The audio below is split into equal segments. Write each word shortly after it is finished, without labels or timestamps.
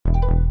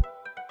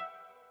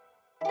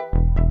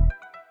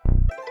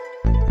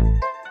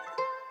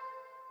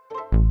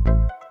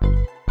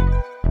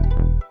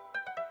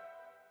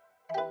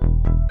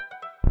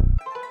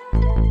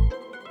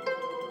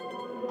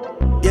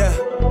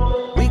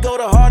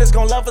artists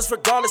gon' love us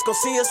regardless. Gon'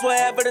 see us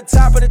wherever the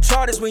top of the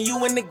chart is. When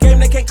you in the game,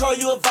 they can't call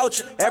you a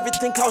vulture.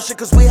 Everything kosher,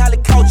 cause we highly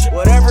cultured.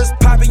 Whatever's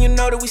poppin', you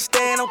know that we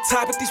stand on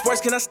top. If these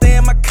words can I stay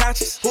in my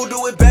conscience? Who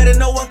do it better?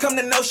 No one come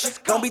to know shit.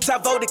 Don't be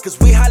top voted, cause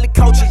we highly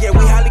cultured. Yeah,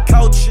 we highly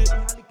cultured.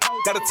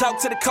 Gotta talk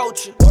to the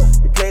culture.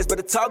 Your players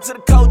better talk to the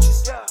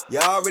coaches. You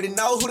already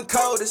know who the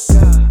code is.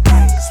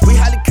 Cause we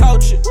highly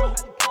cultured.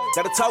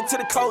 Gotta talk to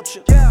the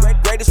culture.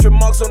 Greatest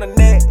remarks on the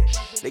net.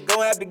 They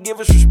gon' have to give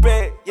us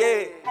respect,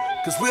 yeah.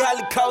 Cause we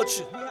highly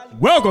cultured.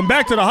 Welcome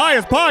back to the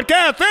highest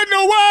podcast in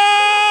the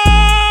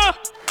world!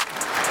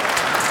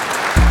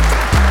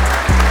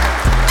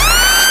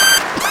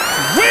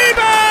 We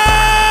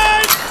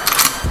back!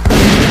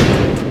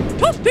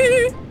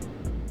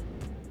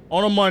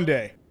 On a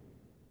Monday.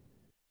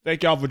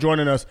 Thank y'all for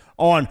joining us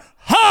on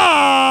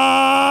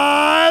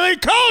Highly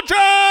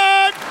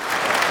Cultured!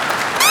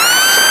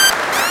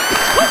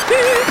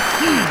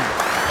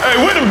 Hey,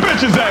 where the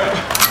bitches at?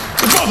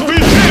 It's supposed to be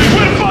titties.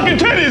 Where the fucking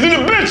titties and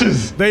the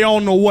bitches? They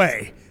on the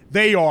way.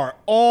 They are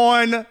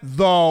on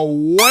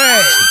the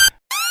way.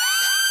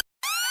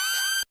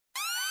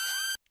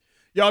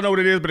 Y'all know what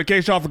it is, but in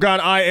case y'all forgot,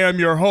 I am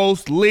your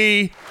host,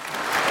 Lee.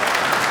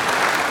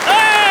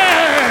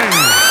 Hey!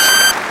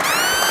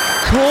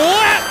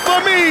 Clap for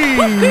me,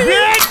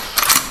 bitch!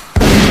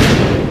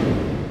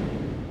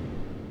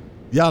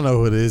 Y'all know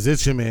who it is.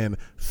 It's your man,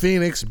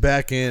 Phoenix,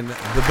 back in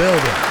the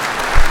building.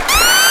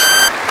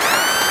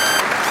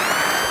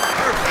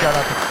 Shout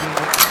out to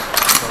Phoenix.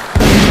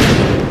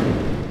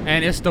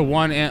 And it's the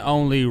one and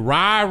only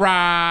Rai.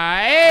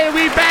 Hey,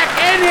 we back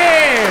in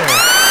here.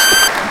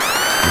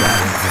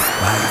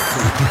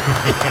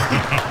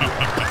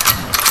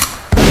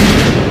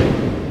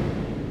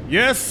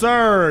 Yes,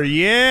 sir.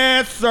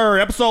 Yes, sir.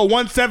 Episode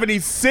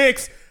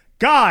 176.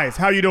 Guys,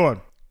 how you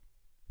doing?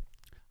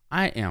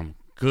 I am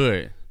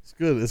good. It's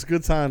good. It's a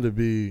good time to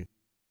be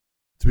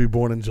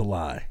born in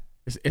July.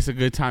 It's a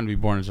good time to be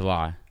born in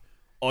July.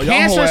 Oh,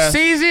 Cancer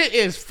season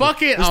is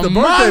fucking It's the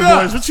among birthday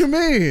us. boys. What you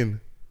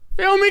mean?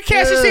 Feel me?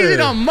 Cancer Yeah.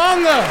 season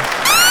among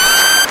us.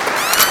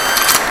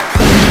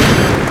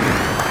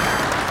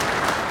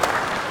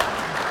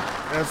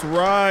 That's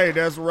right.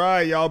 That's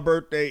right. Y'all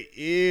birthday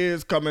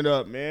is coming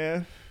up,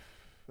 man.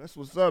 That's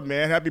what's up,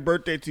 man. Happy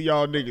birthday to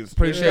y'all niggas.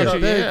 Appreciate you.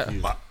 Thank Yeah.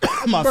 you.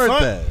 My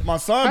Birthday.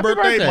 son Happy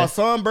birthday. birthday. My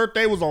son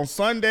birthday was on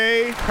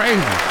Sunday. Crazy.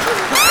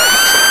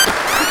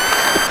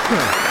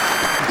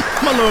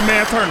 My little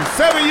man turning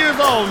 7 years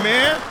old,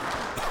 man.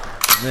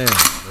 Man,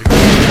 they go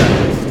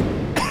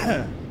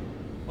fast.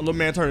 My little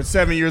man turning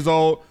 7 years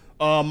old.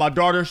 My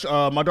daughter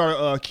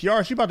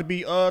Kiara, she about to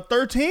be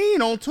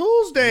 13 on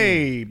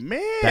Tuesday. Man,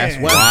 That's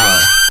Wow.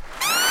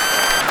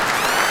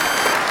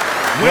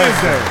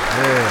 Wednesday.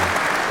 Yeah.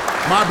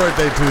 My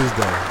birthday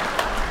Tuesday.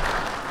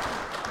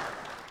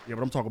 Yeah,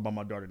 but I'm talking about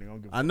my daughter. Nigga. I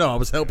don't give a I know. I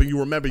was helping you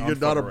remember your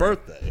daughter's fucking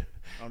right. birthday.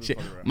 I'm just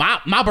Shit. fucking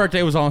around. My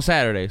birthday was on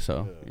Saturday,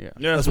 so yeah.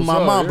 Yeah, That's what's my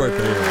up. mom's Yeah.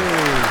 birthday.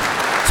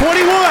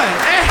 21.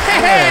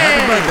 Hey,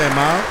 Happy birthday,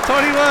 Mom.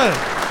 21.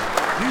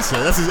 He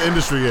said that's his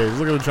industry age.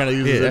 Look at him trying to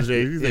use his industry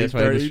age. He's yeah, like that's my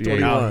 30, industry age.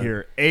 21. Out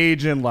here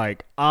aging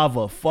like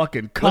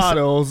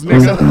avocados,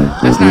 nigga.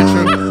 That's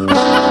not true.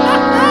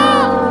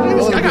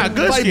 I got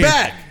good Fight skin.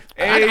 back.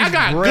 I got Aged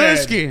good bread.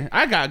 skin.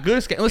 I got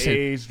good skin. Listen,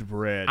 Aged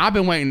bread. I've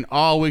been waiting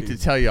all week to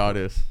tell y'all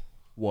this.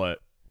 What?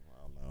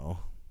 No.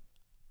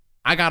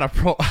 I got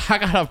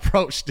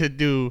approached to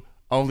do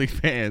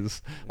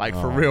OnlyFans, like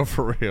for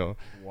real.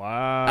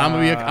 Wow.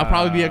 I'll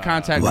probably be a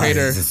content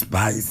creator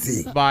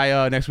spicy?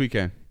 by next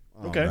weekend.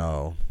 Okay.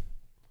 No.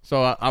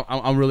 So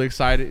I'm really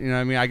excited. You know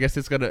what I mean? I guess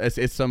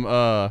it's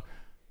some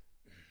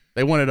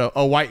they wanted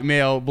a white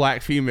male,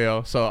 black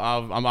female. So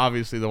I'm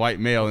obviously the white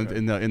male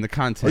in the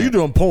content. Oh, you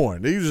doing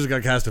porn? You just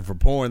got casted for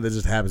porn that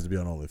just happens to be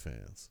on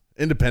OnlyFans.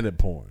 Independent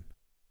porn.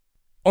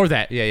 Or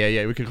that,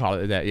 yeah. We could call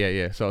it that,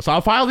 yeah. So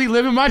I'm finally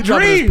living my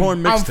dropping his dream.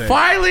 porn I'm mixtape.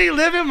 finally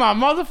living my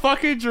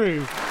motherfucking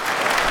dream.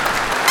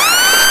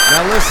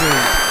 Now listen,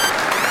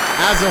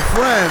 as a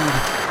friend,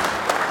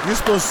 you're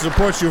supposed to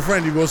support your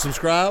friend. You go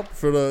subscribe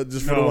for the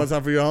No. one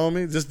time for your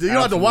homie. Just you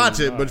don't have to watch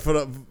it, but for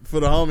the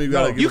homie, you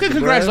gotta. You can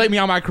congratulate me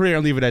on my career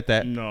and leave it at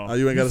that. No. Oh,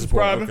 you ain't got to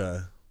support. subscribing?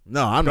 Okay.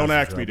 No, I'm Don't not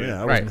ask me subscribing. then.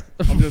 Yeah, I Right.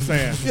 wasn't- I'm just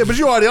saying. Yeah, but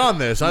you're already on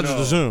there, so I just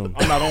No. assumed.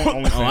 I'm not on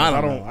OnlyFans. I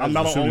don't know. I'm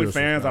not on assumed you were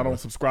OnlyFans. I subscribed. don't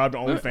subscribe to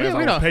OnlyFans. we I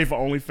don't don't- pay for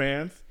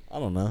OnlyFans. I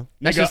don't know.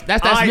 That's Nigga, just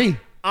that's me.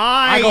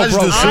 I go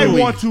broke. I Assume.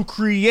 want to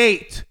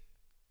create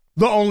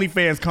the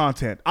OnlyFans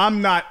content.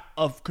 I'm not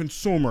a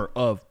consumer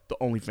of the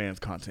OnlyFans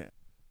content.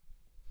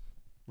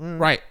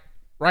 Right.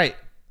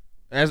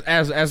 As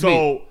me.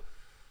 So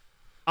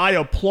I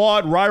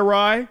applaud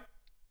Rai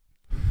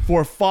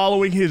for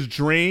following his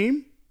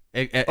dream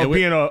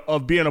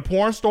of being a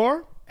porn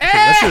star.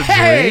 That's your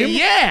dream?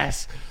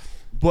 Yes.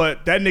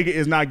 But that nigga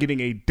is not getting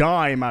a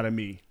dime out of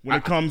me when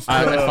it comes to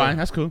That's fine.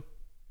 That's cool.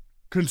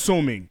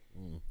 consuming.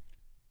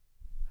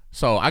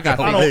 So I got.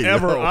 I There don't you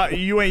ever. go.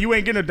 You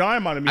ain't getting a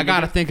dime out of me. I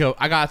gotta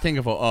nigga. think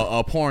of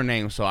a porn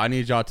name. So I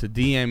need y'all to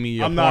DM me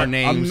your I'm porn not.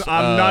 names.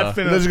 I'm not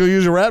Let's finna. go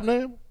use your rap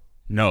name.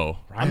 No,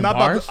 I'm not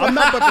about to. I'm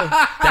not about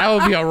to. That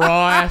would be a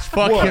raw ass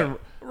fucking.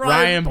 What?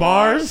 Ryan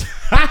Bars.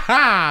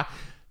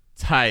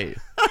 Tight.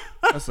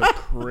 That's a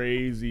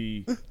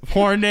crazy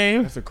Porn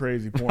name. That's a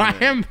crazy porn Ryan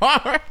name.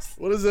 Bars.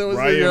 What is it? What's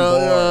Ryan it?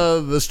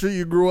 Bars. The street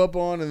you grew up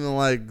on, and then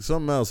like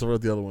something else. I forgot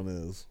what the other one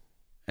is.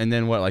 And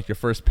then what? Like your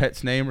first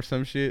pet's name or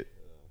some shit?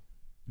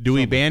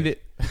 Dewey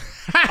Bandit.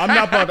 I'm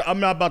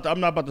not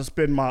about to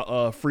spend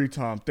my free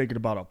time thinking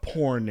about a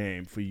porn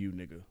name for you,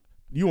 nigga.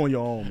 You on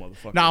your own,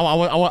 motherfucker. No,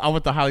 I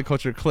want the Highly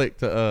Cultured Click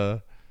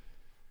to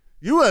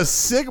You a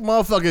sick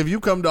motherfucker if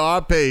you come to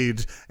our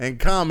page and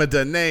comment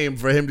a name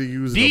for him to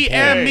use.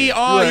 DM me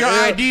all your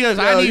ideas.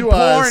 Yo, I need you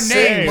are a porn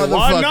sick names.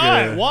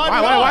 motherfucker.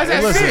 Why is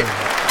that Listen. sick?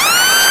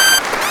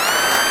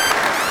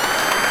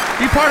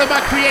 Be part of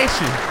my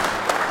creation.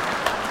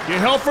 Get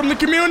help from the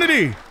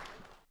community.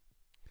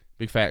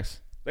 Big facts.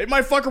 They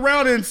might fuck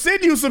around and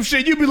send you some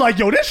shit. You be like,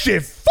 yo, this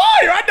shit fire.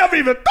 I never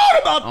even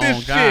thought about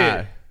this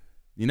shit.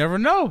 You never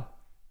know.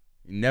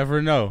 You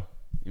never know.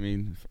 I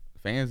mean,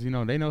 fans, you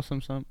know, they know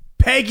something.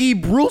 Peggy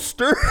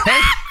Brewster.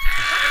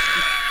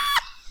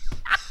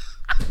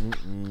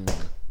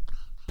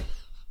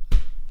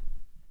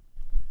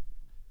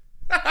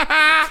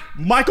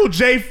 Michael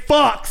J.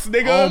 Fox,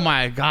 nigga. Oh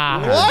my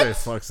God. What? That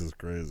Fox is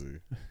crazy.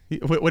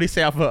 What did he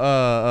say off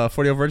of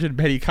 40 Year Virgin?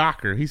 Betty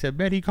Cocker. He said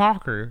Betty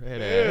Cocker.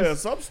 Yeah,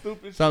 some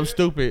stupid Something shit.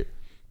 stupid.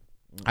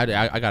 I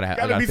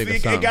gotta think of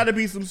something. It gotta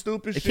be some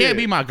stupid shit. It can't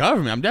be my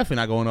government. I'm definitely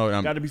not going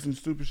over. Gotta be some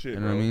stupid shit, You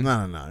know bro. what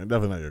I mean? No,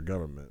 definitely not your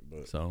government.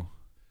 But So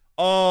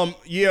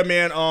Yeah,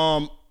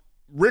 man.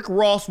 Rick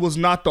Ross was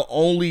not the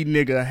only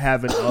nigga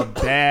having a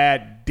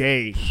bad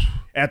day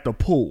at the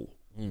pool.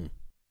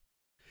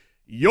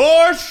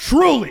 Yours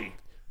truly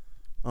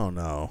oh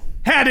no,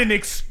 had an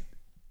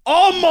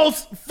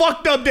almost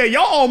fucked up day.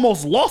 Y'all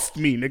almost lost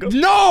me, nigga.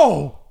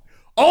 No.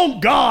 Oh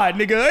God,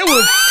 nigga. It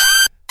was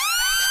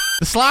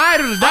the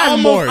slide or the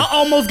diving board? I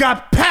almost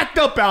got packed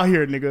up out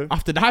here, nigga.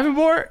 Off the diving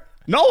board?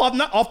 No, I'm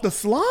not off the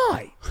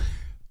slide.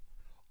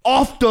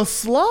 Off the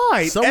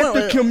slide at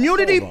the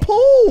community hold on.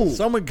 pool.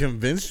 Someone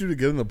convinced you to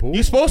get in the pool?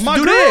 You supposed to My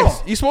do girl.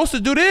 this. You supposed to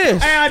do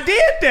this. And I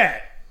did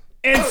that.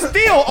 And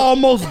still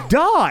almost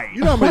died.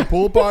 You know how many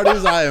pool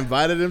parties I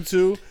invited him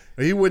to?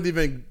 He wouldn't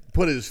even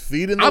put his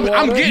feet in the water.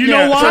 I'm getting You know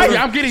there. why? Trust me,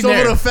 I'm getting So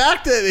there. for the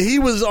fact that he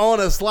was on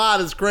a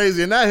slide is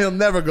crazy, and now he'll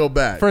never go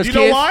back. For his You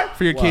know kids, why?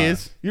 For your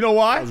kids. You know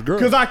why? was good.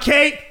 Because I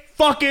can't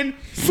fucking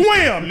swim,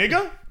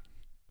 nigga.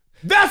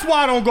 That's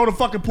why I don't go to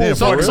fucking pool Yeah,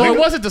 So, parties. so nigga. it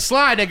wasn't the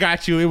slide that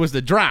got you. It was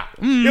the drop.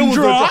 It was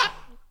drop.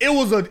 it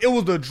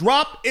was a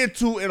drop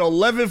into an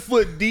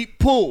 11-foot deep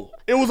pool.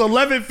 It was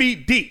 11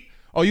 feet deep.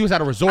 Oh, you was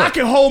at a resort. I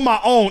can hold my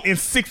own in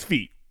 6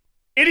 feet.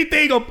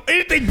 Anything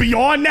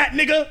beyond that,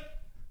 nigga,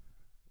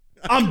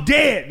 I'm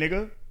dead,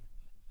 nigga.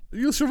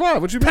 You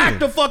survived. What you Pack mean?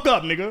 the fuck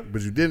up, nigga.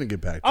 But you didn't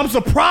get packed. I'm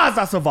surprised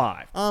I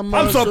survived. I'm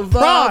I'm a surprised.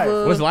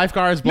 survivor. Was the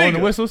lifeguards blowing the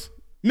Nigga. whistles?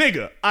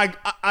 Nigga,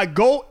 I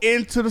go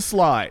into the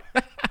slide.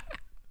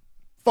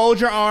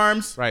 Fold your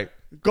arms. Right.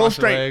 Go Cross your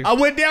straight. legs. I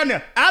went down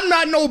there. I'm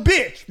not no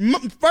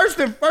bitch. First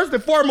and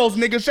foremost,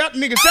 nigga, shout out to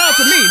me,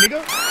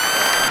 nigga.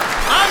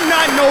 I'm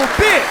not no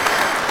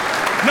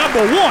bitch.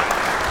 Number one.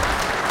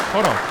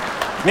 Hold on.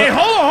 Hey,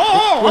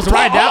 hold on. What's I'm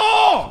right talking- down?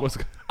 hold on. What's-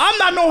 I'm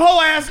not no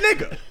hoe ass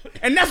nigga.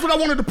 And that's what I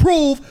wanted to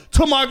prove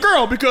to my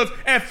girl, because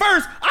at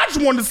first I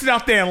just wanted to sit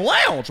out there and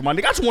lounge, my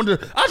nigga. I just wanted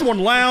to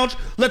lounge,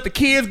 let the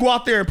kids go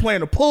out there and play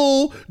in the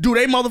pool, do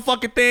their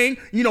motherfucking thing.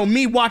 You know,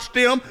 me watch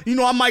them. You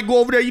know, I might go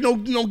over there, you know,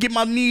 get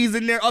my knees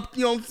in there up,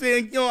 you know what I'm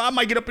saying? You know, I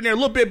might get up in there a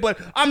little bit, but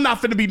I'm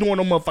not finna be doing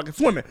no motherfucking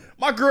swimming.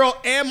 My girl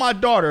and my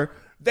daughter,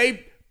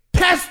 they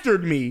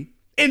pestered me,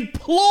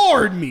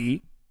 implored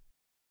me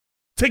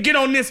to get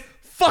on this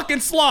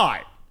fucking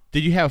slide.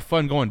 Did you have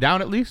fun going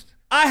down at least?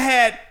 I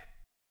had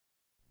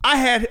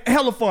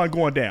hella fun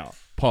going down.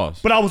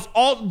 Pause. But I was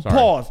all Sorry.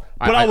 pause.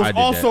 But I was did that.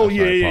 also I'm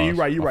sorry. yeah, Pause. you're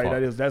right. You're My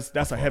right. fault.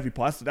 That's a heavy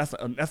pause. That's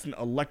an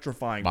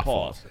electrifying My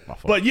pause. fault. My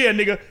fault. But yeah,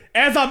 nigga,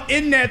 as I'm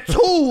in that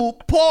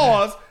tube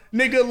pause,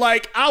 nigga,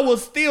 like I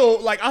was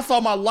still like I saw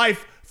my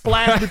life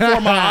flash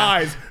before my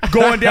eyes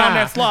going down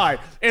that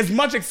slide. As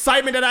much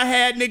excitement that I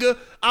had, nigga,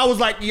 I was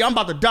like, yeah, I'm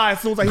about to die as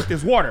soon as I hit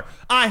this water.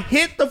 I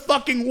hit the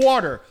fucking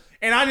water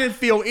and I didn't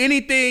feel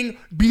anything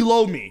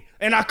below me,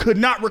 and I could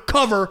not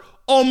recover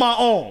on my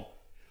own.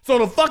 So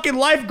the fucking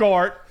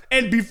lifeguard,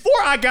 and before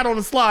I got on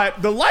the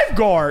slide, the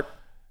lifeguard,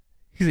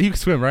 He can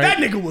swim, right? that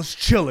nigga was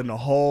chilling the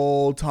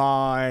whole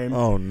time.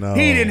 Oh, no.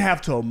 He didn't have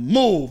to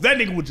move. That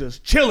nigga was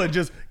just chilling,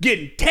 just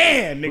getting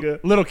tan, nigga.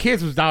 Little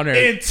kids was down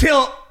there.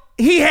 Until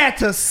he had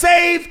to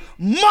save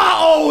my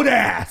old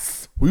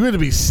ass. We were to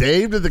be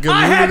saved at the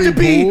I had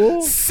community to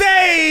pool? be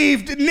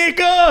saved,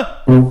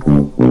 nigga.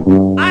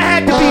 I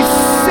had to be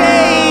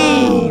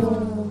saved.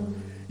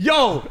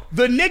 Yo,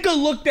 the nigga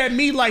looked at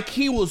me like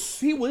he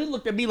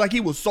looked at me like he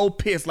was so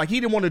pissed, like he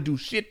didn't want to do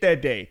shit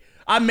that day.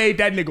 I made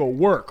that nigga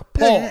work.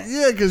 Pause.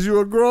 Yeah, because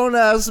you're a grown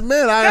ass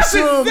man. I That's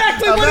assume.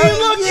 exactly what he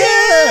looked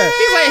Yeah. at.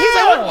 He's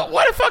like,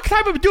 what the fuck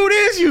type of dude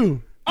is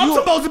you? I'm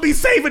supposed to be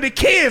saving the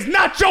kids,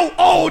 not your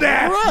old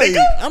ass, Right.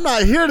 nigga. I'm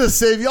not here to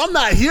save you. I'm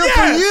not here Yes.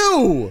 for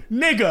you.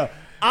 Nigga,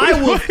 I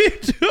was, What are you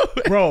doing?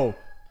 bro.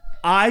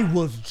 I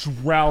was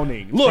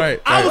drowning. Look,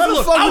 Right, I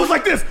right. was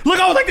like this. Look,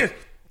 I was like this.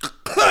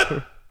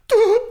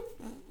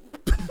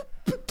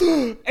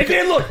 and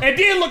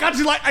then look,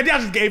 I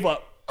just gave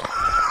up.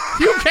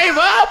 You gave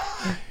up?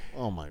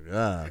 Oh my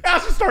god. I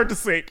just started to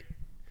sink.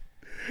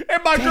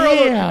 And my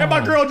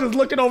girl just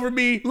looking over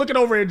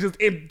and just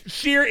in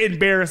sheer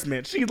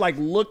embarrassment. She's like,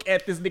 look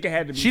at this nigga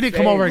had to be She didn't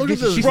saved. come over and Look get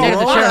at you. this She stayed at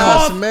the grown chair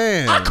ass house.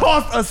 man. I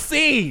caused a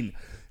scene.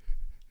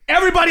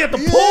 Everybody at the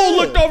pool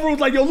looked over and was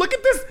like, yo, look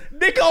at this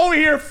nigga over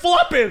here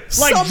flopping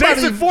like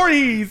Jason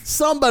Voorhees.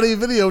 Somebody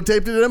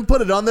videotaped it and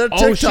put it on their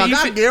Oh, TikTok. shit,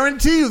 I you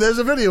guarantee you there's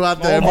a video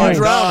out there Oh of my you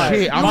drowning.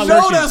 shit, I'm You gonna know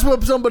let you- that's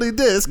what somebody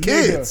did. It's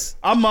kids.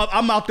 Nigga,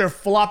 I'm out there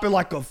flopping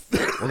like a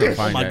We're gonna Oh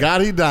find my that.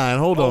 god, he dying.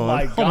 Hold Oh on.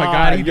 my god. Oh my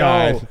God, he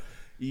died.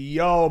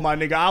 Yo, my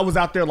nigga, I was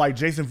out there like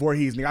Jason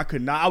Voorhees, nigga. I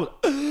could not. I was,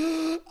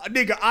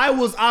 nigga,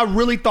 I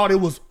really thought it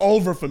was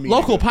over for me.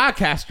 Local nigga.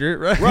 podcaster,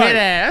 right? Right. Head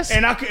ass.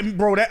 And I couldn't,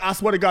 bro. That I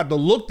swear to God, the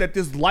look that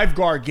this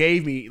lifeguard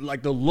gave me,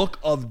 like the look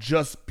of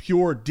just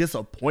pure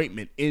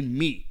disappointment in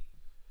me.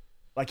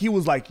 Like he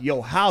was like,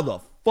 "Yo, how the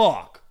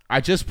fuck?"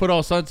 I just put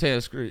on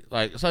suntan screen,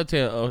 like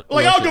suntan.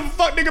 Like I don't give a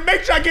fuck, nigga.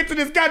 Make sure I get to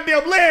this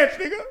goddamn ledge,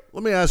 nigga.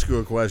 Let me ask you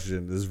a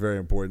question. This is very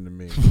important to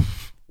me.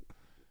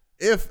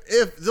 If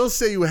let's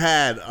say you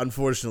had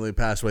unfortunately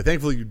passed away,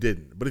 thankfully you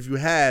didn't. But if you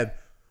had,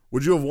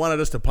 would you have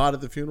wanted us to pod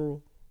at the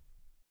funeral?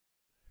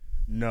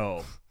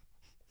 No,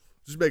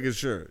 Just making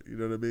sure. You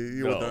know what I mean?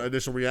 You want No. the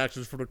initial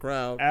reactions from the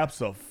crowd.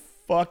 absolutely.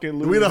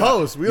 We the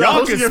host. We y'all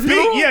hosting can your speak.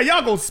 funeral? Yeah,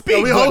 y'all go speak.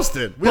 No, we but-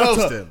 hosted. We but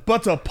hosted.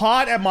 But to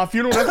pod at my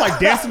funeral, that's like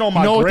dancing on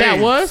my Know what grave. that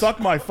was? Suck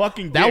my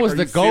fucking dick. That was Are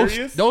the you ghost.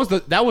 serious?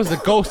 That was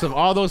the ghost of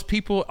all those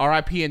people.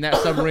 R.I.P. in that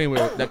submarine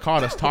that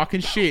caught us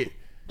talking shit.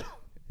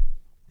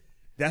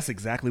 That's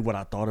exactly what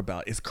I thought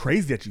about. It's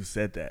crazy that you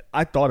said that.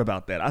 I thought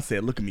about that. I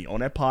said, look at me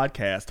on that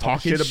podcast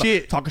Talking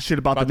talking shit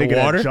about the the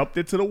nigga water? that jumped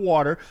into the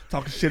water,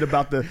 talking shit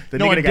about the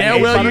Knowing nigga that got damn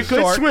ate well by you the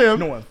couldn't shark. swim.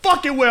 Knowing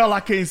fucking well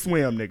I can't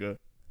swim, nigga.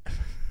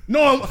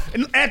 No,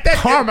 at that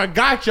Karma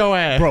got your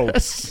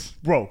ass,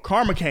 bro.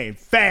 Karma came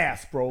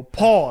fast, bro.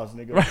 Pause,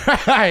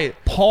 nigga. right.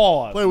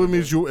 Pause. Play with me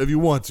if you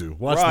want to.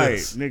 Watch Right,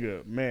 this.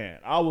 nigga, man.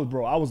 I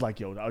was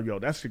like, yo,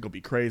 that shit gonna be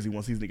crazy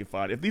once these niggas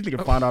find. If these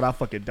niggas find out I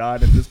fucking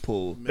died in this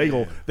pool,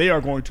 they are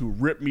going to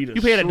rip me to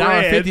You paid shreds.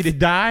 $1.50 to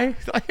die.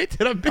 Like, to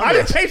the bitch. I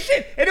didn't pay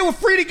shit, and it was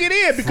free to get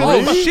in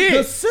because Oh, shit.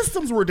 the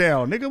systems were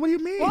down, nigga. What do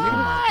you mean?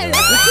 Why? Nigga?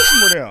 The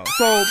systems were down.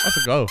 So That's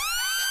a go.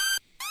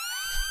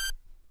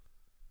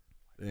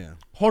 Yeah.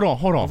 Hold on.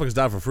 Motherfuckers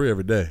die for free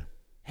every day.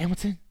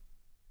 Hamilton.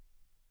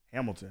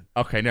 Hamilton.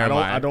 Okay, I never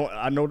mind.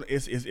 know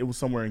it was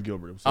somewhere in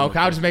Gilbert. It was Okay, somewhere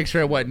I'll in just make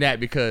sure it wasn't that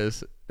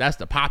because that's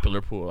the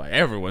popular pool. Like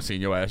everyone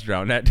seen your ass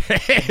drown that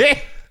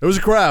day. It was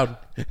a crowd.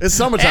 It's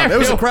summertime. It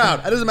was a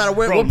crowd. It doesn't matter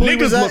where Bro, what pool you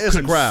niggas was at. looked It's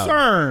a crowd.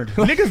 concerned.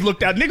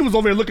 Niggas was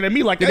over there looking at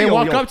me like, Did hey, they yo,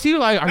 walk yo. up to you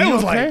like, "Are It you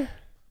was okay?"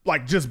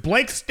 like just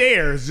blank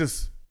stares.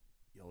 Just,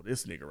 yo,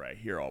 this nigga right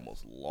here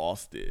almost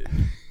lost it.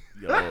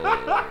 Yo,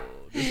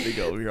 this nigga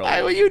over here.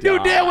 Hey, well, almost you knew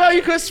died. damn well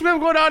you could swim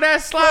going down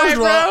that slide, First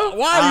of all, bro.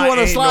 why do you I want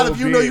to ain't slide no if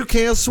you know bitch. you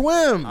can't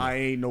swim? I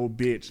ain't no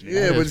bitch. Nigga. Yeah,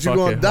 That but is you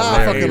gonna fucking die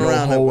hilarious. fucking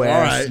around that. Whole All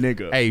ass right.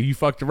 nigga. Hey, you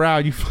fucked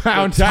around. You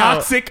found The out.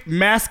 toxic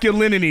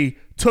masculinity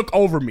took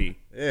over me.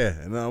 Yeah,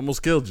 and I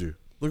almost killed you.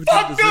 Look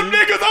Fuck at them you.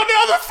 niggas on the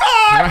other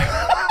side.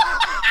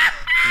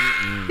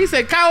 He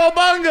said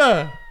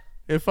 "Cowabunga"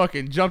 and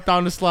fucking jumped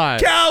on the slide.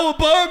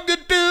 Cowabunga,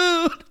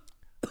 dude.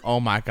 Oh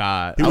my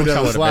god! He I went wish I down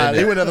the would have slide. been He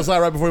there. went down the slide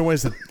right before he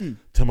went and said,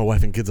 "Tell my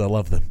wife and kids I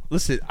love them."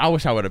 Listen, I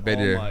wish I would have been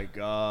Oh there. my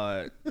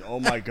god. Oh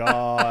my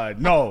god.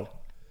 No.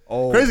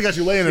 Oh. Crazy got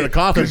you laying in a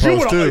coffin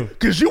post too.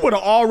 Because you would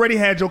have already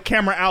had your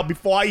camera out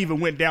before I even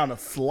went down the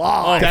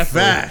slide.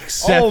 Definitely.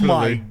 Facts. Oh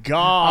my Definitely.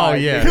 god. Oh,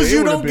 yeah. nigga. Because It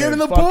you would've don't get been in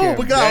the fucking pool.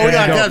 We gotta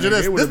bad. capture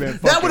this. It would've This-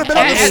 been that would have been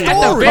fucking- on the At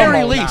the story. very Come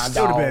on least.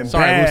 now. It would've been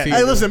Sorry, bad. we'll see.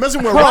 Hey, listen,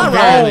 messing with Come Rah on,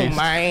 Rah.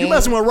 man. You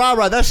messing with Rah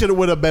Rah, that shit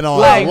would have been on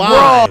Like,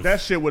 live. bro, that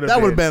shit would have.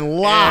 That would've been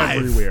live.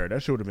 everywhere.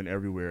 That shit would have been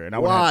everywhere. And I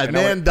would've Live. had, and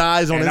I Man would-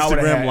 dies on and I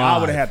would've Instagram had- live. I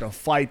would have had to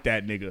fight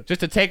that nigga.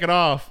 Just to take it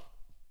off.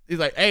 He's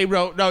like, "Hey,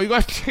 bro, no, you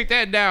got to take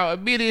that down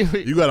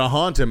immediately." You gotta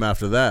haunt him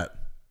after that.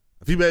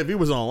 If he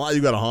was on live,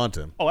 you gotta haunt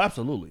him. Oh,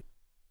 absolutely.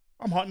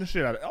 I'm hunting the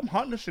shit out. I'm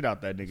hunting the shit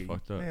out that nigga.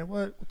 Fucked up. Man,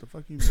 what the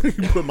fuck you doing?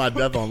 You put my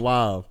death on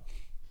live.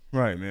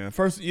 Right, man.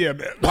 First, yeah,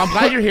 man. Well, I'm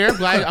glad you're here. I'm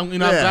glad Yeah.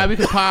 glad we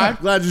could pod.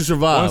 Glad you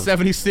survived.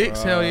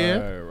 176. Hell yeah.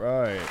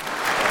 Right.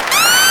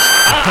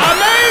 I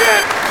made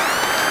it.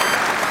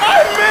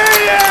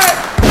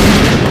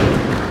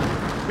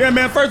 Yeah,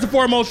 man. First and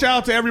foremost, shout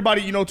out to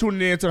everybody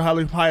tuning in to the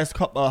highest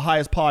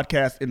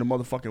podcast in the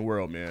motherfucking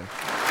world, man.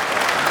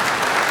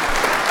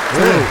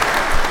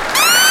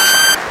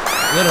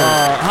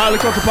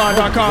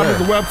 HighlyCulturePod.com is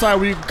the website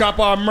where you can cop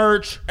our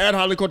merch. At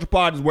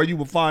HighlyCulturePod is where you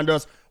will find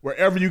us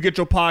wherever you get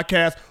your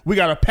podcast. We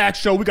got a packed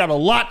show. We got a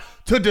lot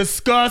to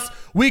discuss.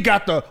 We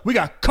got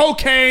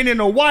cocaine in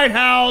the White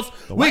House.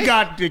 We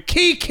got the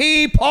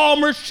Keke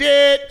Palmer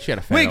shit. She had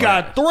a fan We on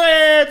got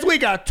threads. We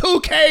got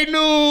 2K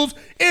news.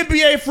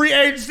 NBA free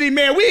agency,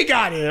 man. We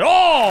got it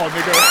all,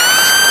 nigga.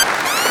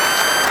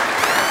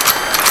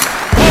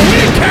 Oh,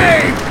 we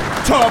came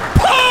to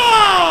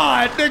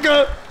pod,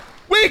 nigga.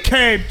 We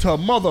came to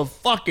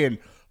motherfucking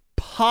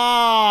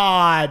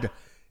pod,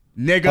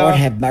 nigga. Lord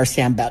have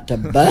mercy, I'm about to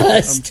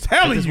bust.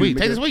 Telling This you, week, nigga.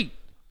 take this week.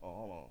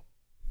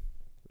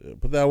 Yeah,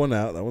 put that one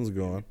out. That one's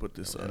gone. Put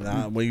this up.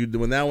 And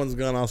when that one's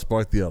gone, I'll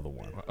spark the other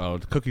one. Oh,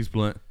 the cookie's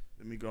blunt.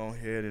 Let me go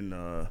ahead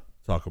and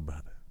Talk about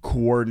it.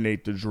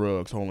 coordinate the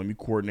drugs. Hold on, let me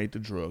coordinate the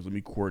drug.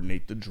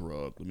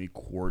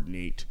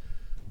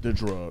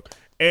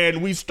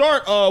 And we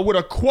start with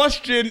a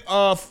question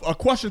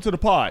to the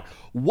pod.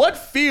 What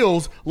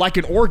feels like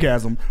an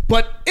orgasm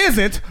but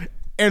isn't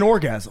an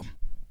orgasm?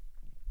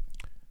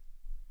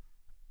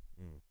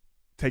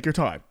 Take your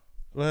time.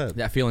 Go ahead.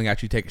 That feeling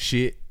after you take a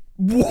shit.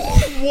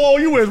 Whoa,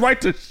 you went right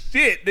to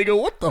shit, nigga.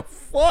 What the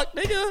fuck,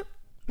 nigga?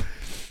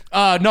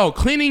 No,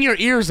 cleaning your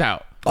ears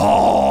out.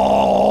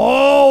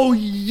 Oh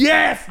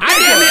yes,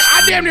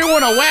 I damn near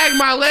want to wag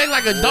my leg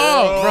like a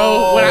dog,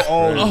 bro.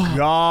 When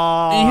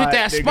God! You hit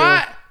that nigga.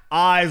 spot?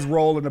 Eyes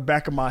roll in the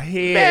back of my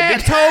head. Man,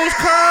 nigga. toes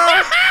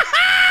curl.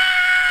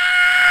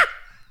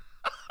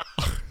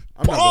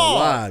 I'm not gonna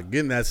lie.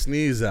 Getting that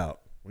sneeze out.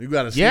 When you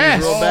got to sneeze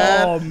Yes. real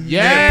bad. Oh,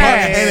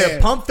 Yes. And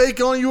it pump fake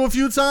on you a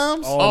few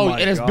times. Oh, my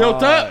and it's God.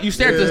 built up. You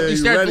stare at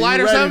the light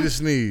or ready something. to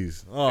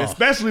sneeze. Oh.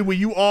 Especially when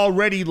you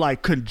already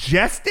like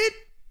congested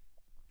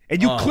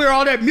and you clear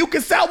all that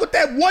mucus out with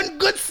that one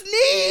good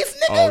sneeze,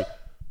 nigga.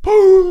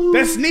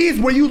 That sneeze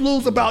where you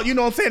lose about, you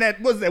know what I'm saying?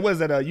 That what is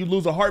that? You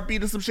lose a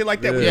heartbeat or some shit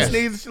like that when you Yes.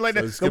 sneeze and shit like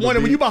that. So The skip a one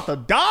when beat. you about to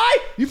die,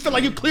 you feel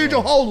like you cleared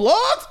your whole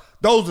lungs.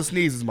 Those are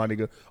sneezes, my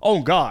nigga.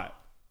 Oh God.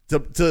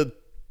 To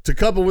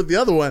couple with the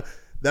other one,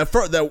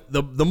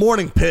 the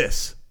morning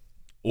piss.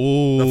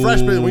 Ooh. The fresh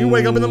piss. When you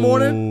wake up in the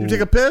morning, you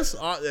take a piss.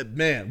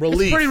 Man,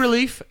 relief. It's pretty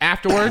relief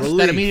afterwards. Relief.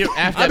 That immediate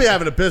after I be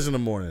having a piss in the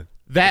morning.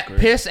 that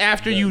piss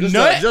after you Just,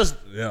 nut.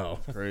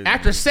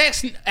 After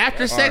sex.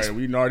 After All sex. right,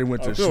 we already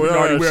went to cool. we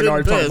already Shit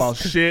talking and about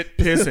piss. shit,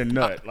 piss, and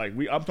nut. Like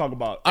I'm talking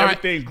about All right.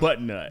 everything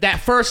but nut. That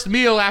first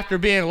meal after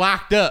being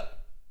locked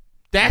up.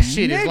 That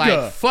shit is Nigga.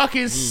 like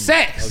fucking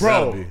sex,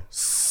 Gotta Bro, be.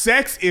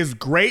 sex is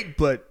great,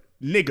 but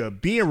nigga,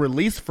 being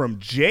released from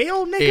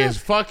jail, nigga, Is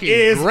fucking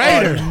is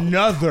greater.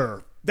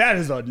 another. That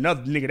is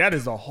another nigga. That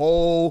is a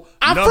whole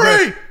I'm another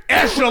free.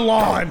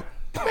 echelon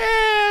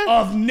Man.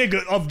 of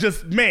nigga of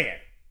just man.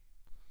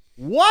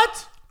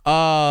 What?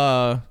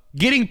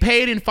 Getting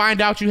paid and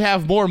find out you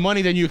have more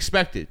money than you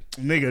expected.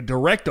 Nigga,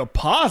 direct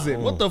deposit.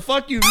 What the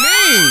fuck you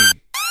mean?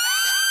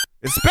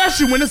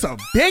 Especially when it's a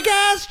big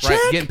ass check.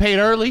 Right? Getting paid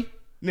early.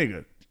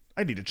 Nigga,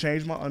 I need to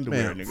change my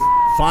underwear, Man,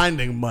 nigga.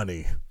 finding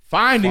money.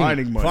 Finding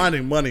Finding money.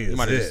 Finding money is You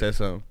might have just it. said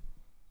something.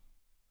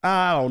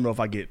 I don't know if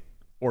I get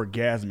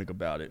orgasmic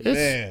about it.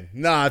 Man,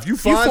 nah, if you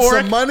find euphoric.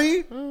 some money,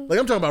 like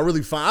I'm talking about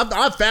really find.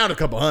 I've found a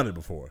couple hundred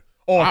before.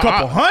 Oh, a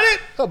couple hundred?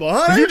 Couple If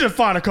hundred? you just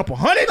find a couple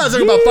hundred? I'm not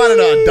talking about finding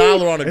a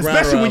dollar on the ground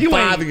Especially or when a you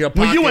five in your ain't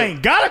when you pocket.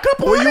 ain't got a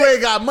couple When hundred. you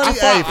ain't got money, I hey,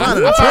 found-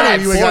 finding I a found penny like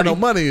when you ain't got 40. no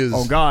money is.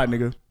 Oh God,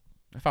 nigga.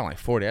 I found like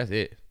 40. That's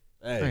it.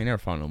 I ain't never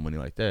found no money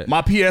like that.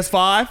 My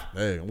PS5.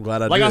 Hey, I'm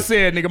glad I Like did. I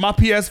said, nigga, my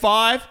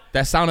PS5.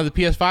 That sound of the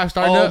PS5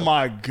 starting Oh up.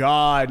 my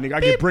God,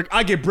 nigga.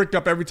 I get bricked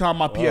up every time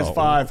my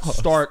PS5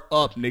 start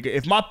up, nigga.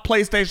 If my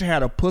PlayStation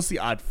had a pussy,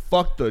 I'd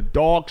fuck the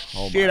dog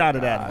shit out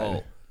of that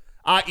hoe.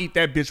 I eat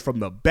that bitch from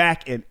the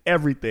back and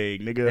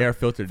everything, nigga. Air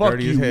filter Fuck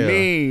dirty you as hell.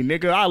 mean,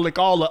 nigga. I lick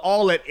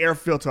all that air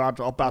filter out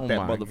Oh that my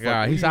motherfucker. God.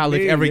 What He's you out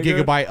lick mean, every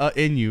nigga? gigabyte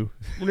in you.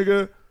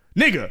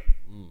 Nigga.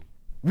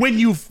 When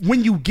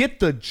you get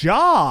the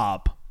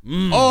job,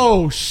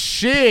 Oh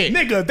shit.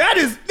 nigga, that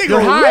is nigga.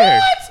 You're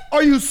hired. What?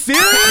 Are you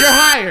serious? You're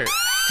hired.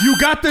 You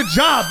got the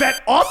job.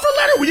 That offer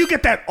letter? When you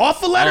get that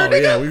offer letter, Oh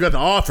nigga? yeah, we got the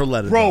offer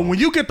letter, Bro, though. when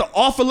you get the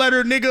offer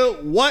letter,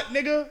 nigga, what,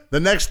 nigga? The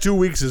next 2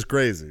 weeks is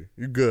crazy.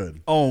 You're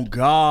good. Oh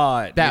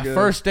God, That nigga.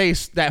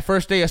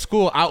 first day of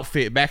school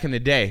outfit back in the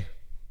day.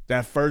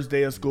 That first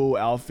day of school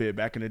outfit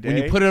back in the day.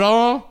 When you put it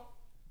on,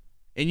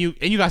 and you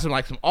got some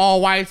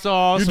all whites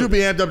on. You do be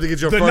amped up to get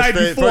your the first night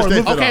day, before, first day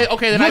look- fit okay, on.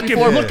 okay. The night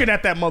before, looking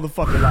at that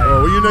motherfucker like,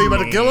 Oh, you know you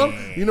about to kill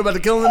him? You know about to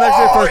kill him the next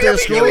day, first day of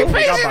school? You be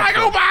pacing like,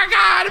 oh my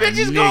God, the bitch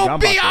is nigga, gonna I'm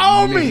be about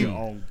on to- me. nigga,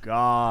 Oh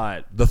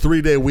God. The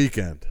 3-day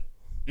weekend.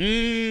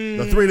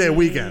 The 3-day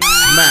weekend.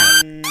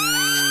 Smack.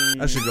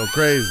 That should go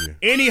crazy.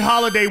 Any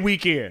holiday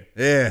weekend,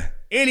 Yeah.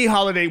 any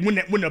holiday when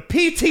the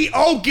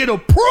PTO get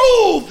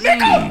approved,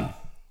 nigga.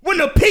 When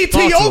the Talk to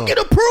PTO him. get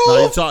Now you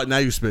approved. talk. Now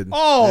you spitting.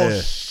 Oh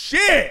Yeah.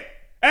 shit!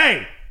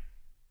 Hey,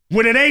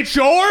 when it ain't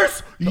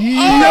yours,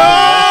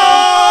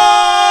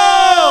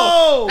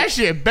 That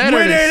shit better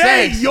when than it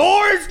sex. ain't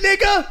yours,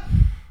 nigga.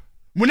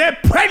 When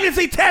that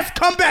pregnancy test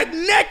come back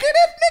negative,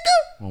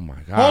 nigga. Oh my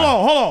God.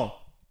 Hold on.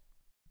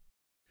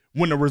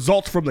 When the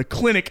results from the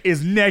clinic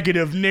is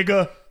negative,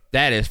 nigga.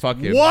 That is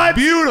fucking What?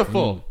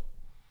 beautiful.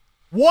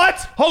 What?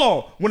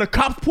 Hold on. When the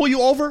cops pull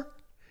you over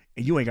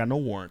and you ain't got no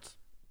warrants,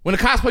 When the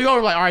cops pull you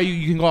over, like, all right,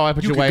 you can go out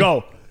put you your can way.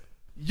 go.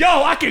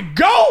 Yo, I can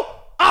go.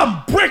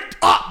 I'm bricked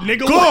up,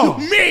 nigga. What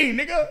you mean,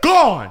 nigga?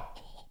 Gone.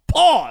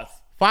 Pause.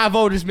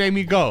 5-0 just made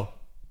me go.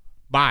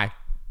 Bye.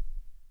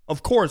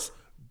 Of course,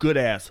 good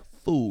ass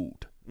food.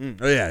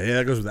 Oh yeah,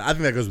 that goes without. I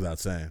think that goes without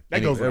saying.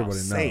 That goes without Everybody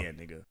know. saying,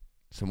 nigga.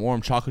 Some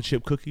warm chocolate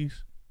chip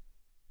cookies.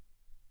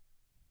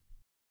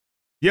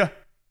 Yeah.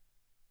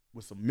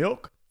 With some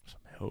milk.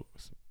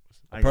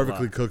 I ain't gonna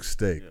Perfectly lie. cooked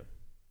steak.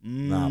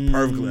 Yeah.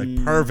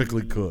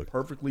 Perfectly cooked.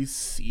 Perfectly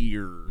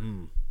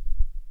seared.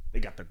 They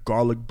got the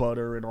garlic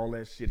butter and all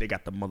that shit. They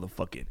got the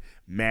motherfucking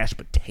mashed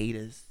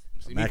potatoes.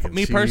 Mac and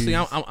Me personally,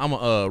 cheese. I'm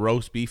a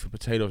roast beef and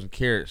potatoes and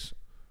carrots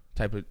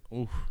type of.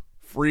 Oof.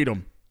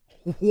 Freedom.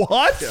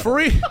 What?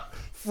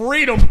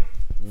 Freedom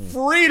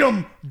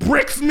Freedom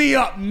bricks me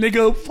up,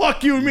 nigga.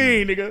 Fuck you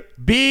mean, nigga.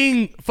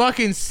 being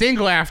fucking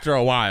single after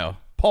a while.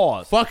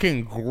 Pause.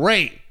 Fucking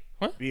great.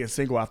 What? Being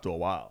single after a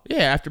while.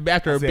 Yeah, after I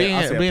said being in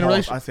a pause.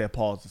 relationship. I said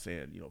pause to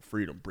saying,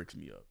 freedom bricks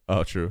me up.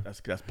 Oh, true.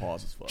 That's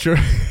pause as fuck. True.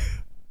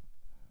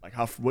 Like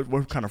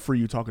what kind of free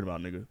you talking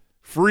about, nigga?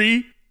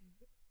 Free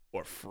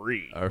or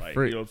free? Or Like,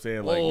 free. You know what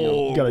I'm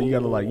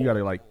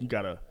saying? Like you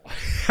gotta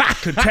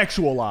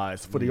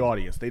contextualize for the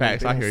audience. They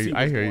Facts. don't I hear see you.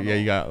 what's going Yeah, you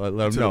on got to let them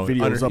until know. the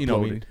video's You know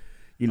what I uploaded. mean?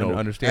 You know,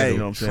 Understand. Hey, you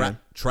know what I'm saying?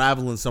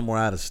 traveling somewhere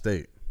out of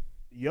state.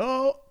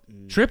 Yo,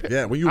 Tripping.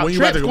 Yeah, when you Out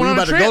about to going on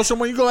a go trip?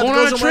 somewhere, you going Going to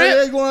on go a somewhere. trip?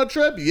 Yeah, you going on a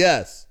trip?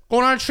 Yes.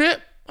 Going on a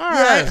trip? All right.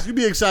 Yes, you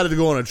be excited to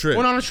go on a trip.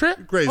 Going on a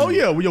trip? Crazy. oh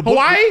yeah, well, your book-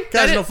 Hawaii?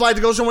 Catching a flight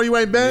to go somewhere you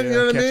ain't been. Yeah, you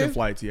know what I catching mean?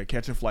 flights. Yeah,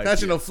 catching flights.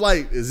 Catching yeah. a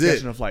flight is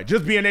Catching it. a flight.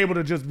 Just being able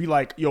to just be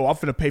like, yo, I'm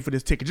finna pay for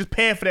this ticket. Just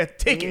paying for that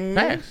ticket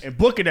Facts. and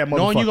booking that motherfucker.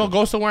 Knowing you gonna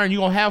go somewhere and you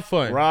gonna have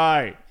fun.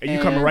 right, and you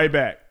coming right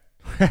back,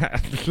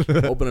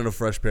 Opening a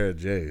fresh pair of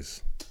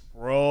J's.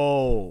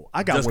 bro.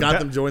 I got Just one got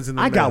them joints in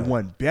the I got mail.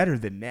 one better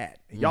than that.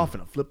 And y'all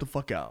finna flip the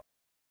fuck out.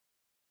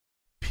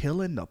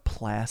 Peeling the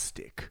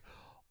plastic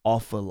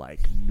off of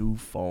like new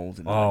phones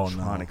and Oh,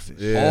 electronics no.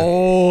 and shit. Yeah.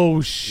 Oh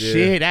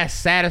shit, that's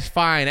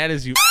satisfying. That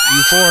is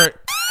euphoric.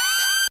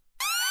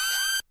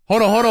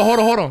 Hold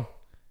on.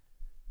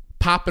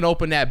 Popping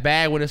open that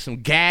bag when there's some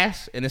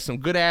gas and there's some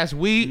good ass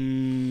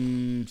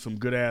weed, Some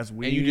good ass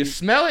weed. and you just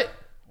smell it.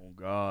 oh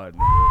god,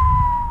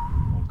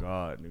 nigga. Oh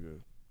god, nigga.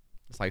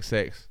 It's like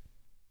sex.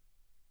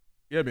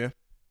 Yeah, man.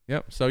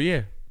 Yep. So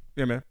yeah,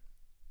 Yeah,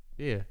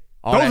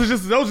 all man. that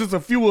Those just a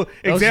few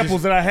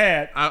examples just- that I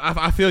had.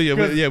 I feel you.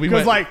 Cause, Yeah, we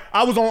because went. like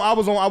I was on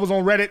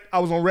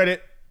Reddit.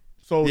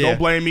 So Yeah. don't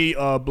blame me.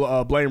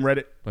 Blame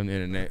Reddit. On the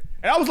internet.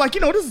 And I was like,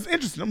 this is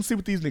interesting. I'm gonna see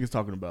what these niggas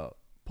talking about.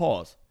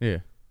 Pause. Yeah.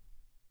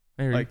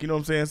 I hear you. Like, you know what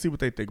I'm saying? See what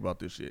they think about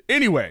this shit.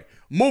 Anyway,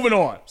 moving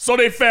on. So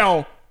they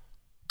found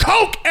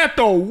coke at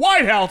the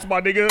White House, my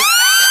nigga.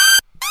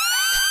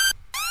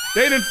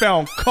 They done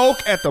found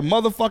coke at the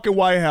motherfucking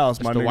White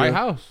House, my the nigga. White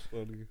House.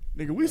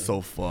 Nigga, we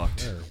so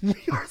fucked. We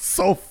are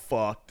so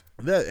fucked.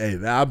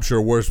 I'm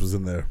sure worse was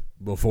in there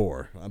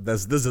before.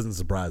 This doesn't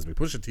surprise me.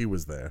 Pusha T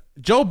was there.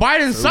 Joe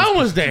Biden's son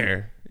was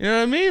there. You know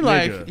what I mean?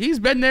 Like Nigga. he's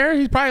been there.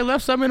 He's probably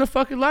left something in a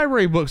fucking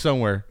library book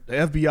somewhere. The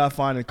FBI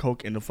finding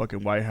coke in the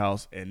fucking White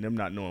House and them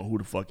not knowing who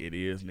the fuck it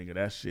is, nigga.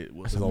 That shit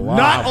was a lie.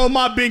 not on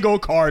my bingo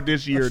card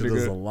this year, That shit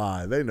is a nigga.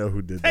 lie. They know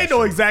who did that. They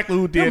know shit. exactly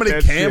who did How many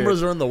that cameras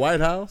shit. are in the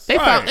White House? They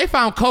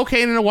found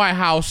cocaine in the White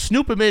House.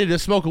 Snoop admitted to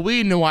smoking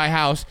weed in the White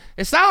House.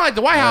 It sounded like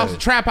the White House, the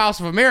trap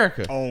house of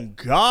America. Oh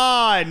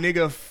God,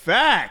 nigga,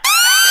 facts.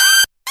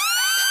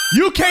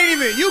 You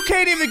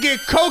can't even get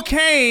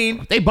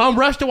cocaine. They bum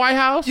rushed the White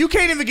House. You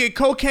can't even get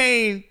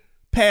cocaine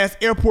past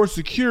airport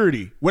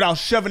security without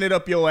shoving it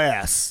up your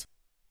ass.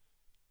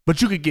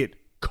 But you could get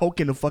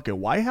coke in the fucking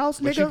White House,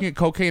 but you nigga. can get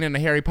cocaine in the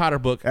Harry Potter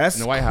book That's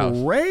in the White House.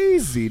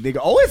 crazy, nigga.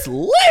 Oh, it's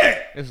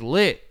lit. It's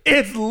lit.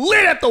 It's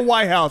lit at the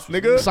White House,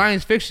 nigga.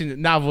 Science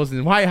fiction novels in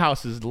the White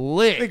House is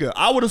lit. Nigga,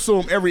 I would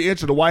assume every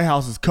inch of the White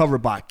House is covered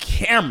by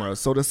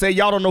cameras. So to say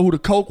y'all don't know who the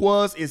coke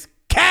was is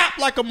cap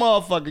like a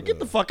motherfucker. Get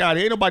the fuck out of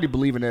here. Ain't nobody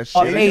believing that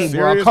shit. Hey, You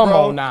bro, serious, come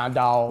bro? on now,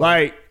 dog.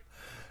 Like,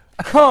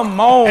 Come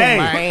on, hey,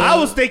 man. I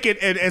was thinking,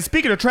 and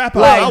speaking of trap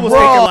house, Like, I was bro.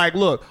 thinking like,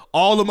 look,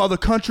 all them other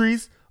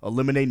countries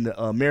eliminating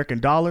the American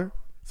dollar.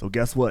 So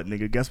guess what,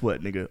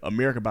 nigga?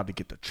 America about to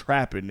get the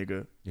trapping,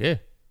 nigga. Yeah.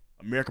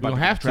 America We about gonna to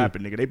get have the to.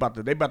 trapping,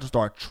 nigga. They about to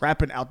start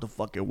trapping out the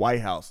fucking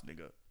White House,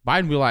 nigga.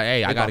 Biden be like,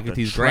 hey, I They gotta about get to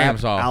these trap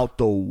grams off. out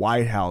the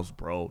White House,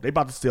 bro. They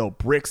about to sell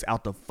bricks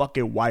out the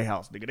fucking White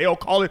House, nigga. They don't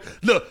call it.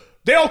 Look,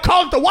 they don't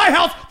call it the White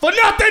House for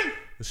nothing.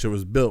 This shit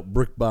was built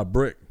brick by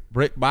brick.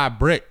 Brick by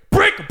brick.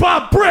 Brick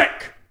by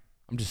brick.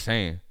 I'm just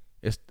saying.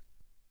 It's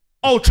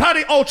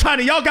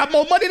China, y'all got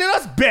more money than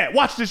us? Bet.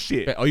 Watch this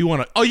shit. you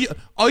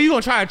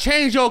gonna try to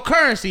change your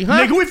currency,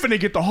 huh? Nigga, we finna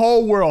get the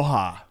whole world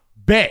high.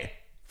 Bet.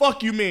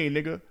 Fuck you mean,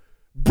 nigga.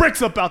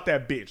 Bricks up out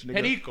that bitch, nigga.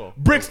 Perico.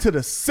 Bricks to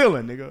the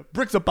ceiling, nigga.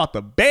 Bricks up out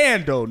the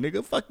bando,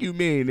 nigga. Fuck you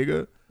mean, nigga.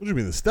 What do you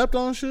mean, the stepped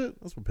on shit?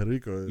 That's what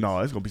Perico is. No,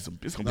 it's gonna be some.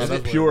 It's gonna No, be some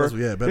that's what- pure. that's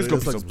what- yeah, it's gonna it's be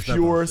like some some step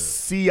pure on shit.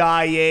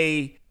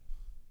 CIA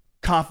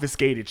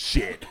confiscated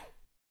shit.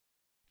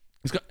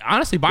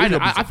 Honestly, Biden.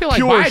 I feel like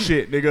pure Biden.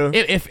 shit, nigga.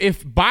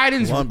 If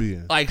Biden's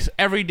Colombian. like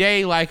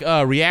everyday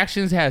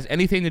reactions has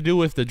anything to do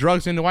with the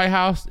drugs in the White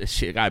House, this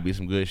shit gotta be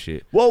some good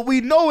shit. Well,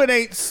 we know it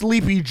ain't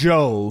Sleepy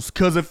Joe's,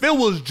 because if it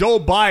was Joe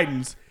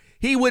Biden's,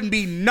 he wouldn't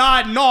be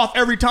nodding off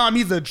every time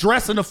he's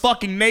addressing the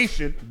fucking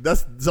nation.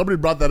 That's somebody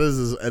brought that as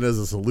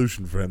a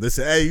solution for him. They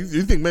said, "Hey,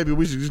 you think maybe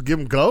we should just give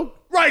him coke?"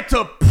 Right,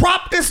 to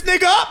prop this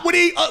nigga up when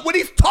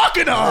he's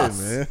talking to us.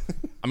 Hey, man.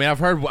 I mean, I've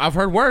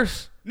heard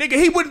worse. Nigga,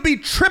 he wouldn't be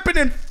tripping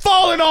and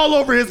falling all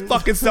over his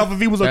fucking self if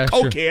he was a That's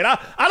true. cokehead.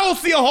 I don't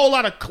see a whole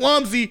lot of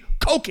clumsy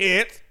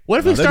cokeheads What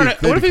if No, he they started?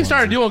 be- they What if be he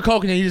started clumsy. doing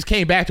coke and then he just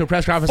came back to a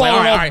press conference like,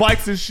 falling all off right,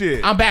 bikes and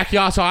shit. I'm back,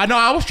 y'all. So I know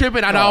I was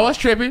tripping. I know I was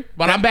tripping,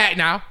 but I'm back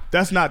now.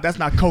 That's not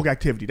coke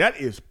activity. That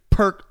is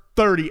perk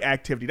 30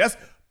 activity. That's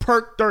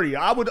perk 30.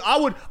 I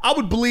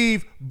would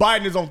believe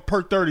Biden is on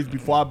perk 30s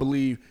before I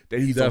believe that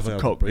he's on some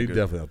coke. He nigga.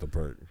 definitely off the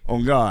perk.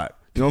 On God.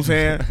 You know what I'm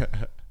saying?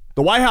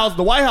 The White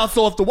House,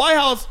 so if the White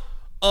House,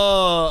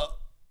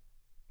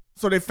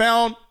 so they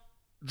found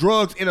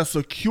drugs in a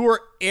secure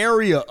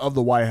area of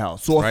the White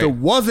House. So if Right. it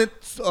wasn't,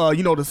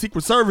 the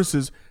Secret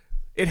Services,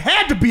 it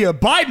had to be a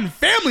Biden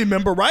family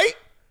member, right?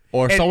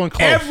 Or someone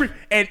close.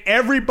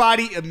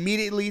 Everybody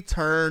immediately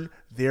turned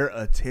their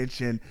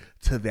attention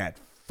to that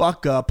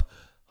fuck up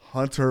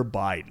Hunter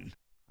Biden.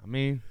 I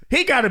mean,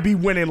 He got to be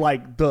winning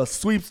like the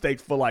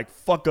sweepstakes for like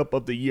fuck up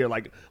of the year,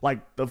 like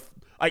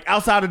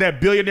outside of that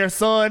billionaire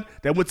son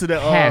that went to the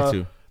Had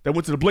to. that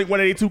went to the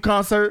Blink-182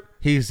 concert.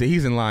 he's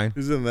in line.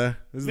 He's in there.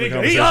 He's in the Nigga,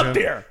 conversation. he up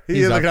there. He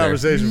He's in the up there.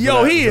 conversation. for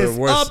Yo, that- he for is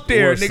worst- up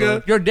there, worst nigga.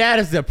 son. Your dad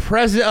is the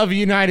president of the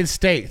United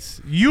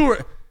States. You were.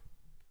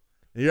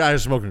 You're out here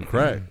smoking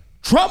crack.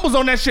 Trump was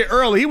on that shit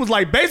early. He was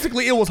like,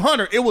 basically, it was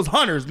Hunter. It was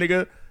Hunter's,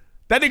 nigga.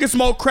 That nigga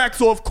smoked crack,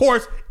 so of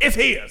course it's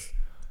his.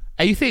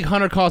 And you think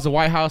Hunter calls the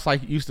White House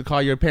like you used to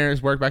call your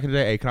parents' work back in the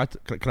day? Hey, can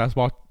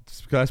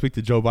I speak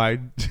to Joe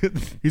Biden?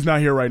 He's not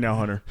here right now,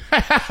 Hunter.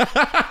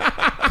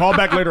 Call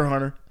back later,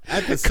 Hunter.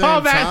 At the Call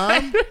same back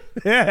time,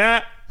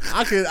 later.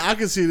 I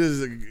could see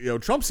this.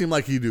 Trump seemed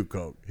like he do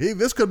coke.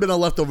 This could have been a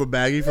leftover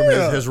baggie from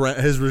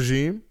his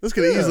regime. This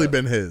could have easily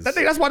been his.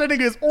 That's why that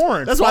nigga is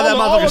orange. That's why that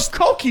all the motherfucker-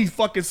 coke he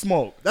fucking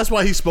smoked. That's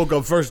why he spoke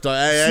up first.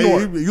 Hey,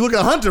 Snort. you look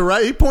at Hunter,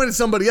 right? He pointed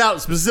somebody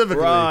out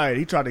specifically. Right.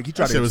 He tried shit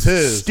to was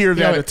his. steer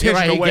that attention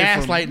right, he away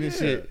gaslighting from and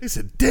shit. He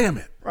said, "Damn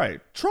it, Right.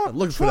 Trump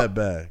looking for that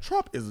bag."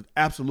 Trump is an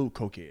absolute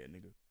cokehead,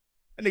 nigga.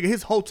 That nigga,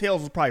 his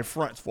hotels was probably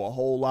fronts for a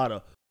whole lot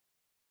of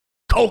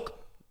coke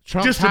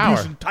Trump distribution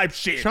Tower. type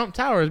shit. Trump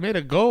Tower is made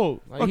of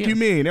gold. Like, Fuck yeah. you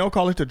mean? They don't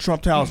call it the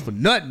Trump Towers for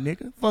nothing,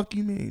 nigga. Fuck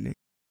you mean, nigga.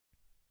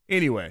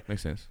 Anyway,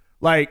 Makes sense.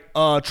 like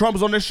Trump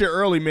was on this shit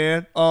early,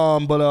 man.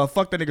 But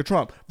fuck that nigga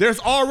Trump. There's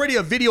already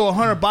a video of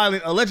Hunter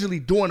Biden allegedly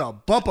doing a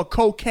bump of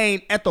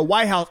cocaine at the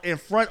White House in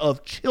front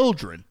of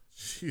children.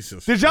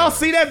 Jesus. Did y'all Christ.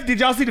 see that? Did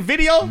y'all see the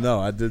video?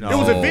 No, I didn't. It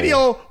was a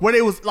video where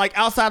they was like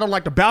outside on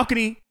like the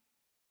balcony,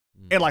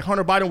 and like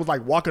Hunter Biden was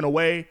like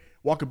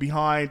walking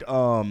behind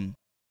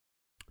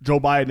Joe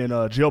Biden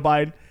and Jill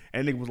Biden,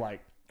 and nigga was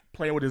like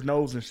playing with his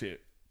nose and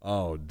shit.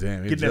 Oh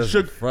damn! Getting that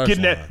sugar,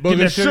 getting that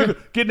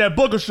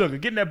booger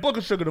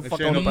sugar to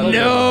fuck on up.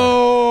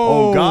 No.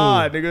 Oh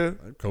God,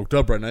 nigga. Coked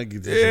up right now.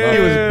 Get this Yeah. He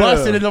shit was out.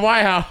 busting in the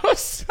White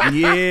House.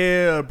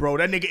 Yeah, bro,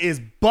 that nigga is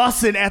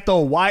busting at the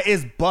White.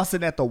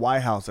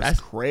 House. That's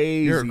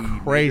crazy. You're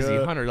crazy,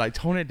 nigga. Hunter. Like,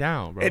 tone it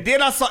down, bro. And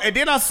then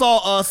I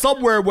saw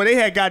somewhere where they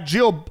had got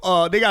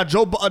they got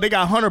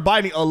Hunter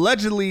Biden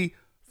allegedly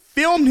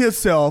filmed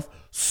himself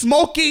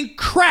smoking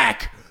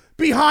crack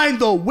behind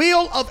the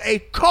wheel of a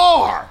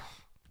car.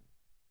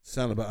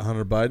 Sound about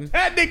Hunter Biden.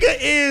 That nigga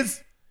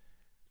is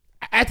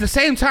At the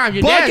same time,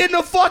 bugging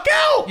the fuck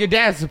out. your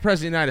dad's the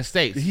president of the United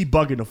States. He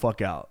bugging the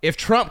fuck out. If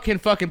Trump can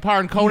fucking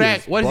pardon Kodak,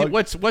 is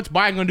what's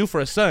Biden gonna do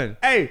for his son?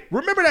 Hey,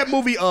 remember that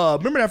movie?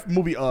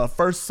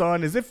 First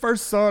Son? Is it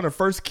First Son or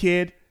First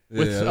Kid?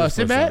 With, Yeah, that's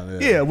Sinbad?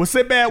 first time, Yeah, with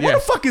Sinbad. Where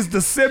Yes. the fuck is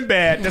the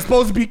Sinbad that's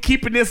supposed to be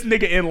keeping this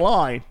nigga in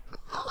line?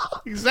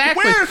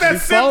 Exactly. Where is that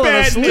He's falling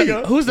Sinbad asleep.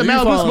 nigga? Who's the He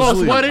Malibu's falling Most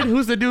asleep. Wanted?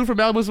 Who's the dude from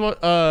Malibu's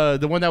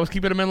the one that was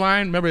keeping him in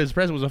line? Remember his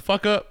president was a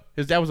fuck up?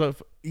 His dad was a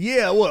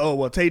Yeah,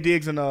 what Tay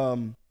Diggs and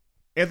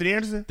Anthony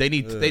Anderson? they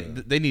need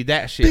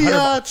that shit. Hunter,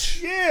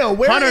 Biatch. Yeah,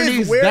 Hunter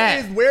needs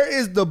that. where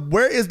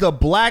is the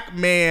black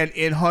man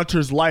in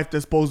Hunter's life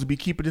that's supposed to be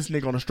keeping this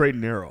nigga on a straight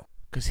and narrow?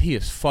 cause he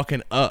is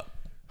fucking up.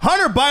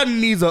 Hunter Biden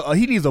needs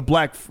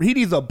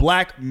a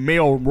black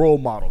male role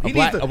model.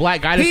 A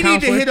black guidance He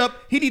counselor?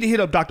 need to hit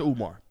up Dr.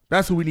 Umar.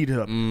 That's who we need to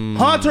hit up.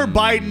 Hunter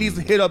Biden needs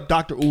to hit up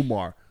Dr.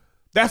 Umar.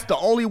 That's the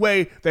only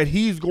way that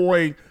he's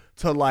going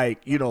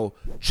to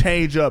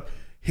change up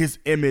his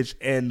image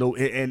and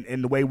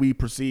the way we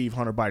perceive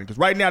Hunter Biden. Because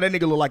right now that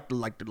nigga look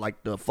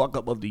like the fuck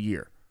up of the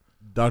year.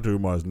 Dr.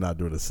 Umar is not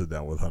doing a sit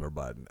down with Hunter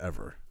Biden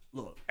ever.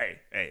 Look,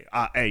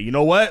 hey, you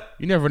know what,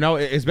 You never know.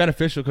 It's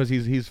beneficial because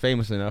he's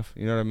famous enough.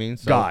 You know what I mean?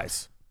 So,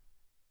 guys?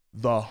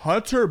 The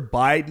Hunter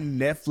Biden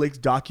Netflix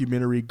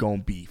documentary gonna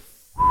be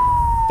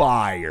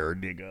fire,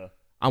 nigga.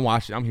 I'm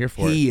watching. I'm here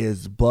for it. He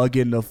is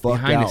bugging the fuck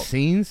Behind out. the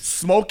scenes,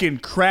 Smoking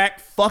crack,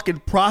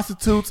 fucking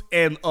prostitutes,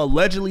 and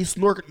allegedly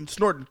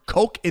snorting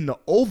coke in the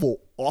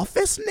Oval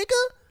Office,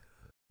 nigga?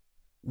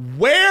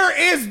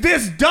 Where is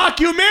this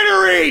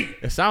documentary?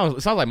 it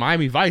sounds like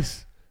Miami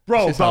Vice.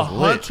 Bro, Shit the sounds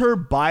lit. Hunter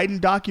Biden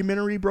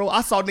documentary, bro.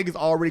 I saw niggas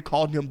already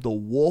calling him the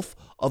Wolf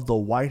of the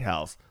White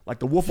House. Like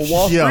the Wolf of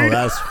Wall Street. Yo,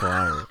 that's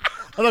fire.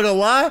 I'm not gonna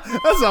lie,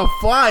 that's a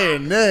fire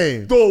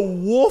name. The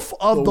Wolf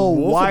of the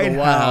Wolf of White the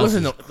White House. House.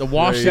 Listen, the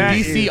Washington That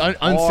D.C. is hard,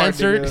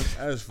 uncensored. nigga.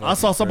 That is I saw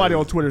fucking somebody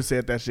on crazy. Twitter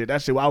said that shit.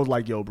 That shit, I was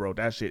like, yo, bro,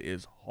 that shit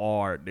is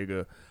hard,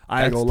 nigga.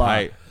 I ain't That's gonna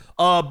lie.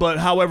 But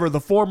however,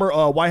 the former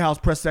White House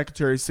press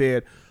secretary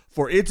said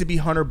for it to be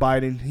Hunter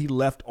Biden, he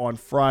left on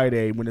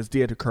Friday when his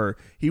death occurred.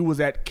 He was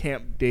at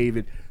Camp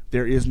David.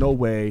 There is no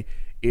way.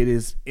 It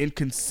is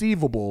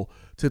inconceivable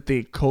to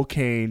think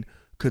cocaine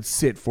could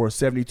sit for a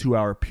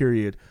 72-hour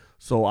period.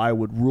 So I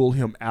would rule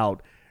him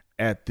out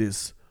at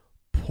this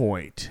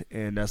point.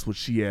 And that's what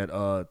she had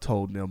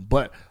told them.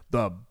 But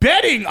the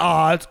betting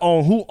odds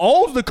on who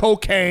owns the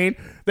cocaine,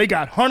 they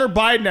got Hunter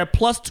Biden at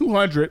plus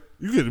 200.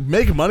 You could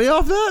make money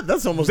off that?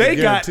 That's almost They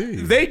a got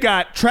guarantee.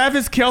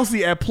 Travis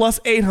Kelce at plus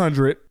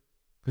 800.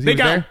 They was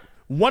got there?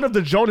 one of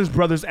the Jonas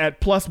Brothers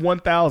at plus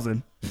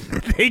 1,000.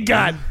 They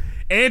got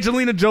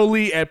Angelina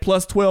Jolie at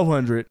plus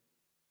 1,200.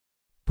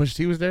 Pusha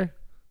T was there.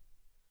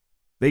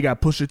 They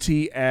got Pusha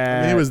T at.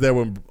 I mean, he was there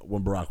when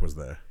Barack was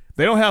there.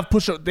 They don't have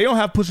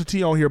Pusha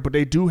T on here, but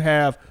they do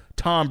have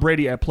Tom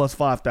Brady at plus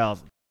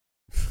 5,000.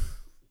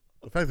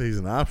 The fact that he's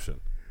an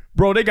option.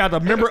 Bro, they got the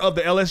member of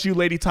the LSU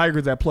Lady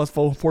Tigers at plus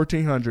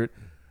 1,400.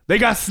 They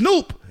got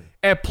Snoop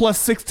at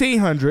plus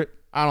 1,600.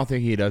 I don't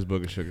think he does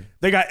Booger Sugar.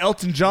 They got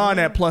Elton John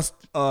at plus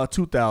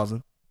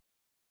 2,000.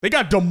 They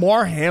got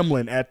DeMar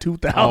Hamlin at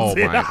 2,000. Oh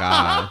my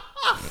god.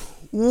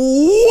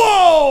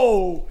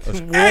 Whoa!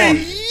 Hey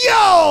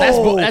yo!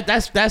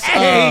 That's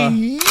hey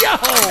yo!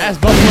 that's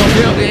Buffalo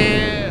Bill.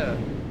 Yeah.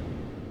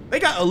 They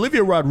got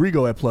Olivia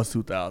Rodrigo at plus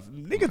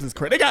 2,000. Niggas is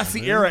crazy. They got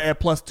Sierra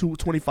at plus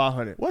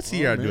 2,500. What's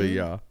Sierra doing,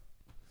 y'all?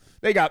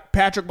 They got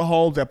Patrick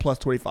Mahomes at plus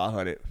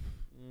 2,500.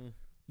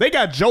 They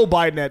got Joe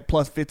Biden at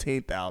plus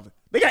 15,000.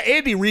 They got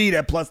Andy Reid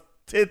at plus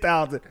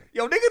 10,000.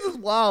 Yo, niggas is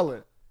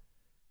wildin'.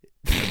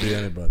 Could be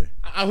anybody.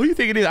 Who you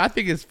think it is? I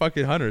think it's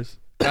fucking Hunters.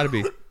 Gotta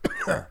be.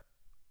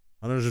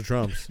 Hunters or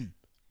Trumps.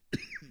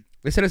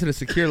 They sent us in a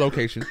secure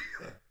location.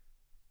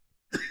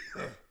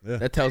 Yeah.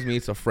 That tells me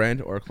it's a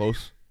friend or a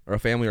close or a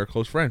family or a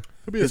close friend.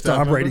 Could be a It's staff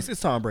Tom member. Brady's. It's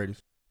Tom Brady's.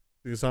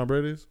 Think it's Tom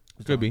Brady's?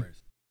 Could be.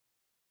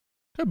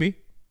 Could be. You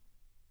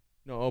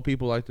know, old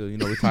people like to,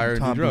 retire and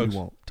Tom do do what drugs. he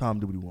want. Tom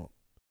do what he want.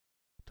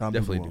 Tom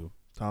Definitely do. What he do. want.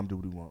 Tom do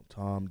what he want.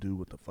 Tom do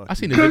what the fuck. I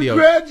seen he the video.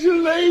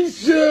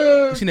 Congratulations!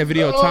 You seen that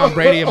video of Tom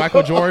Brady and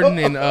Michael Jordan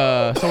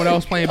and someone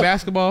else playing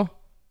basketball?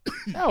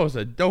 That was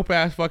a dope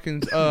ass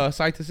fucking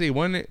sight to see,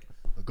 wasn't it?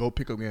 A go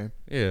pickup game.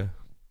 Yeah.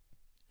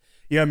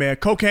 Yeah, man.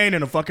 Cocaine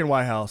in the fucking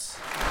White House.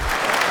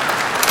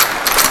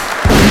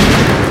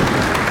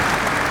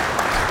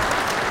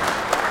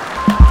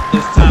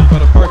 It's time for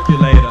the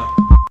percolator.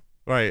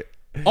 Right.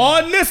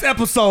 On this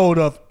episode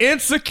of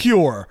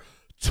Insecure,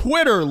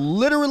 Twitter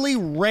literally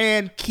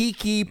ran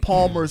Keke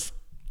Palmer's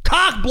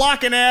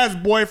cock-blocking ass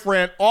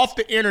boyfriend off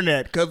the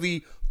internet because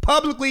he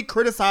publicly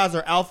criticized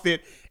her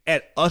outfit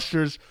at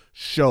Usher's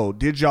show.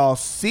 Did y'all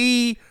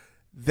see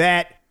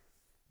that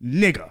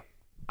nigga?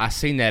 I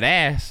seen that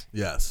ass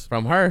Yes.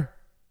 from her.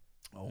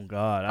 Oh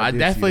God, I did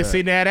definitely see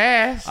seen that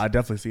ass. I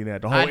definitely seen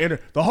that. The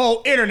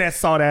whole internet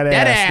saw that ass.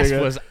 That ass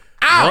nigga. was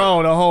out.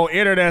 Bro, the whole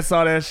internet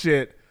saw that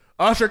shit.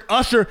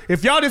 Usher,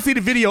 if y'all didn't see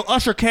the video,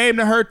 Usher came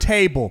to her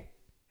table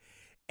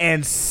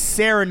and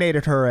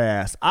serenaded her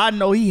ass. I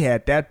know he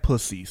had that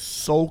pussy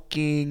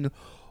soaking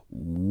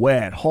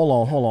wet. Hold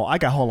on. Hold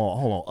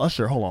on.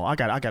 Usher, hold on. I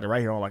got it right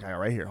here. Hold on. I got it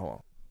right here. Hold on.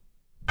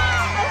 You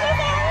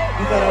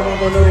thought I wasn't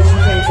gonna know that you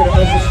came to the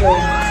Usher show?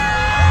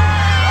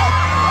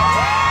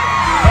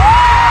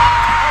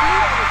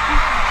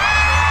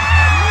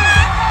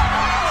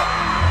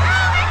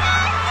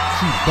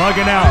 She's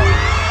bugging out.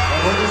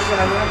 I'm just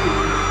trying to help you.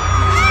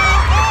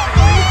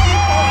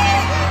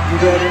 You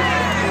ready?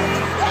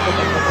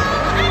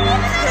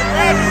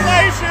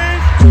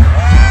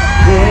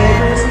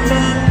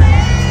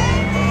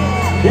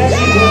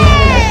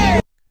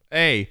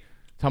 Hey,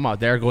 talking about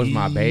there goes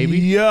my baby.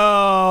 Yo,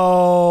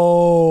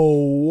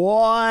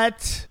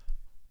 what?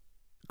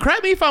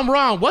 Correct me if I'm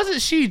wrong.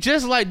 Wasn't she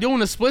just like doing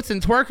the splits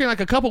and twerking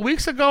like a couple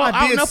weeks ago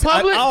out in the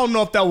public? I don't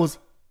know if that was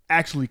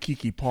actually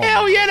Keke Palmer.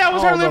 Hell yeah, that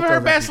was I her don't know living if her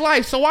that was best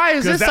life. So why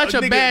is this such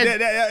a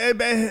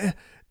bad?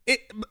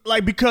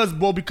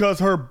 Because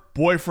her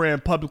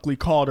boyfriend publicly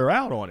called her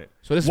out on it.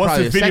 So this is once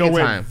probably this the video second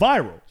went time.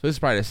 viral. So this is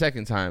probably the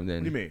second time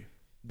then. What do you mean?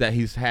 That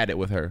he's had it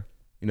with her.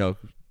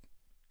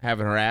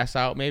 Having her ass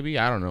out. Maybe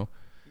I don't know.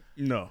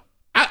 No.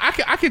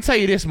 I can tell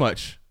you this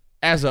much.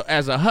 As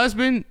a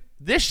husband,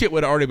 this shit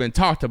would have already been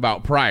talked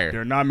about prior.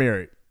 They're not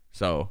married.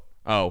 So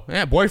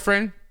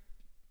boyfriend.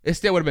 It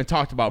still would have been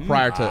talked about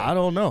prior to. I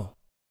don't know.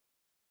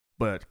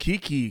 But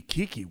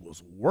Keke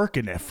was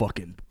working that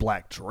fucking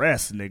black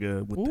dress, nigga,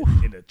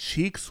 and the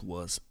cheeks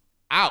was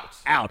out.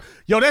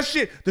 Yo, that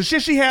shit, the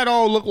shit she had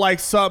on looked like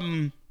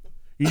something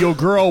your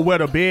girl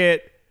wet a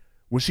bed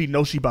when she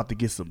know she about to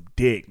get some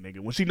dick, nigga.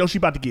 When she know she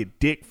about to get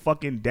dick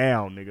fucking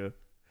down, nigga.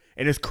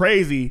 And it's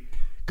crazy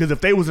because if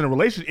they was in a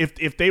relationship,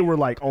 if they were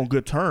like on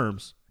good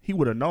terms, he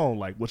would have known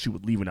like what she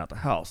was leaving out the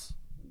house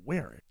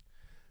wearing.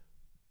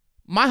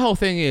 My whole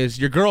thing is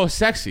your girl is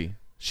sexy.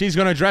 she's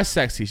gonna dress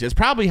sexy. It's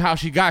probably how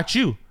she got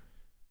you.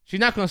 She's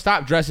not gonna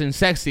stop dressing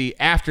sexy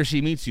after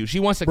she meets you. She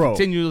wants to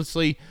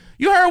continuously.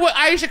 You heard what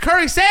Aisha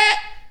Curry said?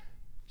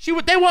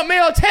 They want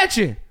male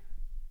attention.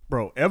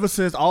 Bro, ever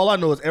since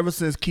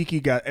Kiki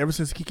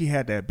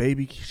had that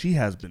baby, she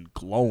has been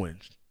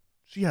glowing.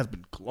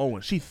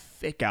 She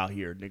thick out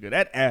here, nigga.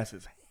 That ass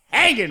is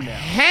hanging now.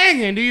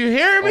 Hanging, do you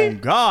hear me? Oh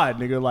God,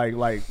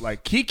 nigga,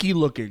 like Kiki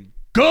looking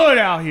good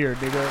out here,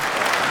 nigga.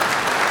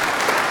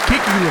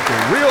 Kiki looking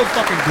real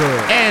fucking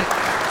good. And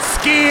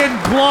skin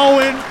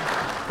glowing.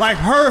 Like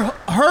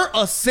her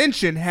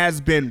ascension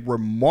has been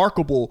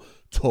remarkable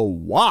to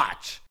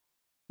watch.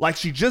 Like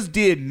she just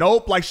did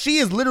Nope. Like she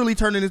is literally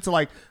turning into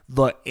like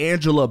the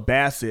Angela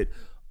Bassett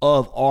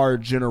of our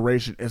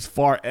generation as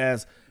far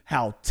as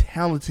how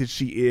talented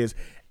she is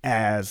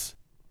as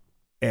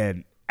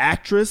an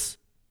actress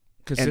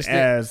and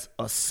as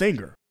a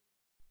singer.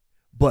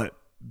 But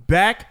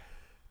back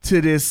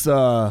to this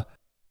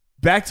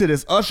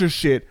Usher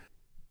shit.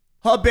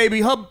 Her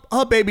baby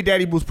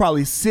daddy was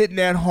probably sitting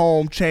at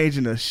home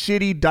changing a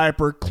shitty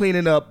diaper,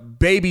 cleaning up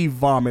baby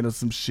vomit or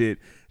some shit.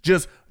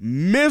 Just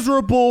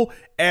miserable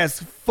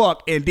as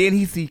fuck. And then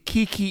he see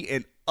Kiki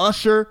and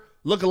Usher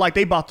looking like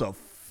they about to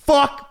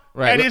fuck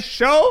at his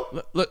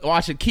show. Look,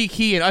 watching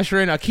Kiki and Usher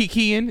and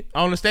Kiki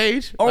on the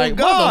stage. Oh, like,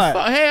 God.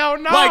 What the fuck? Hell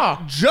no.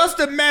 Like, just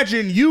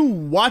imagine you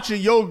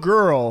watching your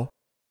girl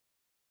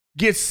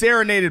get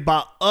serenaded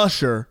by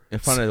Usher in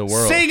front of the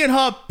world, singing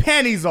her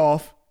panties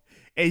off,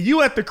 and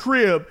you at the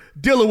crib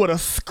dealing with a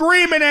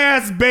screaming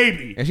ass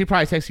baby. And she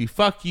probably texts you,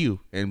 fuck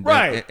you, and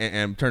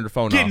turn the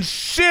phone off. Getting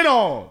shit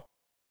on.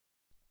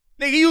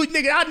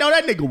 Nigga, I know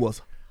that nigga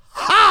was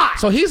hot.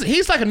 So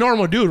he's like a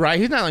normal dude, right?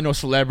 He's not like no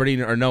celebrity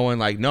or no one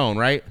like known,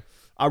 right?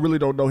 I really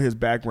don't know his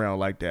background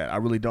like that. I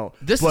really don't.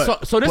 This is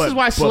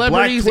why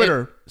celebrities.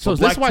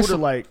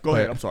 Go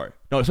ahead. I'm sorry.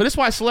 No, so this is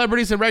why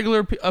celebrities and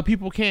regular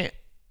people can't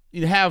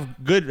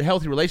have good,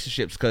 healthy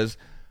relationships, because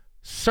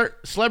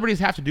celebrities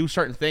have to do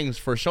certain things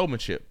for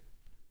showmanship.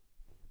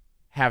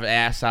 Have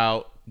ass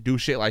out, do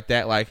shit like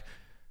that. Like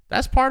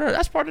that's part of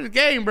the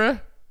game, bro.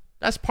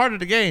 That's part of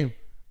the game.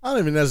 I don't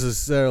even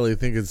necessarily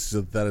think it's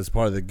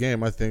part of the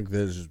game. I think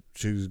that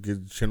she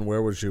can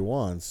wear what she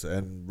wants,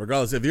 and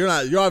regardless, if you're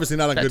obviously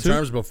not on good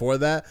terms before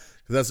that,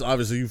 because that's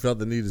obviously you felt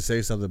the need to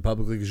say something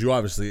publicly because you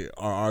obviously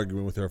are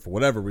arguing with her for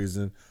whatever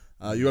reason.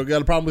 You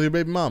got a problem with your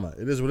baby mama.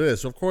 It is what it is.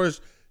 So of course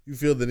you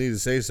feel the need to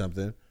say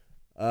something.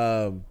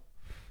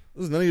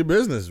 This is none of your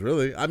business,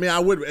 really. I mean, I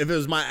would if it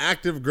was my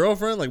active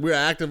girlfriend, like we were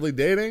actively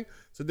dating.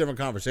 It's a different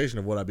conversation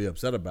of what I'd be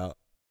upset about.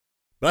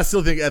 But I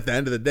still think at the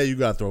end of the day, you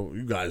guys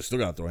still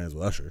gotta throw hands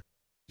with Usher.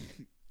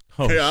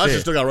 Oh, shit. Usher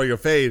still gotta regular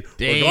fade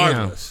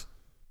regardless.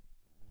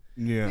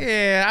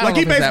 Yeah. I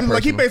don't know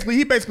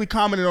He basically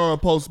commented on a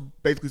post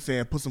basically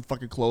saying, "Put some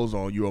fucking clothes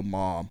on, you a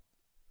mom."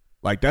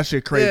 Like that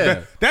shit crazy.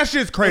 Yeah. That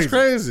shit's crazy. That's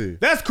crazy.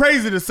 That's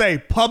crazy to say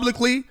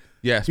publicly.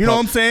 Yes. You know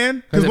what I'm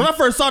saying? Because when I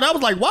first saw that, I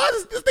was like, why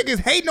is this nigga's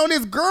hating on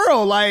this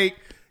girl? Like,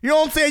 you know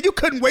what I'm saying? You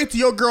couldn't wait till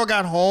your girl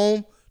got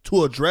home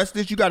to address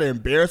this. You got to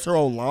embarrass her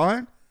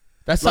online.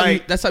 That's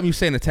something you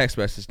say in a text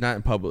message, not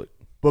in public.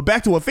 But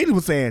back to what Phoenix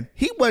was saying,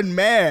 he wasn't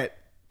mad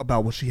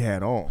about what she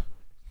had on.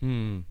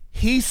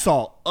 He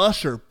saw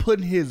Usher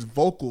putting his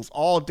vocals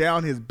all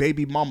down his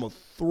baby mama's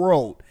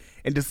throat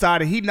and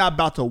decided he's not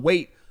about to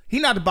wait.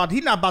 He's not about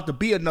to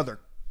be another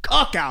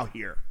cuck out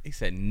here. He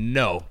said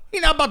no.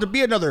 He's not about to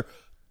be another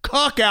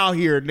cuck out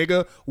here,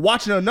 nigga,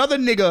 watching another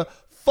nigga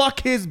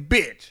fuck his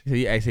bitch.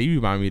 I say you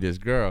remind me of this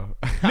girl.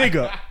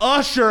 Nigga,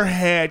 Usher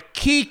had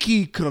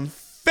Kiki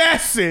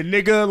confessing,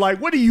 nigga. Like,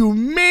 what do you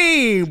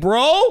mean,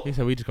 bro? He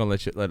said we just gonna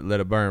let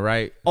it burn,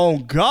 right? Oh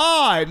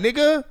God,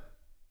 nigga.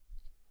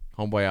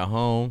 Homeboy at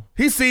home.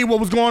 He seen what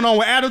was going on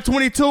with Adam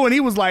 22 and he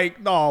was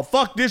like, no,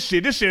 fuck this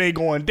shit. This shit ain't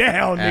going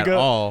down, nigga. At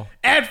all.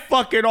 At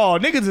fucking all.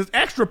 Niggas is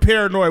extra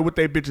paranoid with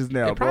their bitches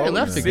now, They bro. probably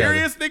left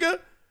Serious, nigga?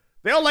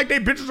 They don't like their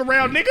bitches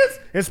around niggas?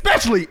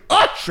 Especially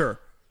Usher.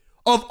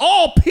 Of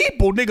all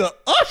people, nigga,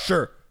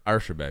 Usher.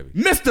 Usher, baby.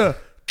 Mr.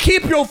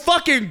 Keep your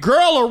fucking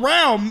girl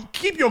around.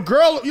 Keep your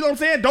girl, you know what I'm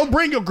saying? Don't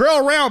bring your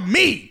girl around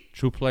me.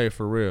 True player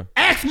for real.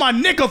 Ask my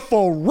nigga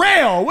for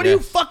real. What are you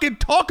fucking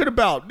talking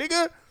about,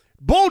 nigga?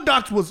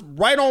 Boondocks was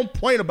right on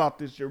point about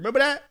this shit. Remember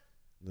that?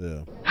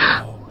 Yeah.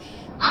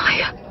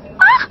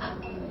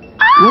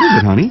 What is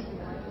it, honey?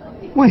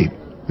 Wait,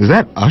 is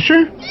that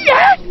Usher?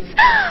 Yes!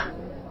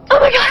 Oh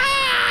my God!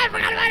 I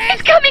forgot about it.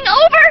 He's coming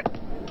over.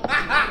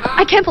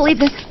 I can't believe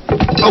this.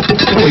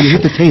 Oh, you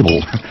hit the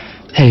table.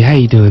 Hey, how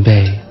you doing,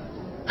 babe?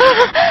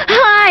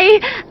 Hi,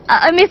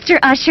 Mr.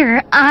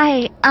 Usher.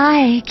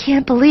 I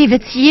can't believe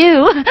it's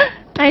you.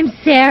 I'm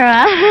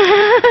Sarah.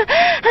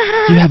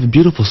 You have a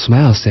beautiful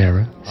smile,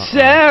 Sarah.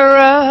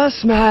 Sarah,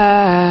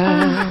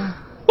 smile.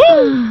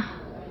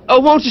 Oh,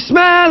 won't you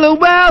smile a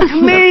while for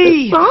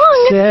me?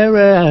 Song?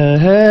 Sarah.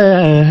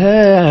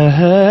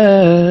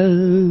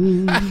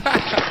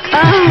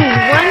 Oh,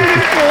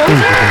 wonderful.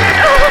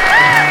 Oh,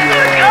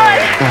 my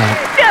God.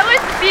 That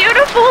was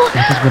beautiful.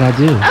 This is what I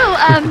do. Oh,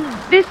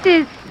 this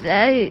is,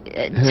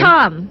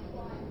 Tom.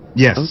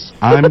 Yes,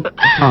 I'm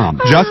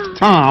Tom. Just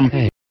Tom.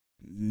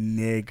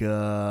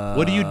 Nigga.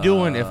 What are you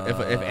doing if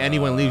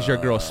anyone leaves your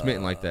girl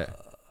smitten like that?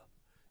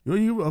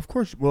 You of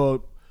course.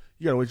 Well,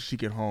 you gotta wait till she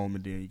get home,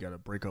 and then you gotta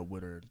break up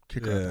with her and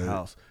kick her out of the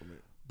house.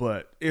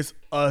 But it's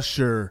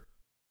Usher,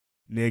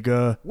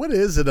 nigga. What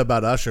is it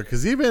about Usher?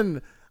 Because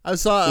even I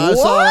saw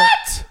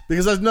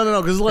because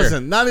no. Because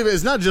listen, not even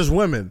it's not just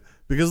women.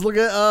 Because look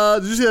at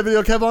did you see that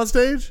video of Kev on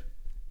stage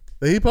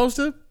that he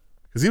posted?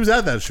 Because he was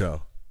at that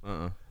show.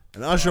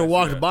 And Usher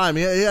walked by him.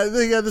 He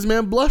had this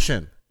man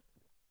blushing.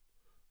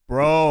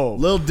 Bro.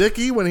 Lil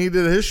Dicky, when he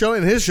did his show,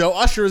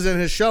 Usher is in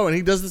his show, and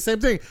he does the same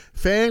thing.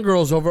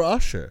 Fangirls over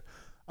Usher.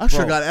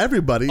 Usher got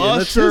everybody in a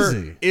tizzy.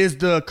 Usher is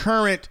the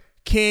current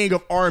king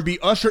of R&B.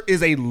 Usher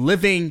is a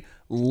living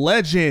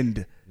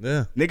legend.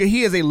 Yeah. Nigga,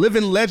 he is a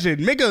living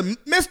legend. Nigga,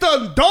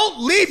 Mr. Don't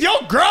Leave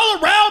Your Girl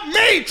Around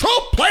Me. True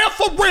player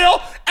for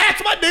real.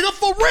 Ask my nigga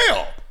for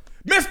real.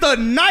 Mr.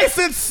 Nice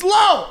and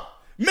Slow.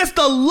 Mr.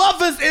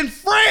 Lovers and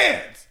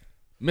Friends.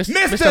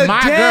 Mr.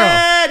 My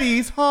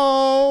Daddy's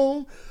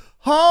Home.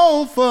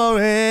 Home for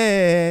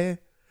it.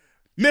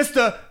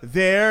 Mr.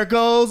 There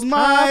Goes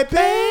My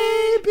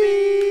Baby.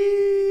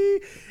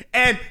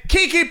 And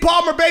Keke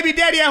Palmer, baby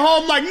daddy at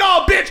home like,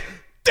 no, bitch,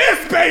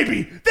 this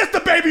baby. This the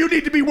baby you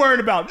need to be worried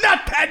about,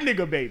 not that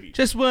nigga baby.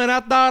 Just when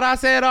I thought I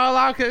said all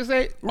I could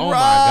say. Oh, my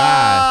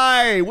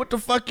God. What the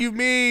fuck you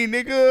mean,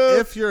 nigga?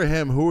 If you're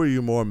him, who are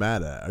you more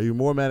mad at? Are you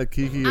more mad at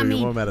Keke or are you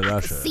more mad at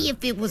Usher? See,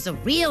 if it was a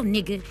real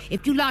nigga,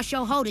 if you lost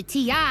your hoe to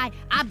T.I.,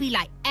 I'd be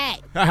like, hey,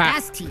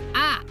 that's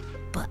T.I.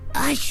 But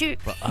Usher,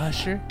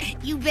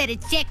 you better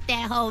check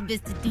that hoe,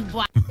 Mr.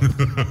 Dubois.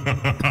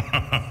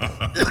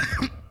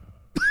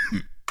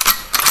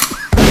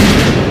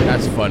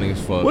 That's funny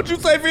as fuck. What you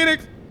say,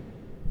 Phoenix?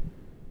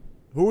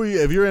 Who are you?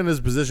 If you're in this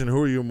position,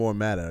 who are you more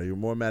mad at? Are you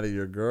more mad at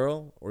your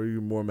girl or are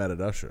you more mad at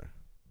Usher?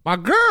 My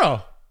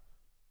girl.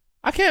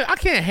 I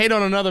can't hate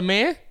on another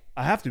man.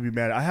 I have to be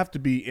mad. I have to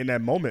be in that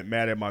moment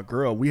mad at my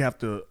girl. We have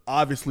to,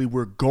 obviously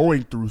we're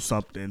going through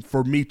something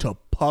for me to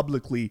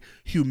publicly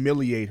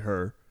humiliate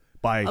her.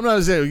 I'm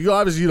not saying you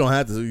don't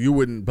have to. You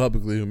wouldn't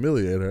publicly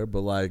humiliate her,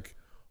 but like,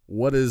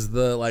 what is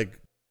the like?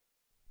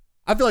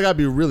 I feel like I'd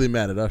be really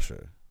mad at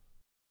Usher.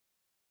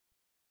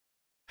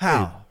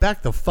 How? Hey,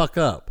 back the fuck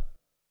up,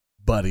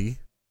 buddy.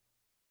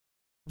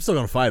 I'm still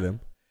gonna fight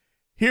him.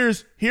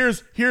 Here's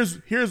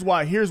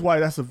why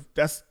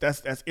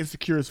that's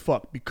insecure as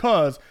fuck,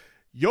 because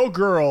your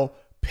girl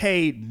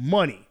paid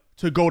money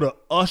to go to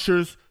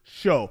Usher's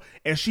show,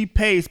 and she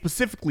paid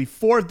specifically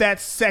for that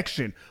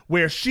section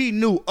where she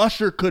knew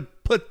Usher could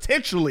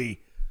potentially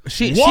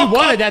she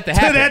wanted that to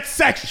happen. To that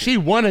section. She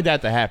wanted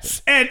that to happen.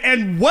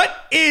 And what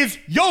is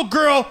your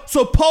girl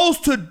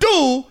supposed to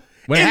do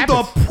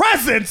the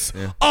presence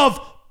of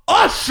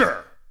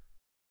Usher?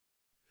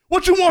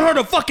 What, you want her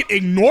to fucking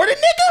ignore the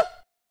nigga?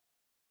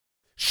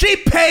 She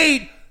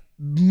paid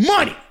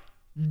money,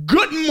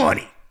 good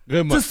money.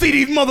 To see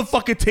these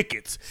motherfucking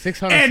tickets.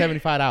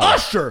 $675. And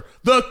Usher,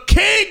 the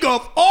king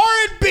of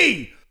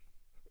R&B,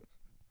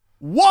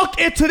 walked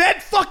into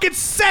that fucking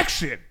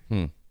section.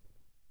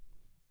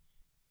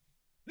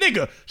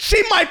 Nigga,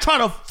 she might try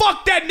to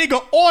fuck that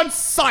nigga on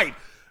sight.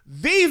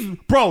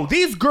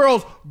 These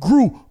girls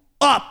grew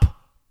up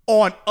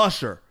on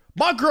Usher.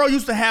 My girl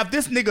used to have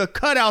this nigga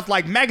cutouts,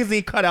 like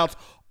magazine cutouts,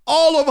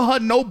 all over her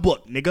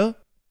notebook, nigga.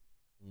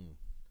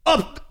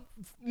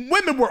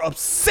 Women were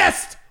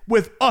obsessed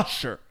with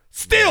Usher.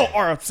 Still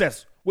are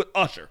obsessed with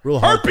Usher.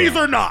 Herpes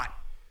or not.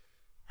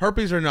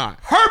 Herpes or not.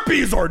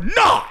 Herpes or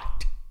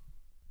not.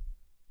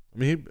 I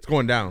mean, it's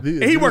going down.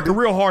 He working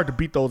real hard to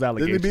beat those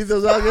allegations. Did he beat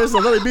those allegations?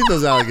 I thought he beat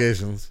those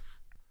allegations.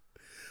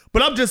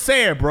 But I'm just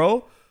saying,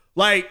 bro.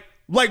 Like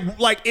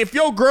if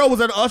your girl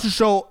was at an Usher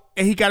show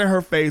and he got in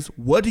her face,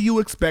 what do you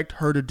expect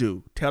her to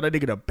do? Tell that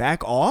nigga to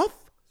back off?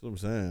 That's what I'm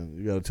saying.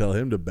 You got to tell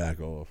him to back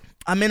off.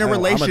 I'm in a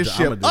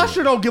relationship.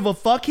 Usher don't give a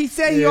fuck. He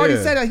said he already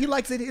said that he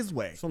likes it his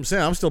way. So I'm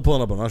saying I'm still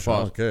pulling up on Usher. I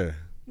don't care.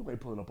 You ain't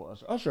pulling up on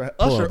Usher.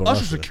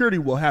 Usher security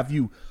will have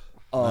you.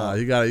 You want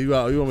me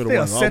to win?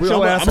 I'm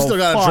still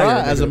gotta try.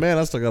 As a man,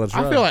 I still gotta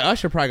try. I feel like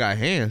Usher probably got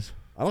hands.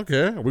 I don't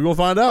care. We're gonna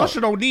find out. Usher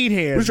don't need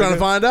hands. We're trying to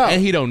find out.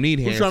 And he don't need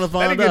hands. We're trying to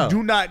find that nigga out.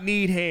 do not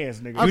need hands,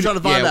 nigga. I'm trying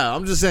to find out.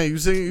 I'm just saying. You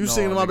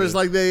singing to my bitch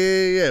like that?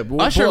 Yeah.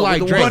 But Usher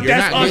like Drake. But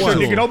that's Usher,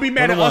 nigga. Don't be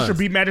mad at Usher.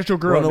 Be mad at your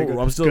girl,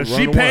 nigga. I'm still. Because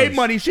she paid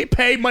money. She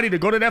paid money to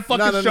go to that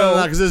fucking show.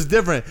 No, because it's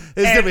different.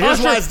 It's different.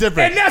 Here's why it's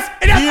different. And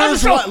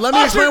that's Usher. Let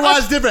me explain why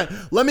it's different.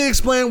 Let me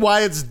explain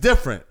why it's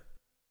different.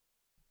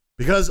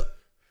 Because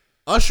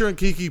Usher and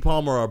Keke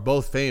Palmer are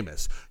both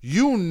famous.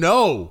 You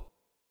know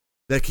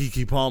that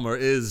Keke Palmer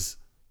is,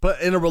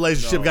 but in a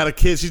relationship, got a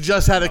kid. She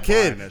just had a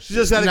kid. She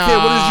just had a kid.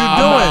 What is you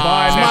doing?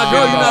 It's my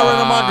girl. You're not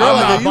running my girl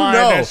like that. You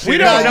know. We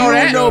don't know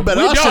that. You know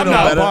better. Usher know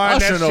better.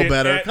 Usher know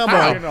better. Come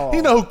on.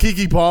 You know who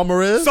Keke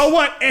Palmer is. So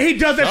what? And he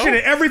does that shit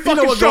at every fucking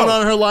show. You know what's going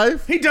on in her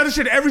life? He does that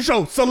shit at every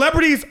show.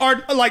 Celebrities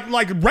are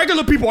like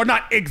regular people are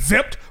not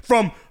exempt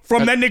from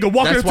that nigga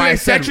walking into that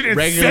section and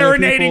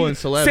serenading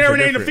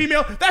the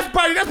female. That's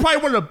probably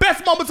one of the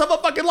best moments of her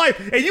fucking life.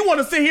 And you want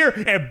to sit here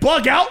and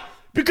bug out?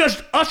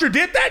 because Usher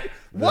did that?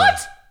 What?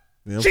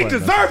 Yeah, she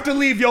deserved to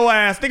leave your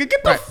ass, nigga.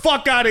 Get the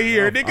fuck out of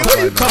here, nigga. What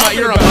are you talking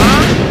You're a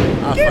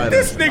about? mom? Get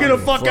this nigga the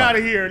fuck out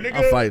of here, nigga.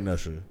 I'm fighting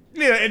Usher.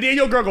 Yeah, and then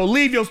your girl go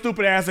leave your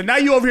stupid ass, and now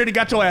you over here that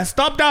got your ass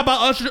stomped out by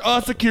Usher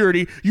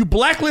security. You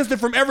blacklisted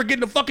from ever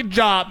getting a fucking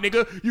job,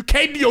 nigga. You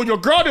came to your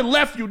girl that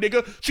left you,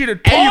 nigga. She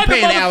done pawned the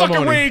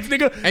motherfucking rings,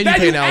 nigga. And now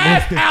you you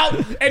ass out,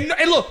 and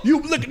look,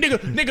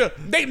 nigga,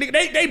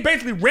 they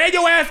basically ran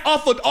your ass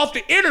off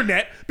the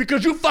internet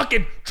because you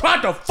fucking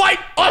tried to fight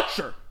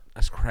Usher.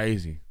 That's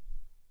crazy.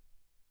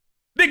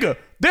 Nigga,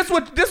 this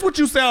what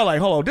you sound like.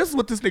 Hold on, this is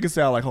what this nigga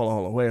sound like. Hold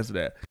on, where's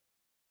that?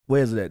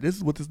 Where's that? This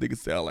is what this nigga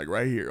sound like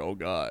right here. Oh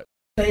God.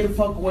 Stay the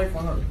fuck away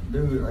from her.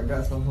 Dude, I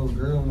got some whole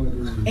girl with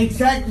her.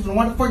 Exactly. So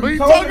what the fuck What you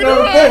talking to her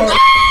for?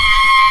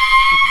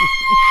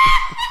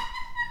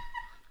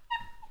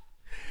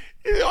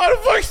 What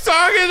the fuck's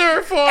talking to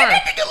her for?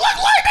 That nigga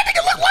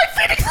look like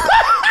Phoenix.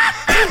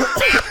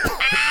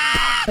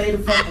 Stay the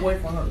fuck away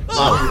from her.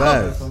 Oh,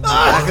 fast.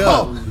 Back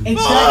up. Exactly.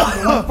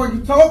 So what the fuck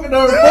you talking to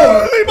her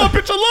for? Leave my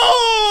bitch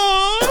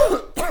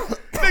alone.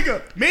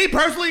 Nigga, me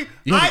personally,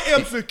 I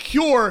am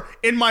secure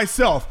in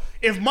myself.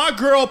 If my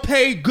girl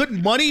paid good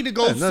money to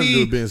go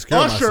see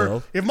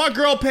Usher, if my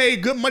girl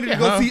paid good money to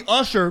go see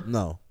Usher,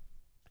 no.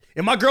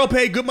 If my girl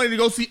paid good money to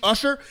go see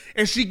Usher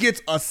and she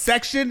gets a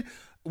section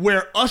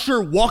where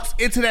Usher walks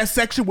into that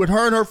section with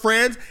her and her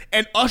friends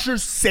and Usher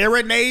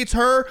serenades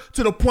her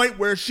to the point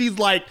where she's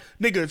like,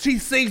 nigga, she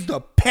sings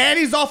the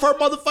panties off her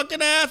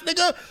motherfucking ass,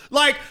 nigga.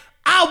 Like,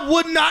 I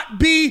wouldn't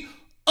be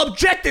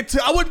objected to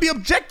that. I wouldn't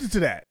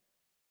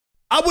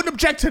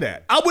object to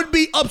that. I wouldn't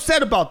be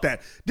upset about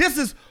that. This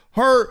is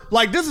her,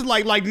 like, this is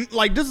like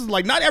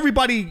not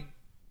everybody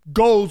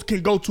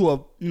can go to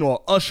a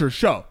Usher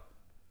show.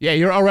 Yeah,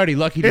 you're already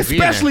lucky to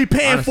especially be in there,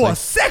 paying honestly. for a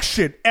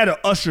section at an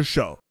Usher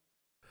show.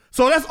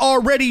 So that's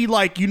already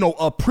like,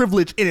 a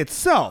privilege in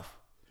itself.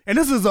 And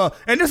this is a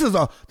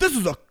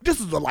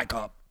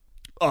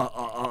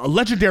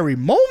legendary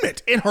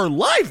moment in her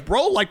life,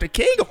 bro. Like the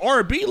king of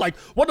R&B, like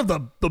one of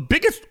the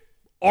biggest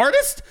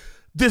artists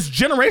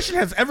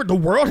the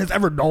world has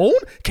ever known,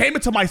 came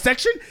into my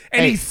section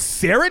and he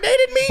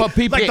serenaded me. But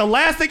people, like the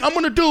last thing I'm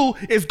gonna do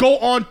is go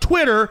on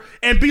Twitter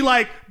and be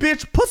like,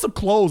 bitch, put some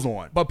clothes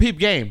on. But peep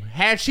game,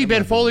 had she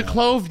been fully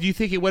clothed, do you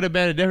think it would have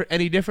been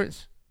any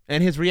difference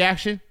in his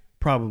reaction?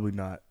 Probably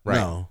not. Right.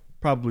 No.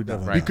 Probably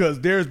not. Right. Because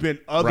there's been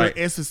other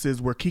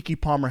instances where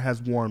Keke Palmer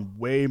has worn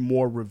way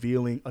more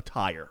revealing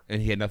attire. And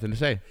he had nothing to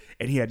say.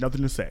 He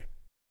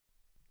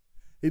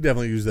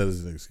definitely used that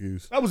as an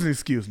excuse. That was an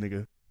excuse,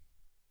 nigga.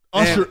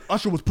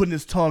 Usher was putting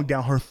his tongue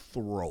down her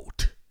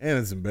throat. And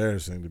it's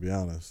embarrassing, to be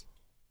honest.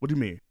 What do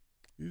you mean?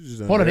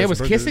 Hold on, they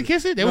was kissing?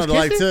 They was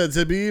like kissing?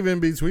 to be even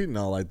be tweeting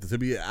all like to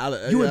be out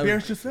of You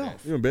embarrassed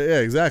yourself. Yeah,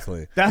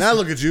 exactly. Now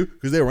look at you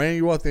because they ran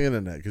you off the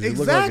internet.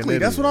 Exactly.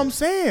 That's what I'm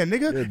saying,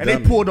 nigga. You're and they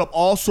pulled up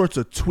all sorts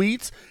of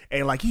tweets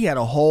and like he had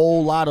a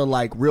whole lot of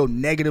like real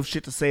negative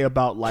shit to say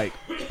about like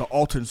the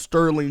Alton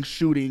Sterling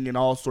shooting and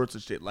all sorts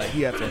of shit. Like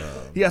he had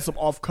some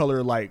off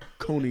color like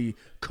Cooney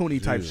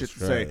type shit to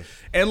say.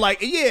 And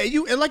like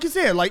like you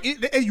said, like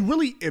you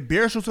really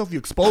embarrass yourself, you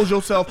expose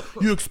yourself,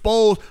 you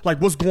expose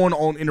like what's going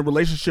on in a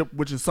relationship,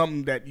 which is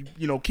something that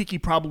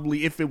Keke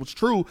probably, if it was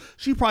true,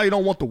 she probably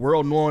don't want the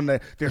world knowing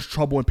that there's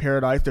trouble in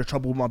paradise, there's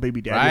trouble with my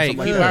baby daddy.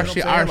 Right, keep our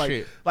shit our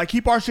shit. Like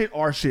keep our shit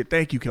our shit.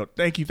 Thank you, Kel.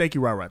 Thank you,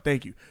 right.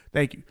 Thank you.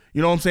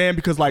 You know what I'm saying?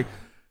 Because like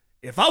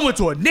if I went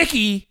to a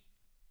Nicki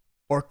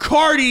or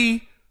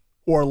Cardi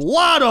or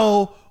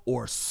Lotto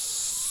or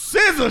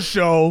SZA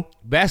show,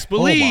 best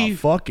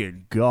believe. Oh my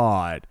fucking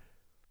God.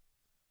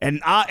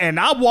 And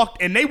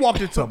they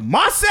walked into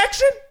my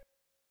section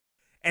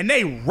and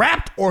they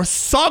rapped or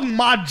sung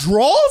my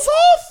drawers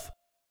off.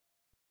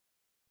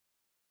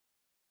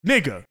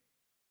 Nigga,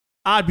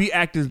 I'd be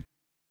acting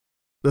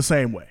the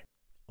same way.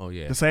 Oh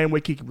yeah. The same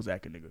way Keke was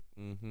acting, nigga.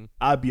 Mm-hmm.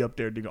 I'd be up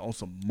there, nigga, on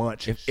some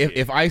munch.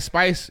 If Ice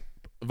Spice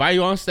invite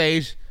you on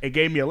stage and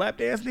gave me a lap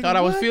dance, nigga, thought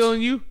I was feeling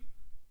you?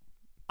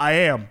 I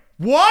am.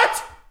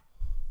 What?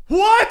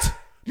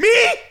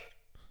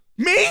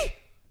 Me?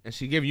 And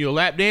she giving you a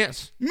lap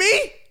dance?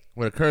 Me?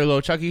 With a curly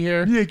little Chucky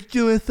hair? Yeah, get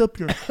your ass up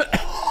here. What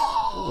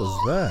was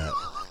that?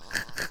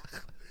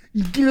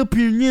 Get up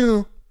here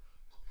now.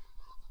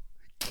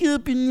 You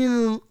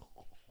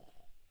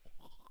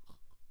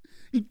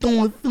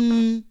throwing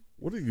something.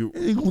 What are you?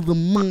 It was a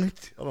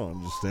munch. I don't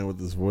understand what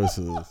this voice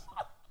is.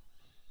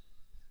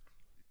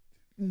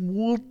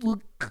 What the?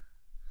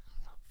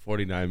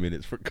 49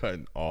 minutes for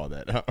cutting all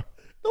that out.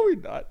 No, we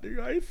not,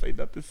 nigga. I ain't say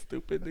nothing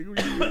stupid,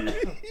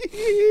 nigga.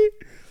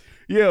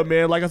 Yeah,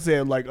 man. Like I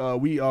said, like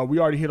we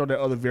already hit on that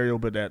other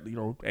variable that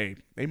hey,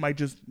 they might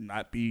just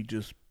not be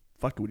just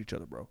fucking with each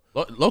other, bro.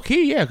 Low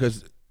key, yeah,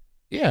 because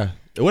It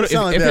sounded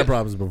like they had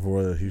problems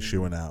before she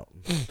went out.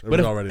 It was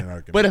already an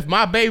argument. But if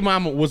my baby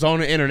mama was on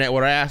the internet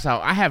with her ass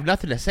out, I have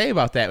nothing to say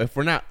about that if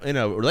we're not in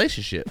a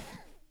relationship.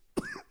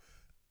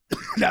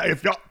 Now,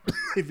 if y'all,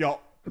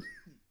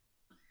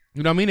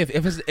 you know what I mean?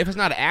 If it's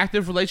not an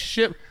active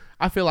relationship,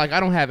 I feel like I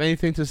don't have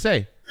anything to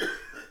say.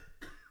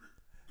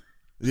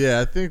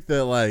 Yeah, I think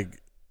that like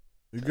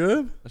You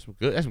good? That's some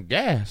good. That's some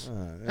gas.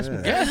 That's some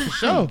yeah. gas for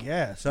sure.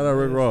 Gas. Shout out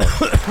Rick Ross.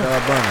 Shout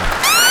out Burner.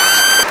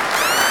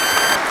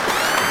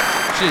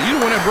 Shit, you the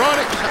one that brought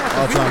it.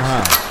 All time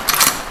high.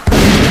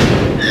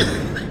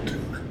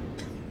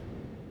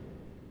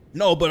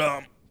 No,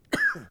 but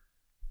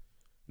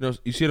No,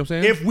 you see what I'm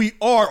saying? if we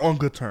are on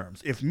good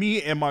terms, if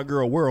me and my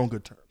girl were on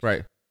good terms,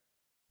 Right.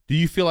 Do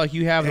you feel like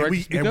you have the right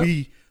to speak up?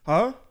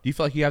 Huh? Do you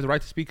feel like you have the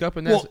right to speak up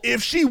in that? Well,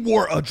 if she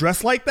wore a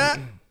dress like that,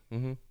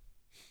 Mhm.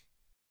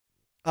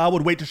 I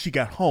would wait till she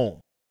got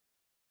home.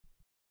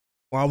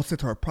 Or I would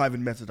send her a private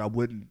message. I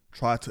wouldn't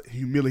try to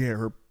humiliate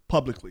her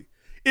publicly.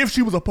 If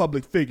she was a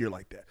public figure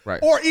like that. Right.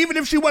 Or even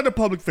if she wasn't a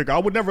public figure, I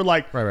would never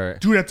right.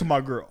 do that to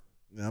my girl.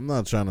 Yeah, I'm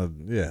not trying to.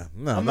 Yeah,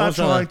 no, I'm not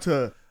trying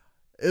to.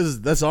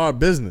 That's our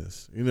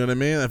business. You know what I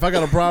mean? If I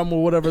got a problem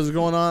with whatever's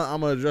going on,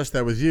 I'm gonna address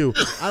that with you.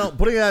 I don't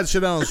putting that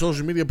shit out on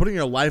social media, putting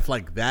your life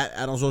like that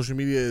out on social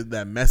media,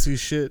 that messy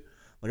shit.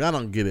 Like, I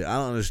don't get it. I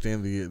don't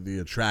understand the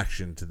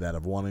attraction to that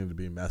of wanting to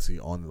be messy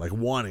on, like,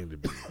 wanting to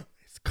be.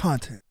 It's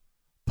content.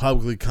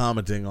 Publicly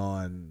commenting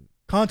on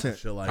content,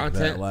 shit like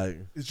Content. that. Like,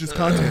 it's just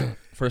content.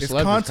 For it's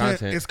celebrities,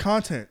 content. It's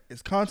content.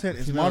 It's content.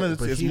 It's but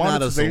it's he's not a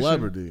monetization.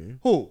 celebrity.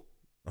 Who?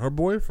 Her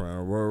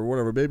boyfriend or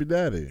whatever, baby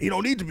daddy. He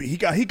don't need to be. He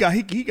got a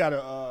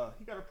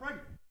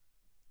pregnant.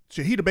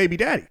 Shit, he the baby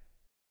daddy.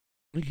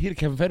 He the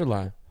Kevin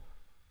Federline.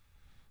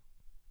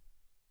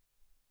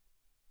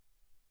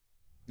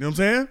 You know what I'm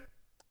saying?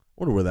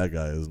 Wonder where that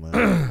guy is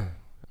now.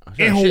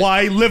 In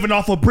Hawaii, living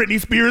off of Britney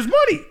Spears'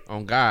 money.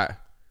 On God.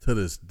 To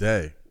this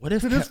day. What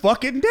if to this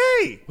fucking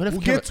day? What if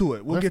we'll Kevin, get to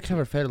it. We'll what get if to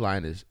it. Kevin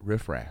Federline is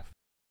riffraff?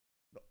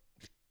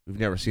 We've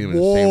never seen him in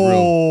the same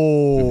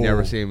room. We've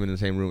never seen him in the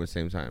same room at the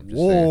same time. Just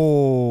saying.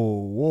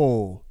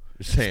 Whoa.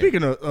 Just saying.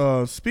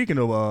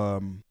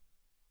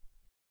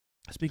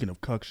 Speaking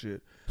of cuck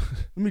shit,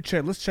 let me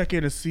check. Let's check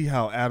in and see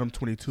how Adam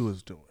 22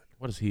 is doing.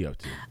 What is he up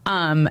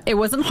to? It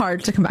wasn't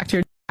hard to come back to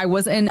your. I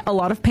was in a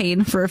lot of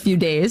pain for a few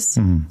days,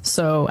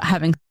 so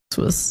having sex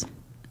was,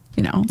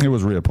 it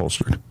was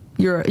reupholstered.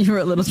 You were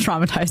a little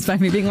traumatized by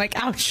me being like,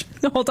 "Ouch,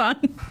 hold on."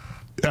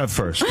 At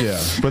first,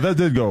 yeah, but that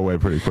did go away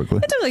pretty quickly.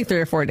 It took like 3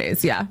 or 4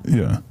 days, yeah.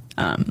 Yeah.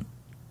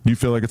 You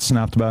feel like it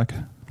snapped back?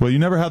 Well, you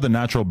never had the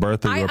natural birth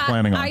that you were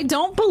planning on. I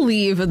don't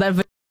believe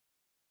that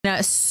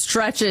vagina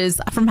stretches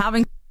from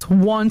having sex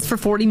once for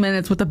 40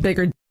 minutes with a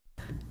bigger.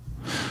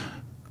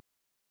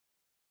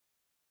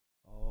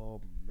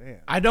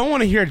 I don't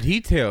want to hear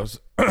details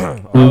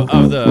of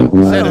the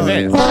said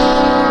event.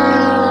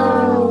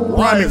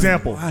 Prime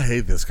example. I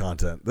hate this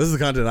content. This is the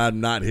content I'm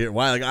not here.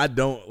 Why? Like, I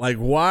don't like.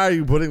 Why are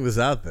you putting this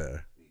out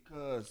there?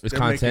 Because It's they're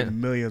content.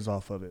 making millions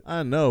off of it.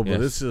 I know, but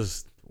Yes. it's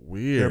just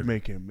weird. They're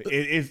making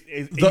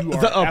you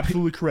are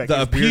absolutely correct.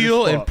 The It's weird as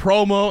appeal and fuck.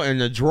 promo and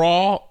the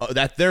draw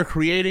that they're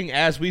creating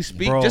as we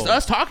speak, Bro. just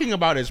us talking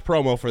about it is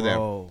promo for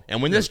Bro. them.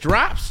 And when this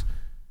drops,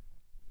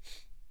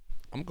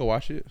 I'm gonna go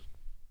watch it.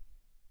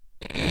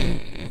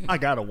 I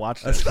gotta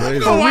watch that. That's crazy.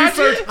 For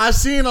research, I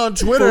seen on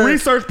Twitter for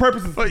research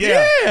purposes.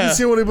 Yeah. You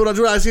seen what he put on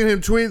Twitter? I seen him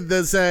tweet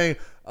that saying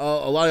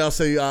a lot of y'all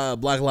say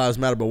Black Lives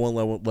Matter, but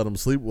won't let them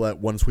sleep. Let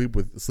one sleep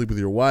with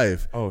your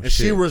wife. Oh, and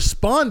she shit.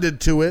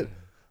 responded to it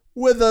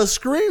with a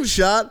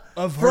screenshot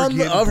Of her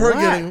getting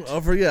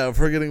of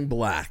her getting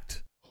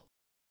blacked.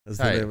 That's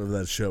the Tight. name of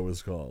that show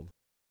is called.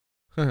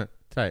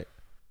 Tight.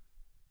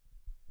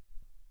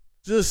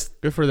 Just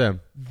Good for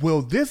them.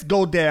 Will this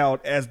go down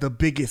as the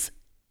biggest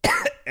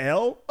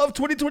L of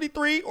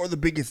 2023 or the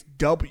biggest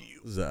W?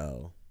 it's a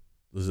L.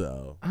 It's a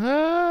L.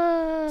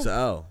 Uh, It's a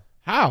L.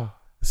 how?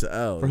 It's a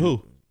L. For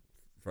who?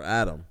 For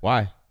Adam.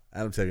 Why?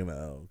 Adam taking the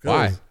L. 'Cause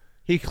Why?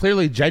 He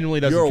clearly genuinely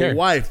doesn't Your care.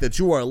 wife that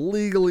you are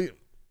legally.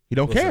 He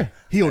don't Listen, care.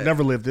 He'll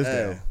never live this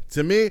Hey, down.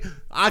 to me,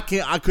 I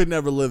could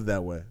never live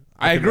that way.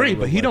 I could agree, never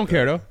but live he like don't that.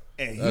 care though.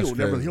 And That's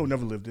crazy. he'll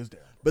never live this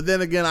down. But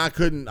then again, I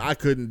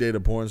couldn't date a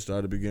porn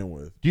star to begin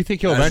with. Do you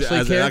think he'll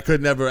eventually care? I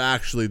could never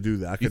actually do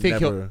that. I You could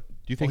think never. Do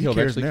you think he he'll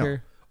cares eventually now.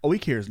 care? Oh, he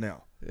cares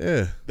now.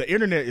 Yeah. The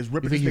internet is You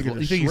ripping think this he's, nigga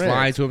to you think he's shreds.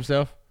 lying to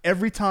himself?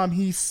 Every time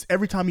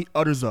he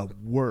utters a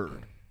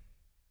word,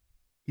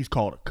 he's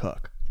called a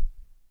cuck.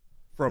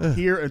 From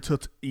here until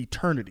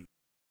eternity.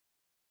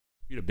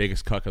 You're the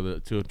biggest cuck of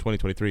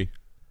 2023.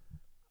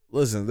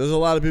 Listen, there's a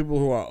lot of people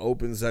who are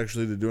open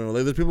sexually to doing it.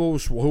 Like, there's people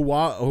who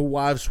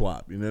wife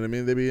swap. You know what I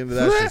mean? They be into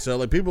that shit. So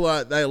like, people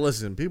are. Hey,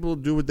 listen, people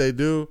do what they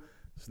do.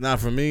 It's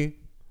not for me.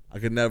 I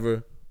could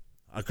never.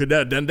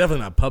 Definitely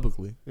not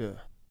publicly. Yeah.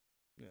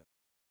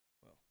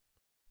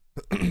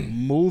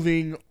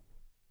 Moving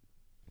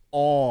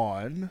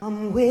on.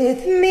 Come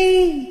with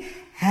me,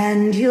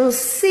 and you'll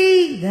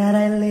see that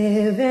I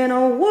live in a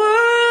world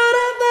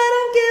of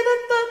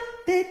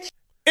I don't give a fuck,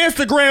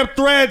 bitch. Instagram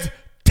threads,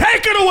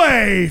 take it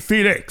away,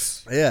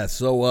 Phoenix. Yeah.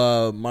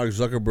 So Mark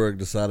Zuckerberg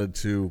decided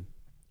to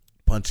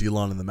punch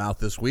Elon in the mouth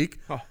this week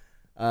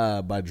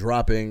by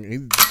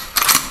dropping.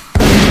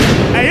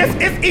 Hey,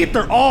 it's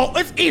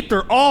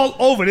ether all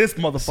over this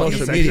motherfucker.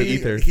 Social media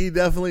ether. He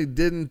definitely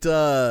didn't.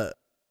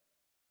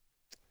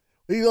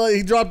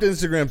 He dropped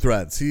Instagram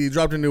threads. He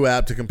dropped a new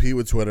app to compete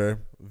with Twitter.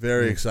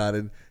 Very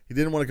excited. He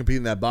didn't want to compete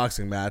in that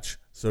boxing match.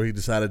 so he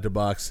decided to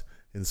box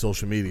in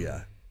social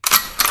media.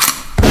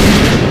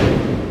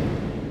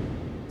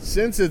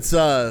 Since it's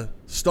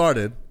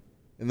started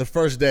in the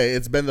first day,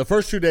 the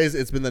first 2 days,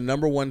 it's been the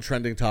 #1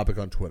 trending topic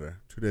on Twitter.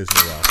 2 days in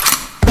a row.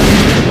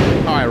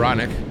 How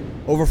ironic.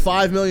 Over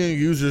 5 million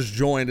users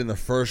joined in the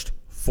first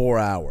 4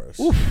 hours.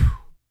 Oof.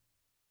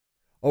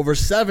 Over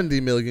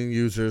 70 million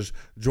users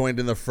joined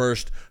in the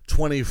first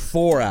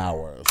 24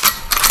 hours.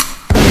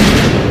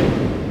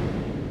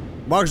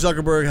 Mark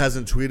Zuckerberg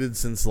hasn't tweeted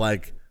since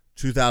like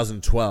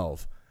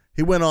 2012.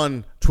 He went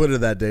on Twitter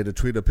that day to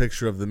tweet a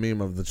picture of the meme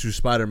of the two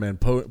Spider-Men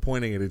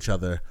pointing at each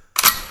other.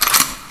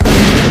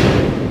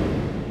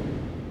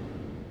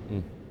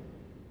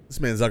 This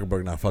man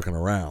Zuckerberg not fucking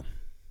around.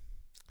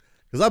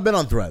 Because I've been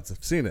on Threads.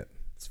 I've seen it.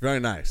 It's very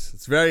nice.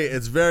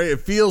 It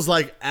feels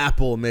like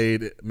Apple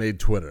made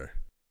Twitter.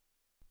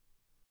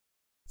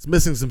 It's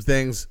missing some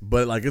things,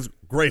 but like it's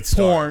great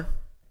start. Porn.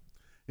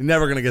 You're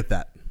never gonna get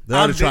that. They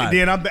already tried.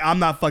 Then I'm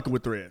not fucking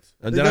with Threads.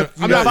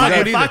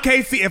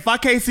 If I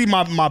can't see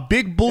my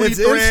big booty It's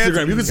threads,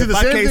 Instagram. You can see the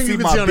same thing you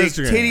can see on big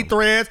Instagram. titty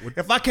threads,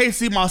 if I can't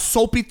see my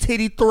soapy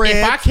titty threads,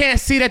 If I can't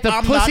see that the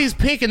pussy's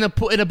pink and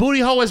the booty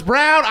hole is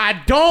brown,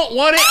 I don't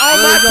want it on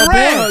You my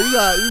thread.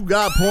 you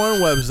got porn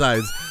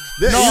websites.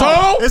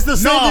 No. It's the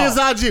same thing as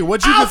IG. I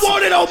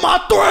want it on my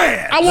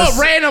thread. I want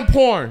random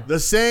porn. The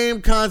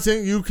same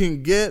content you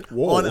can get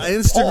on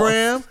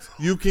Instagram,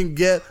 you can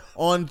get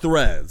on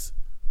Threads.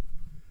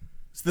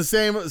 It's the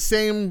same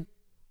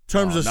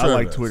terms of service. Not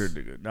like Twitter,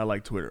 nigga. Not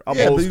like Twitter. I'm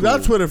yeah, old but you school.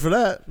 got Twitter for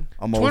that.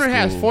 I'm Twitter old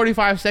has school.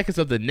 45 seconds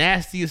of the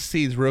nastiest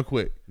scenes real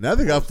quick. Now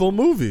they got full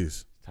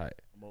movies. Tight.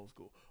 I'm old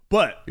school.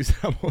 But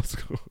I'm old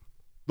school.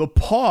 the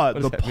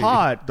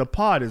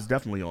pod is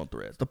definitely on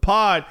Threads. The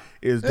pod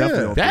is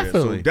definitely on Threads.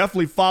 So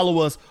definitely follow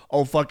us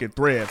on fucking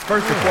Threads.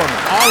 First and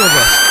foremost, all of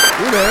us.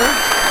 We're there.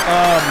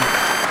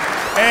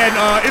 And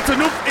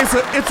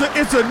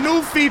it's a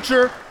new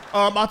feature.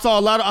 I saw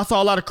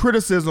a lot of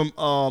criticism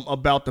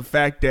about the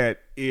fact that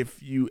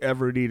if you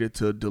ever needed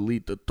to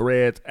delete the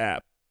Threads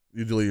app,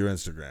 you delete your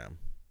Instagram.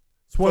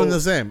 It's one and the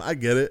same. I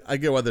get it. I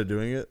get why they're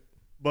doing it.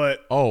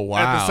 But oh wow,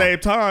 at the same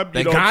time,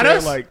 they got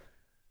us.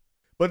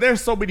 But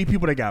there's so many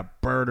people that got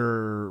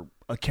burner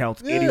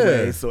accounts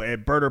anyway. So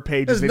and burner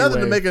pages. There's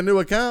nothing to make a new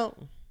account.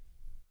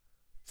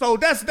 So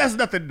that's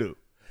nothing new.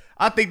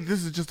 I think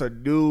this is just a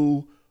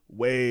new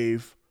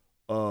wave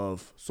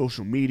of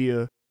social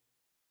media.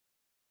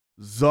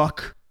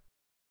 Zuck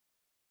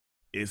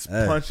is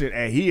punching,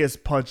 and he is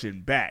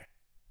punching back.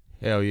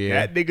 Hell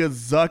yeah. That nigga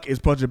Zuck is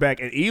punching back.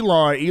 And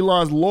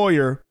Elon's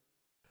lawyer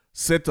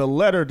sent a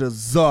letter to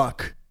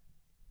Zuck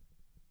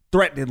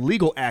threatening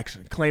legal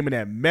action, claiming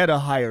that Meta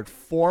hired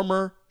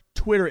former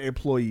Twitter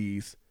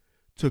employees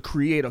to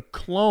create a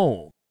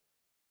clone.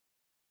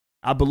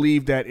 I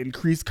believe that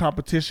increased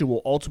competition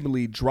will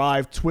ultimately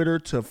drive Twitter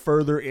to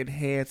further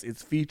enhance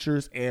its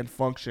features and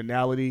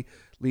functionality,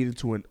 leading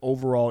to an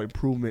overall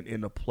improvement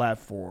in the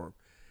platform.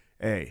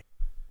 Hey,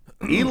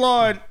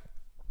 Elon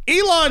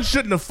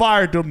shouldn't have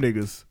fired them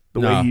niggas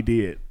the way he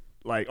did.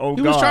 Like, oh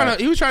he God.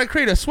 He was trying to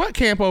create a sweat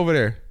camp over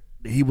there.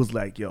 He was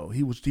like, yo,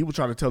 he was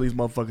trying to tell these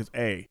motherfuckers,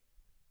 hey,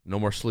 no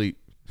more sleep.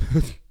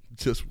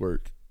 Just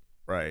work.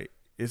 Right.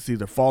 It's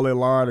either fall in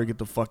line or get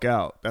the fuck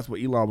out. That's what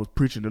Elon was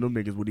preaching to them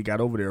niggas when he got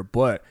over there.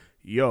 But,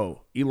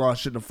 yo, Elon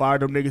shouldn't have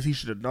fired them niggas. He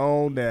should have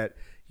known that,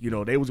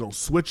 they was going to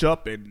switch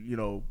up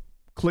and,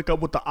 click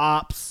up with the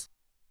ops.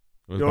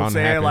 You know what I'm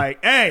saying?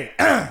 Like, hey,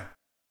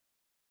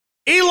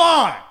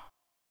 Elon,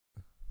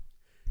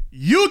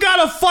 you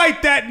got to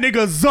fight that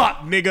nigga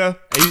Zuck, nigga.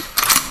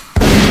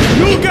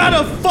 You got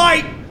to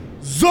fight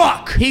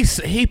Zuck.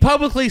 He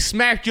publicly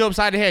smacked you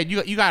upside the head.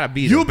 You gotta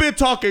beat him. You been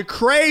talking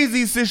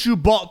crazy since you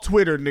bought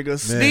Twitter, nigga.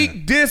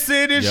 Sneak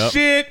dissing and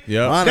shit.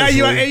 Yep. Now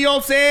you know what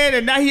I'm saying?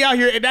 And now he out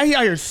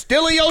here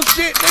stealing your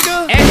shit,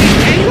 nigga.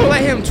 And you gonna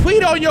let him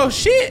tweet on your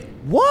shit?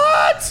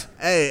 What?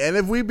 Hey, and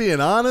if we being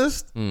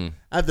honest,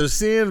 after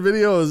seeing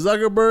video of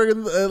Zuckerberg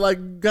and like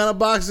kind of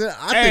boxing,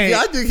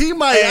 I think he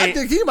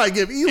might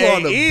give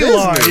Elon the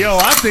business. Yo,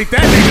 I think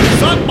that nigga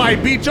Zuck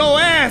might beat your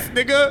ass,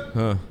 nigga.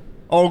 Huh.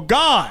 Oh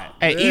God!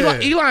 Hey,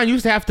 Elon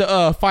used to have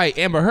to fight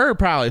Amber Heard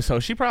probably,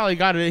 so she probably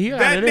got it.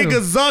 That nigga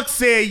Zuck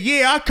said,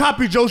 "Yeah, I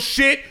copied your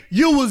shit.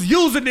 You was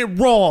using it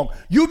wrong.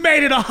 You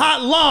made it a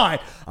hot line.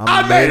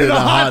 I made it a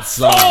hot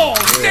song,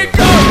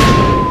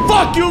 nigga.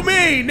 Fuck you,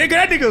 mean, nigga.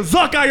 That nigga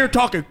Zuck out here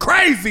talking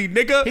crazy,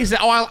 nigga. He said,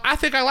 "Oh, I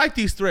think I like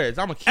these threads.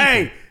 I'm gonna keep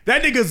them."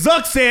 That nigga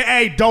Zuck said,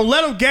 "Hey, don't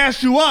let him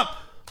gas you up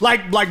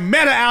like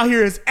Meta out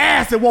here is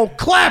ass and won't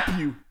clap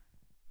you.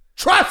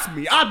 Trust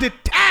me, I'll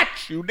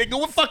detach you, nigga.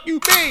 What the fuck you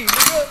mean,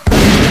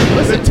 nigga?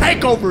 Listen, the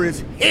takeover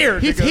is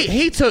here,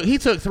 nigga." He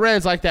took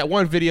threads like that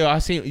one video I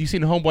seen. You seen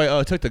the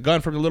homeboy took the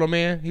gun from the little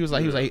man. He was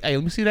like, "Hey,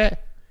 let me see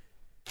that."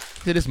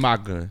 He said, "It's my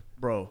gun,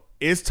 bro."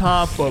 It's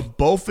time for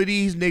both of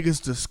these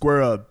niggas to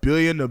square up,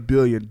 billion to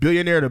billion,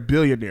 billionaire to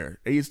billionaire.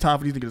 It's time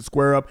for these niggas to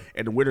square up,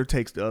 and the winner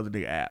takes the other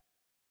nigga app.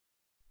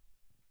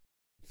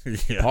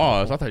 Yeah.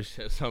 Pause. I thought you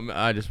said something.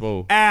 I just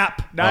whoa.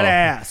 App, not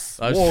ass.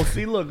 Whoa,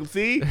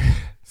 see.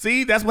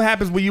 See, that's what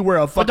happens when you wear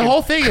a fucking But the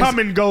whole thing come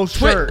is and go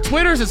shirt.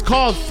 Twitter's is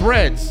called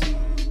Threads,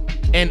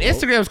 and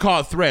Instagram's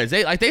called Threads.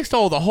 They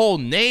stole the whole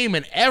name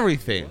and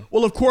everything.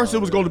 Well, of course it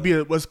was going to be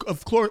it was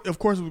going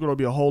to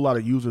be a whole lot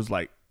of users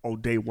like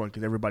on day one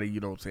because everybody, you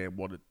know what I'm saying,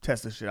 want to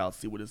test this shit out,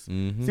 see what it's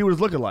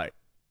looking like.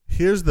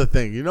 Here's the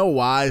thing. You know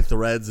why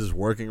Threads is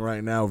working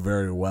right now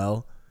very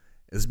well?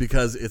 It's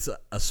because it's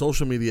a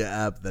social media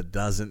app that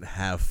doesn't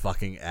have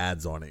fucking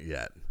ads on it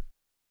yet.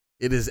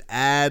 It is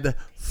ad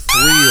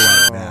free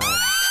right now.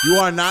 You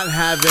are not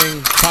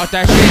having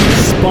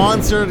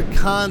sponsored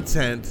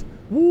content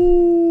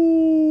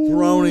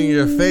thrown in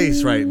your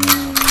face right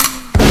now.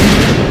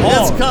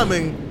 It's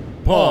coming.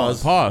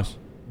 Pause.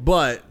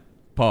 But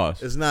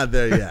it's not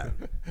there yet.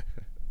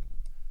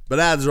 But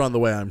ads are on the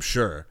way, I'm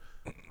sure.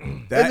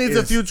 It needs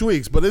a few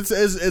tweaks, but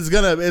it's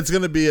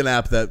gonna be an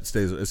app that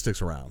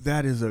sticks around.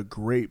 That is a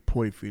great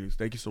point, Phoenix.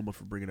 Thank you so much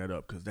for bringing that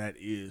up because that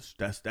is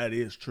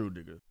true,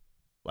 nigga.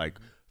 Like,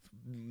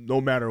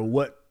 no matter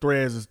what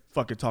Threads is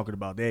fucking talking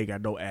about, they ain't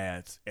got no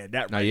ads, and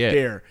that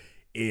there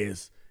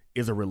is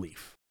a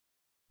relief.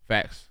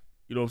 Facts.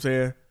 You know what I'm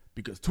saying?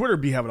 Because Twitter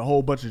be having a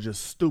whole bunch of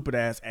just stupid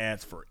ass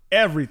ads for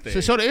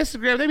everything. So the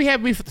Instagram, they be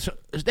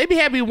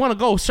having me want to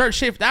go search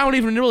shit that I don't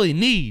even really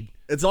need.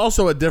 It's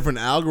also a different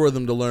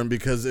algorithm to learn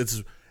because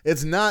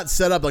it's not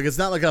set up it's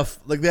not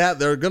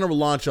they're gonna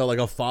launch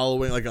a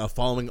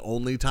following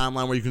only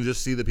timeline where you can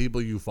just see the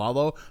people you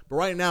follow. But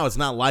right now it's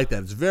not like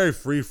that. It's very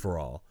free for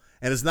all,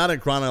 and it's not in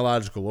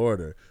chronological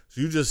order.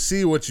 So you just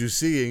see what you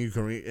see and you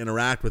can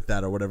interact with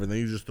that or whatever. And then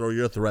you just throw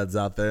your threads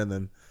out there, and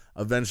then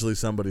eventually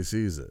somebody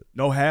sees it.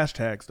 No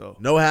hashtags though.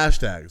 No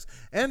hashtags,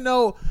 and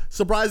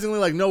surprisingly,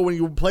 when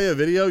you play a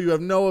video, you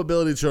have no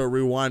ability to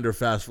rewind or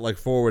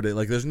forward it.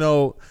 Like there's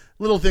no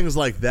little things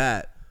like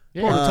that.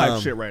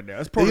 Prototype shit right now.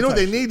 It's you know what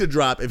they shit. need to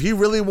drop? If you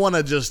really want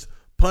to just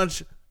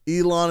punch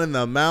Elon in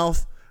the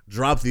mouth,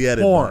 drop the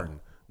edit button.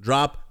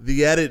 Drop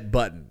the edit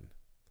button.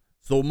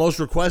 So most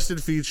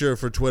requested feature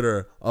for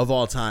Twitter of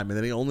all time, and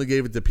then he only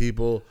gave it to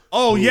people.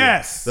 Oh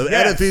yes, the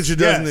edit feature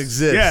doesn't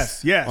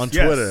exist. Yes, on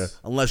Twitter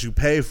unless you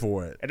pay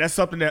for it, and that's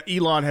something that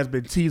Elon has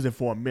been teasing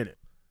for a minute.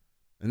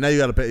 And now you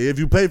got to pay. If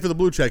you pay for the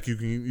blue check, you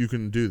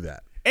can do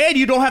that, and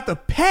you don't have to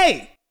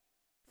pay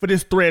for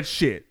this thread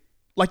shit.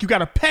 Like you got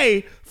to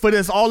pay for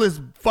all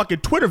this fucking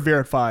Twitter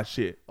verified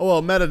shit. Oh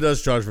well, Meta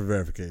does charge for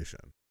verification.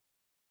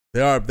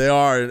 They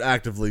are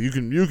actively you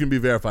can be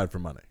verified for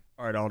money.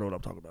 All right, I don't know what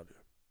I'm talking about here.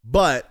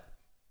 But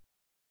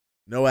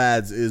no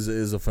ads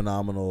is a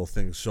phenomenal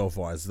thing so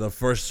far. It's the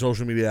first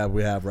social media app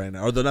we have right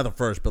now, or not the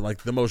first, but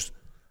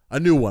a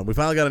new one. We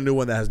finally got a new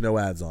one that has no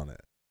ads on it.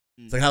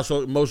 It's like how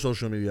most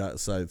social media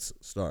sites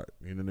start.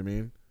 You know what I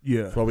mean?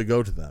 Yeah. That's why we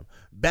go to them.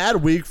 Bad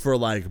week for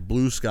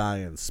Blue Sky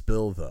and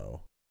Spill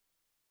though.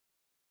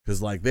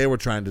 Because they were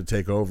trying to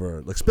take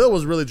over. Spill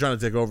was really trying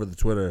to take over the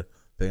Twitter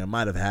thing. I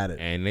might have had it.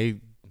 And they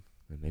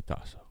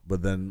thought so.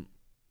 But then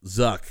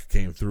Zuck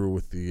came through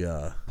with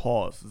the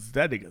pause. It's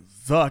that nigga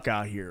Zuck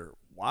out here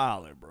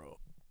wilding, bro.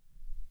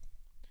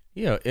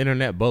 Yeah,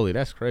 internet bully.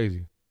 That's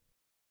crazy.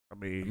 I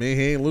mean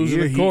he ain't losing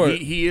the court.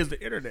 He is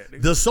the internet.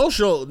 Nigga. The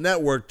social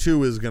network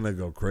too is gonna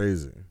go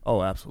crazy.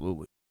 Oh,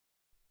 absolutely.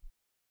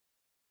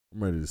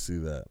 I'm ready to see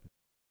that.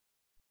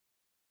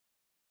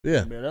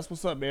 Yeah, man, that's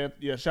what's up, man.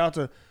 Yeah,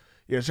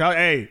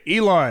 hey,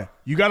 Elon,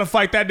 you gotta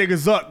fight that nigga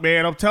Zuck,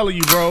 man. I'm telling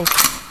you, bro.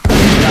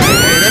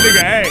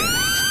 That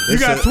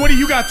nigga,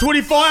 you got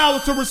 24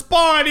 hours to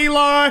respond,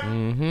 Elon.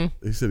 Mm-hmm.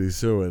 He said he's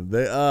suing.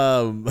 They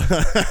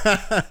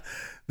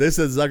they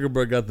said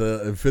Zuckerberg got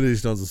the Infinity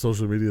Stones of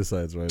social media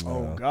sites right now.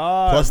 Oh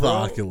God, plus bro. The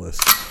Oculus.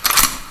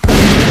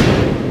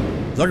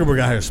 Zuckerberg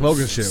out here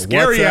smoking shit.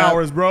 Scary WhatsApp,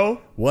 hours,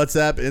 bro.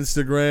 WhatsApp,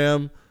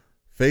 Instagram,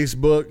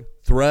 Facebook,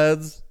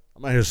 Threads.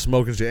 I'm out here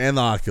smoking shit, and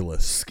the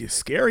Oculus.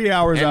 Scary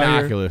hours and out the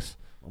here. Oculus.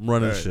 I'm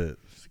running shit.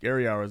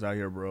 Scary hours out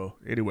here, bro.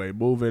 Anyway,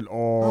 moving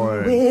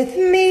on. With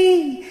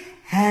me,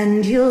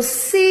 and you'll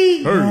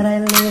see that I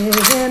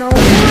live in a world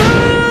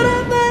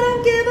that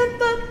don't give a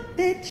fuck,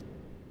 bitch.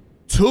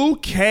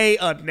 2K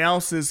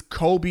announces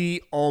Kobe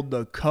on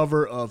the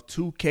cover of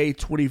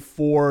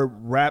 2K24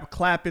 rap.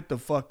 Clap it the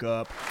fuck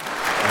up.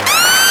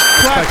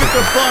 Clap it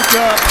the fuck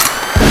up.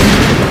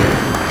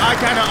 I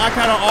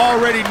kind of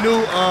already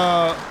knew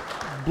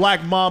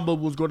Black Mamba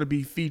was going to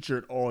be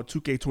featured on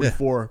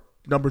 2K24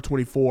 number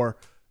 24.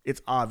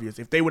 It's obvious.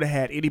 If they would have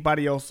had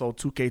anybody else on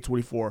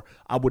 2K24,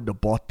 I wouldn't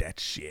have bought that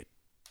shit.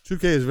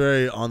 2K is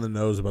very on the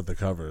nose about the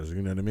covers.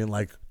 You know what I mean?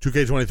 Like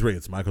 2K23,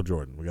 it's Michael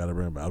Jordan. We got to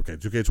bring him back. Okay,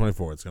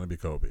 2K24, it's going to be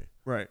Kobe.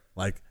 Right.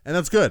 And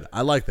that's good.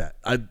 I like that.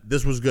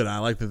 This was good. I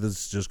like that this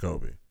is just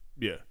Kobe.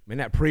 Yeah. Man,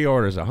 that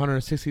pre-order is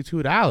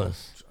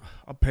 $162.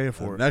 I'm paying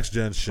for it. Next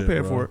gen shit. I'm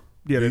paying for it.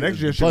 Yeah, the next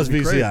gen shit. Plus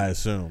VC, crazy. I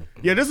assume.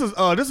 Yeah, this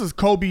is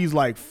Kobe's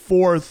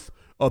fourth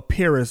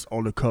appearance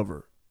on the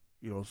cover.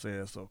 You know what I'm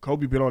saying? So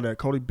Kobe been on that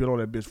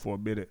bitch for a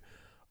minute,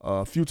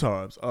 a few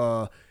times.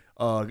 Got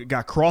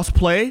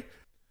crossplay.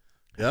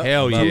 Yep.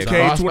 Hell yeah.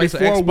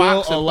 2K24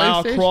 will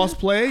allow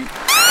crossplay.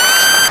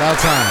 About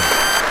time.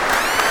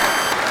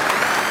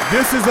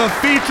 This is a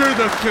feature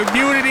the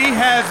community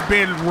has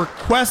been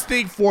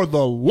requesting for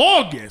the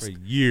longest. For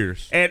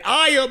years. And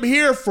I am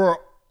here for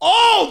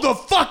all the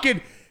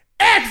fucking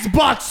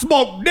Xbox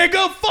smoke,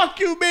 nigga.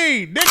 Fuck you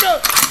mean,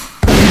 nigga.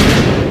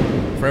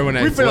 For everyone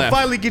We that's finna left.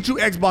 finally get you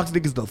Xbox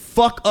niggas the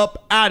fuck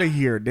up out of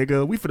here,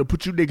 nigga. We finna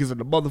put you niggas in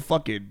the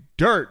motherfucking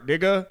dirt,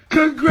 nigga.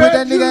 Put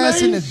that nigga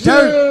ass in the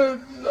dirt.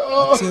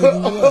 I'll tell you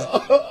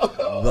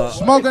what.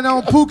 Smoking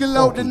on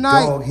Pukalote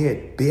tonight.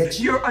 Doghead,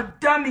 bitch. You're a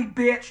dummy,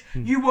 bitch.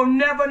 You will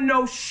never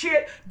know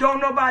shit.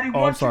 Don't nobody I'm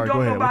want sorry, you. go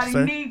Don't ahead. What'd you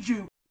nobody say? need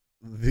you.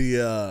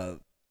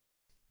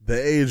 The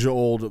age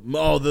old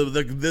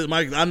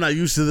I'm not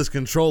used to this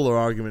controller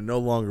argument no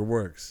longer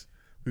works.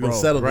 We can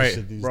settle this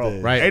shit these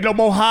days. Right. Ain't no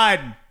more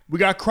hiding. We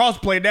got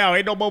crossplay now.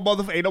 Ain't no more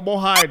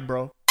hiding,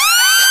 bro.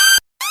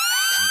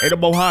 Ain't no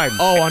more hiding.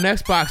 Oh, on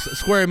Xbox,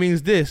 Square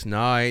means this.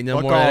 Nah, ain't no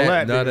Fuck more all of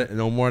that. that, nigga.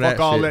 No more of that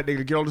Fuck all shit. that,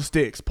 nigga. Get on the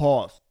sticks.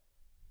 Pause.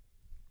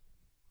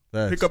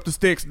 Pick up the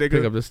sticks, nigga.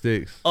 Pick up the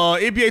sticks.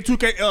 NBA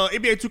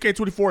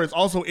 2K24 is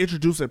also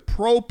introducing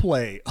Pro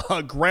Play,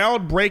 a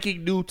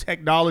groundbreaking new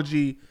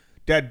technology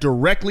that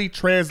directly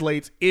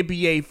translates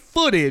NBA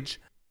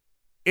footage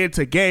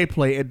into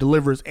gameplay and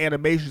delivers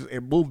animations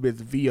and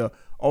movements via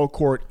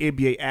on-court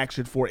NBA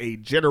action for a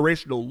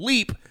generational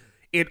leap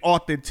in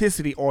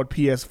authenticity on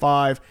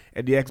PS5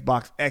 and the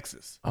Xbox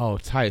X's. Oh,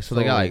 tight. So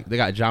they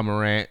got John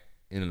Morant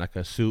in like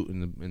a suit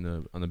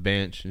on the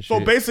bench and shit. So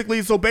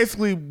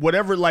basically,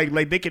 whatever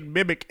like they can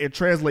mimic and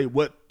translate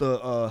what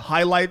the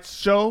highlights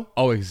show.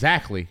 Oh,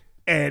 exactly.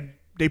 And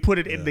they put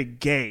it in the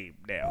game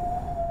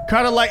now.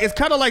 It's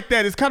kind of like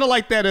that. It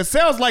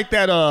sounds like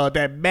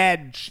that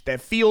Madden,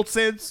 that field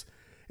sense.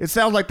 It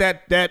sounds like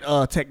that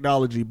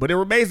technology, but it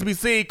remains to be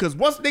seen because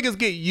once niggas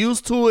get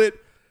used to it,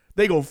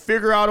 they gonna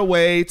figure out a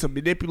way to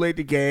manipulate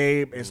the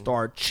game and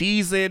start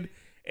cheesing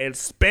and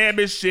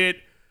spamming shit.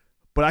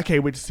 But I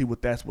can't wait to see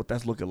what that's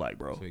looking like,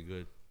 bro.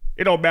 Good.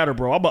 It don't matter,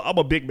 bro. I'm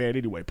a big man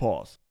anyway.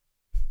 Pause.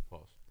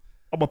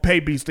 I'm a pay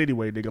beast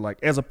anyway, nigga. Like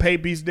as a pay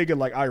beast, nigga,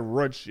 like I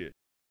run shit.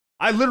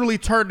 I literally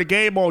turned the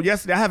game on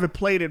yesterday. I haven't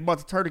played in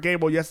months. I turned the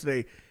game on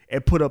yesterday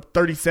and put up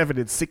 37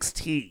 and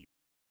 16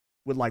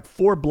 with like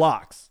 4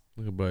 blocks.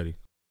 Look at buddy.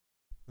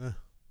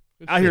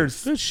 Out here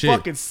Good shit.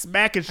 fucking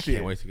smacking shit.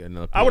 Can't wait to get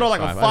another. I went on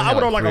like PS5. I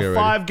went on like a three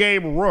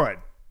 5-game run.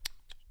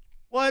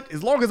 What?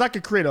 As long as I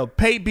can create a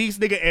pay beast,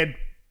 nigga,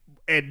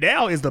 and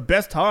now is the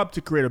best time to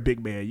create a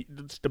big man.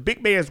 The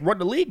big man's run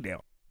the league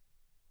now.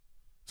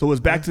 So it's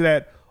back to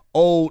that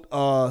old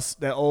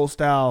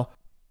style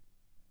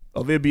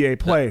of NBA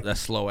play. That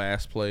slow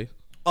ass play.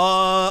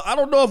 I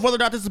don't know if whether or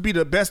not this would be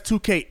the best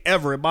 2K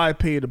ever. In my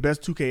opinion, the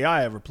best 2K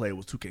I ever played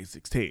was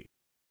 2K16.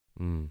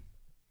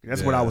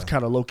 That's when I was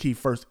kind of low key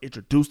first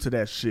introduced to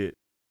that shit.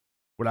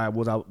 When I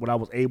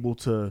was able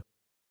to,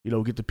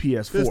 get the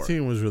PS4.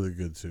 15 was really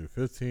good too.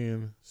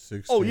 15,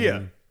 16. Oh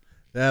yeah,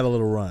 they had a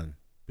little run.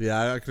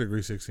 Yeah, I could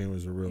agree. 16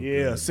 was a real.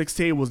 good.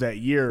 16 was that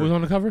year. Who was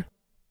on the cover?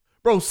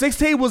 Bro,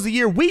 16 was the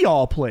year we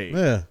all played.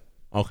 Yeah.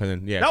 Okay,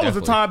 then yeah. That was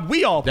the time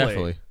we all played.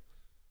 Definitely.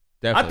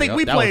 I think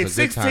we That played was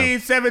a good 16, time.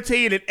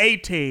 17, and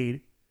 18.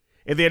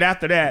 And then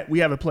after that, we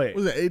haven't played.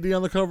 Was it AD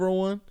on the cover of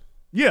one?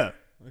 Yeah.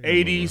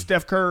 AD,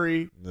 Steph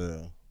Curry.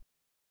 Yeah.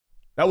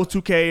 That was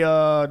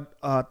 2K.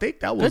 I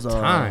think that was Good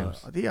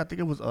times. I think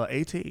it was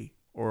 18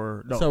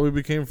 or no. That's how we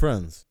became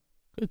friends.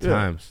 Good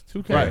times.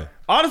 2K. Right.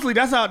 Honestly,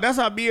 that's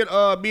how me and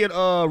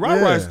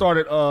Ryan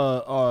started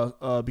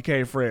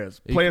became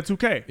friends playing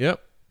 2K. Yep.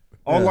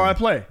 Online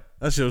play.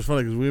 That shit was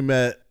funny because we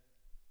met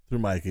through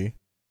Mikey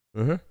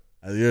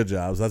at your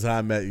jobs. That's how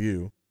I met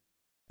you,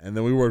 and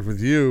then we worked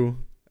with you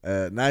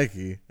at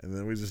Nike, and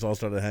then we just all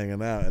started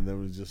hanging out, and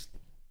then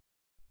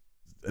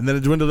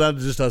it dwindled down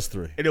to just us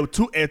three. And it was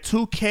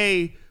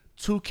 2K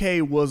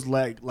was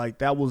like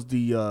that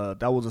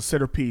was a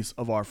centerpiece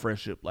of our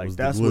friendship. Like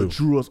that's what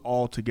drew us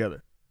all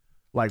together.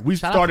 Like we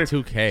started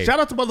 2K. Shout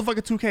out to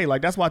motherfucking 2K.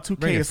 Like that's why 2K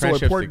Bringing is so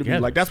friendships important to me.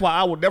 together. Like that's why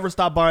I will never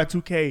stop buying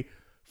 2K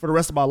for the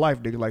rest of my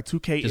life, nigga. Like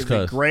 2K Just is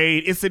 'cause.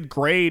 ingrained. It's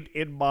ingrained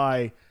in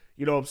my,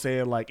 you know what I'm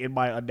saying, like in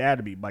my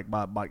anatomy, like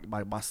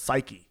my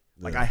psyche.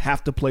 Like I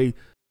have to play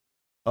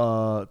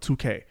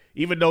 2K.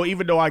 Even though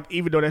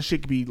that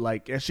shit can be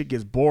like that shit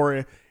gets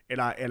boring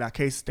and I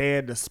can't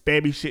stand the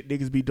spammy shit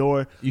niggas be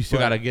doing. You still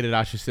gotta get it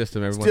out your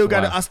system every Still once in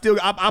a got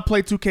while. I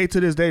play 2K to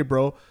this day,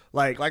 bro.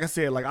 Like I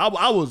said, like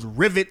I was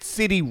Rivet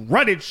City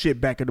running shit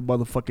back in the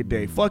motherfucking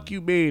day. Fuck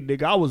you, man,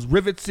 nigga. I was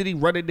Rivet City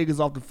running niggas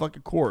off the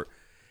fucking court.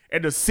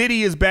 And the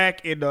city is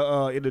back in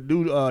the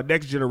new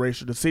next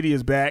generation. The city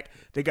is back.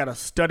 They got a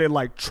stunning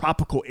like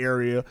tropical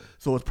area,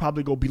 so it's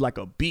probably gonna be like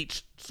a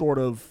beach sort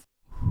of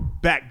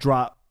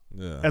backdrop,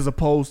 as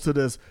opposed to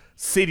this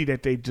city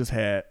that they just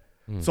had.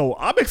 So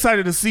I'm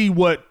excited to see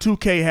what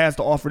 2K has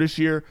to offer this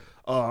year.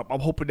 I'm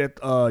hoping that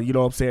you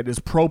know what I'm saying, this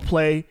pro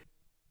play.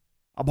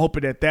 I'm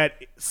hoping that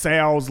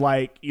sounds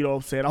like, you know what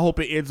I'm saying. I hope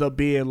it ends up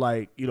being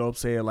like, you know what I'm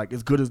saying, like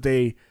as good as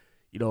they,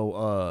 you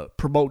know,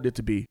 promoted it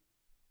to be.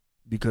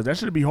 Because that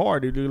shouldn't be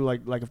hard, dude.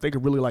 Like if they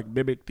could really like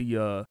mimic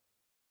the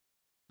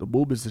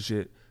movements and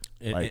shit.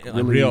 Like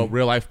real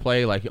life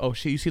play. Like, oh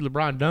shit, you see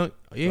LeBron dunk?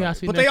 Yeah, I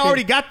see. But that they shit.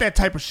 already got that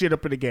type of shit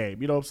up in the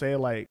game. You know what I'm saying?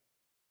 Like,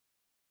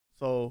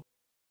 so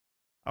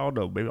I don't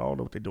know. Maybe I don't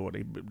know what they're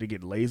doing. They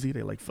get lazy.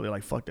 They like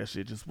fuck that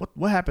shit. Just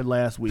what happened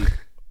last week?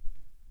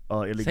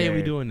 In the Say game.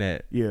 we doing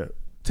that. Yeah,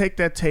 take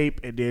that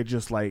tape and then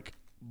just like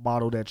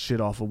model that shit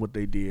off of what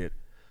they did.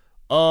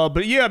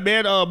 But yeah,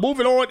 man.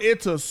 Moving on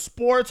into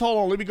sports. Hold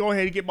on, let me go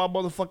ahead and get my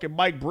motherfucking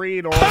Mike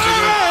Breen on.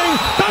 Bang!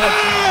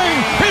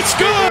 It's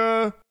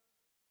good.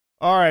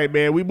 All right,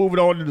 man. We moving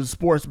on to the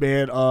sports,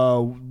 man.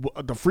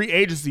 The free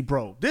agency,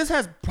 bro. This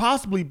has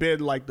possibly been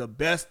like the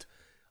best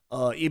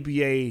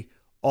NBA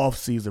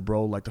offseason,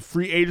 bro. Like the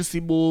free agency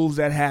moves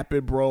that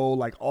happened, bro.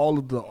 Like all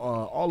of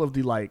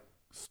the like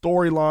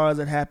storylines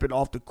that happened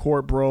off the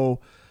court, bro.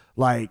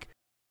 Like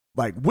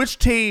which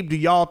team do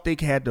y'all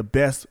think had the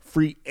best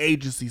free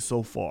agency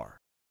so far,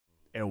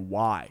 and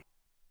why?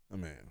 I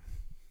mean,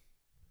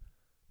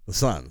 the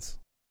Suns.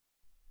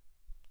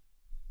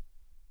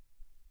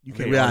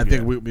 I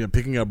think we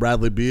picking up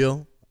Bradley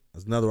Beal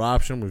as another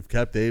option. We've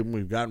kept Aiden.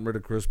 We've gotten rid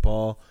of Chris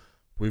Paul.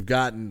 We've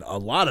gotten a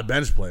lot of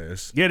bench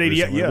players. Yeah.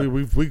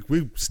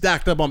 We've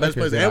stacked up on bench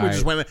players, and we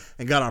just went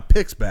and got our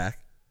picks back.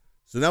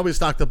 So now we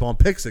stocked up on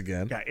picks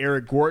again. Got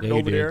Eric Gordon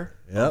over there.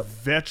 Yep.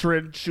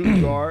 Veteran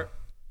shooting guard.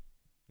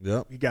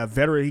 Yep. He got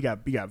veteran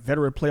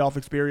veteran playoff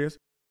experience.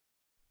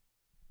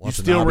 You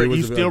still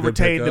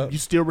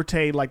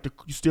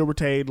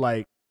retain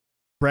like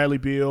Bradley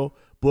Beal,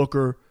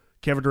 Booker,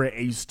 Kevin Durant,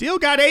 and you still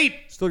got Aiden.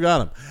 Still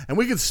got him, and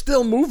we can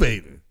still move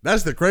Aiden.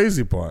 That's the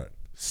crazy part.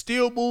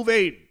 Still move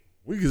Aiden.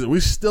 We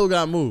still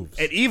got moves,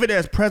 and even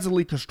as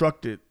presently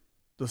constructed,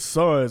 the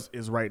Suns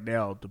is right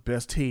now the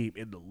best team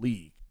in the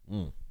league.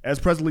 As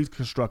presently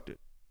constructed.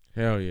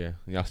 Hell yeah,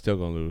 y'all still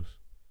gonna lose.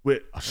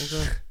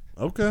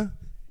 Okay.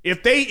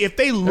 If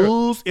they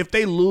lose, they're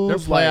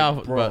playoff,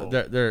 like, bro,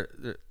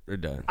 they're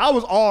done. I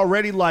was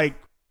already like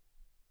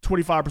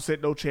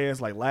 25% no chance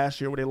like last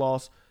year when they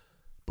lost,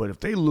 but if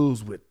they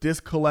lose with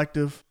this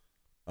collective,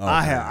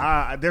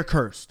 they're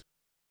cursed.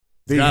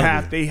 It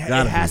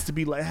has to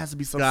be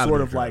some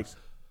sort of like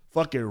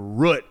fucking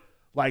root.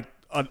 Like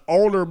an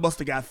owner must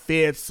have got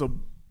fed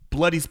some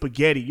bloody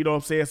spaghetti. You know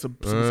what I'm saying? Some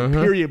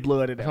period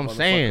blood in that. That's what I'm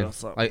saying.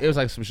 Like it was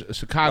like some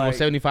Chicago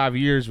 75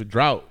 years with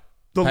drought.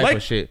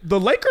 Of shit. The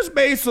Lakers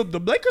made some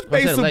good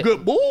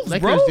moves,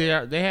 Lakers,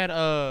 bro. They had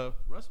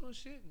Russell and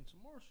shit and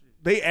some more shit.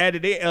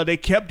 They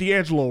kept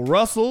D'Angelo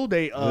Russell.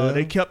 They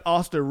kept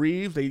Austin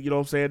Reeves. You know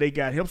what I'm saying? They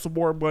got him some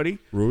more money.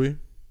 Rui.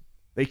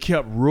 They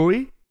kept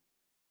Rui.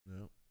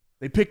 Yep.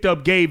 They picked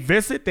up Gabe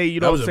Vincent. They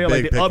what I'm saying?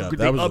 Like they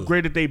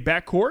upgraded their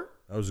backcourt.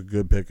 That was a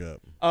good pickup.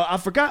 I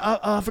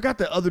forgot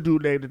the other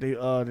dude name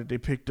that they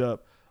picked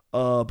up.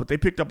 But they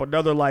picked up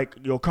another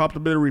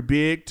complimentary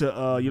big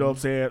to you know what I'm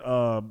saying?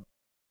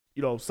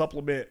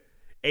 Supplement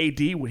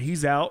AD when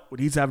he's out, when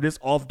he's having his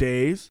off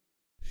days.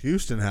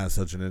 Houston has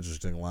such an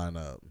interesting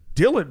lineup.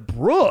 Dylan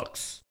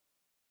Brooks.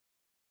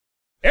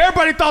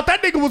 Everybody thought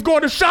that nigga was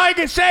going to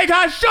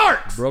Shanghai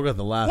Sharks. Bro got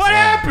the last. What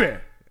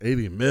happened?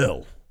 80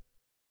 mil.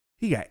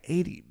 He got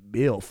 80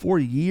 mil. 4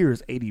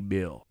 years, 80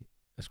 mil.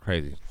 That's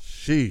crazy.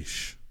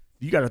 Sheesh.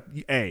 You gotta,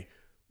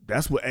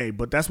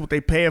 but that's what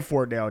they paying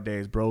for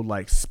nowadays, bro.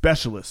 Like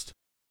specialist.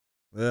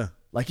 Yeah.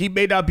 Like he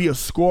may not be a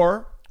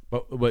scorer.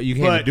 But you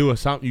can't do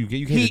something. You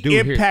can't he do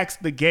impacts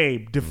the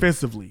game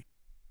defensively,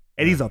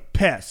 and he's a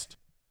pest.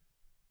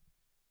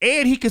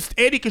 And he can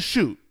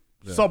shoot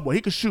somewhat.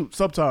 He can shoot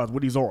sometimes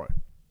when he's on.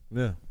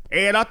 Yeah.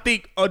 And I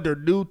think under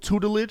new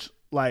tutelage,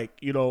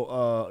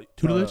 tutelage,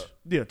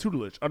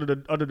 tutelage under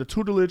the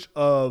tutelage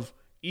of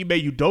Ime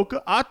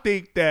Udoka, I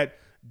think that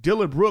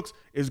Dylan Brooks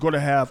is going to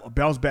have a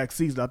bounce back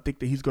season. I think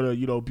that he's going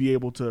to be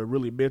able to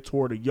really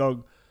mentor the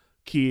young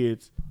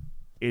kids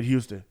in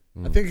Houston.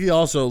 I think he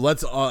also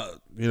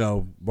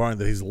barring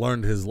that he's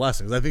learned his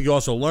lessons. I think you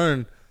also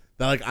learned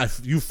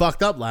that you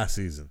fucked up last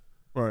season.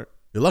 Right.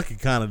 You're lucky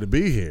kind of to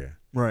be here.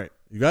 Right.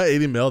 You got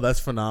 80 mil. That's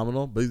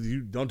phenomenal, but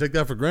you don't take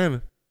that for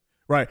granted.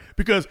 Right.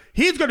 Because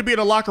he's going to be in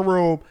the locker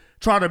room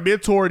trying to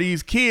mentor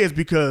these kids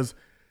because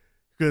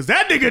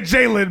that nigga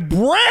Jalen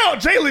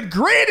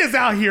Green is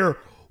out here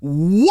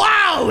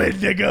wilding,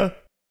 nigga.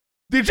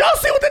 Did y'all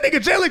see what that nigga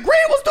Jalen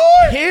Green was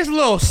doing? His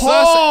little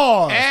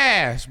sus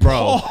ass,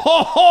 bro.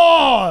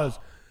 Pause.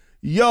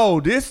 Yo,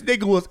 this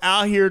nigga was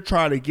out here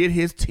trying to get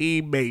his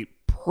teammate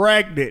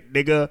pregnant,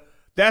 nigga.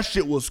 That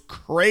shit was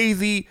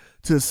crazy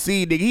to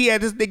see, nigga. He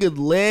had this nigga's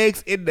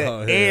legs in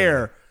the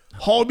air.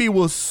 Homie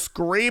was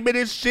screaming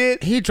and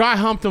shit. He dry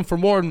humped him for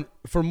more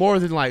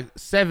than like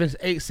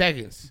 7-8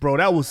 seconds. Bro,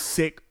 that was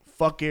sick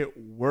fucking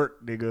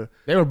work, nigga.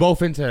 They were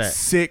both into that.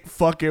 Sick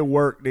fucking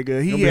work,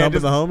 nigga. He had the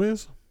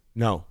homies?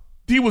 No.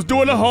 He was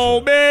doing the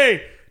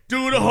homie.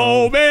 Do the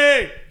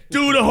homie.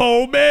 Do the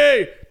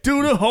homie.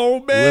 Do the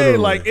homie. Literally.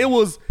 Like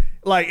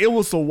it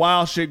was some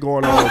wild shit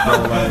going on, bro.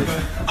 Like,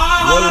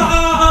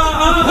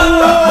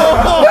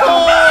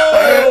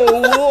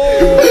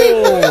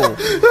 whoa.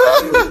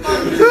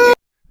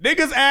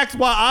 Niggas ask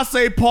why I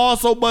say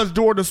pause so much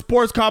during the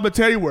sports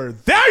commentary where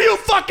there you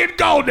fucking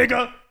go,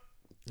 nigga.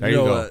 There you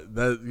go.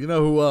 You know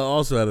who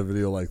also had a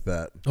video like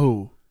that?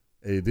 Who?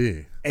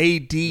 AD.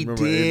 AD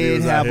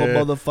did have a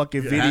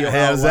motherfucking video.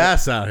 Had his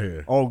ass out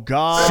here. Oh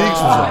God. Cheeks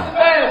was out.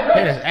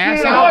 Had his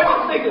ass out.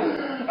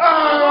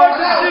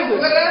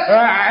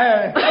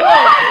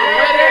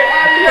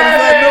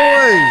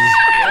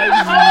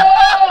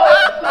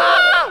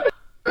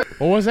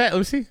 What was that? Let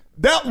me see.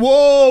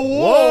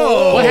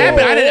 Whoa. What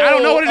happened? I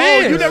don't know what it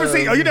is. You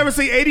never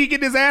see AD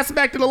getting his ass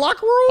smacked in the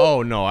locker room?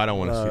 Oh no, I don't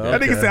want to see that.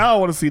 That nigga said I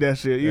don't want to see that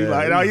shit.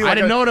 I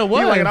didn't know what it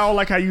was. I don't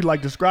like how you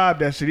describe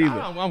that shit either.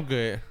 I'm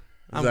good.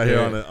 He's out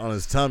here on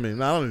his tummy.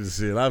 No, I don't need to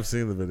see it. I've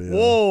seen the video.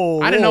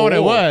 Whoa. I didn't know what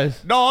it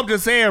was. No, I'm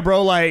just saying,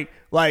 bro. Like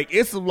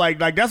it's like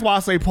that's why I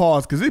say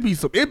pause, because it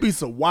be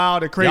some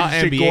wild and crazy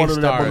shit going on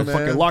in that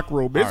motherfucking locker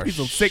room. It be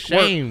some sick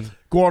work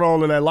going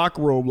on in that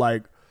locker room.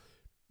 Like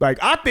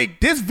I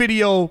think this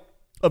video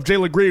of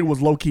Jalen Green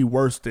was low key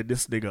worse than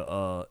this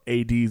nigga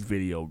AD's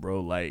video, bro.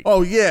 Like,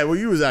 oh yeah, well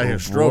you was out here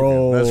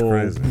stroking. That's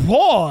crazy.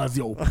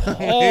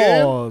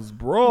 Pause,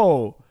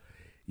 bro.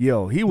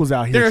 Yo, he was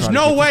out here. There's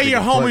no way your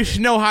homie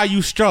should know how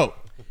you stroke.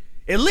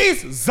 At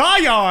least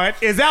Zion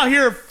is out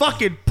here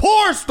fucking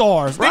porn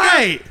stars, nigga.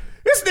 Right?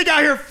 This nigga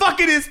out here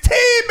fucking his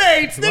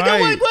teammates, nigga.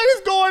 Right. Like, what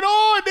is going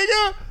on,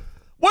 nigga?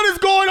 What is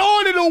going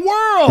on in the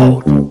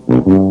world?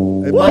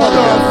 Hey, what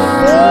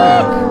the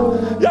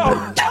fuck?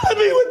 Y'all killing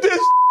me with this.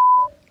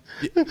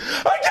 I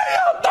gave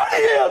y'all 30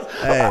 years.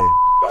 Hey.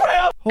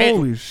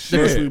 Holy shit!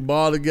 First we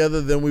ball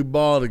together, then we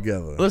ball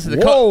together. Listen,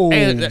 the coach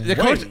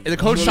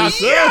talked.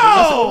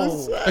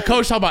 The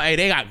coach talked about, hey,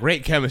 they got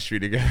great chemistry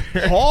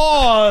together.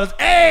 Pause.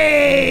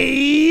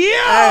 Hey,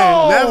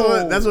 yo.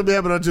 Hey, that's what be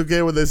happening on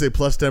 2K when they say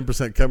plus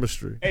 10%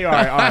 chemistry. Hey, all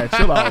right,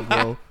 chill out,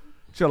 bro.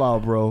 Chill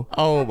out, bro.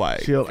 Oh my,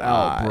 chill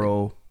out,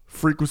 bro.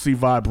 Frequency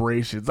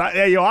vibrations.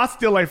 I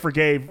still ain't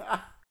forgave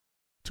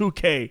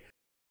 2K.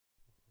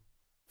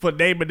 For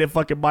naming their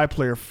fucking my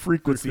player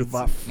frequency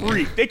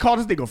freak. They call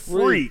this nigga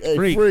freak.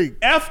 Hey, freak.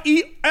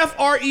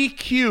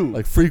 F-R-E-Q.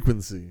 Like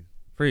frequency.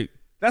 Freak.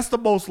 That's the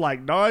most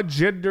like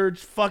non-gendered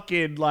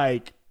fucking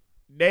like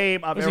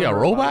name I've ever heard. Was he a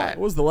robot? What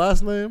was the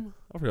last name?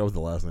 I forgot what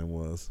the last name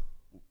was.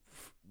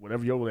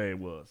 Whatever your name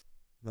was.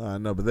 No, I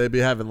know, but they be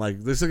having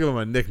they still give him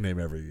a nickname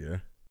every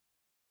year.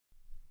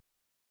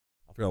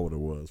 I forgot what it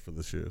was for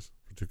this year's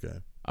for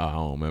 2K. Oh, I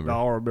don't remember. No,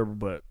 I don't remember,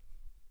 but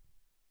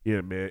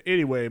yeah, man.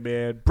 Anyway,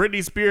 man,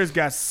 Britney Spears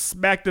got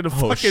smacked in the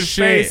fucking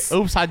face.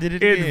 Oops, I did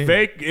it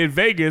again. In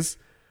Vegas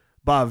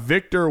by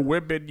Victor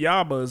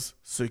Wembanyama's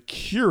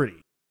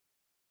security.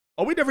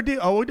 We never did.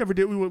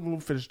 We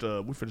finished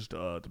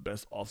the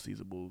best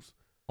offseason moves.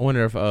 I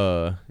wonder if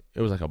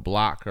it was like a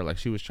block or like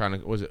she was trying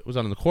to was it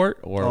on the court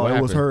or what it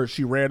happened? was her.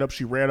 She ran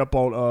up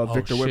on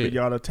Victor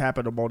Wembanyama,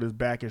 tapping him on his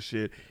back and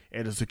shit,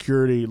 and the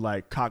security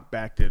like cocked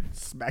back and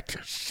smacked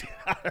the shit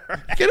out of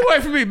her. Get away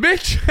from me,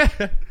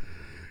 bitch.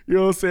 You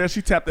know what I'm saying?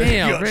 She tapped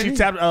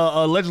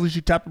allegedly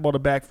she tapped him on the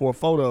back for a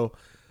photo,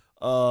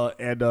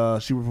 and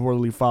she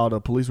reportedly filed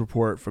a police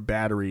report for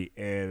battery,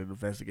 and an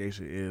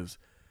investigation is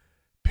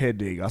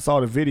pending. I saw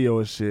the video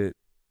and shit.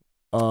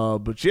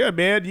 But yeah,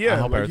 man, I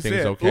hope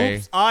everything's okay.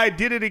 Oops, I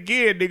did it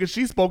again, nigga.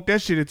 She spoke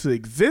that shit into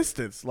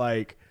existence.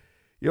 Like,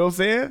 you know what I'm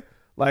saying?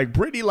 Like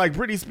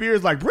Britney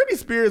Spears,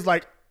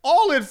 like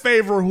all in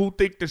favor who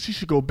think that she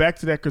should go back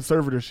to that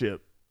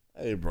conservatorship.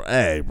 Hey, bro.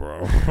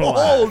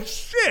 Oh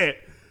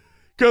shit.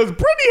 Because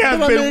Britney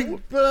has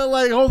been.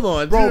 Hold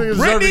on. Bro,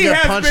 Britney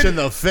has punched in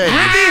the face.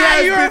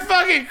 You're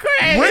fucking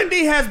crazy.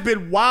 Britney has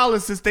been wilding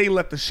since they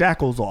let the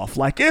shackles off.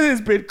 Like, it has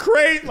been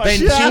crazy. Like,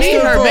 she asked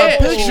him for a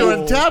picture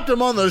and tapped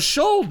him on the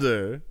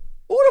shoulder.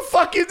 Who the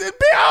fuck is it?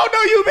 I don't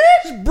know you,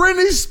 bitch.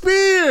 Britney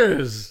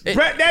Spears.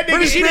 That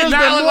nigga, she did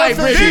not look like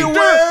Britney.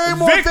 Way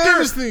more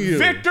famous than you.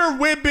 Victor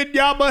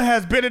Wembanyama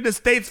has been in the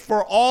States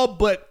for all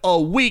but a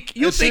week.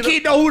 You think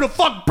he know who the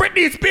fuck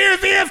Britney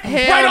Spears is?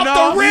 Hell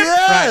off the rip?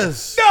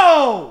 Yes.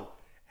 No.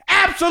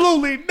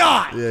 Absolutely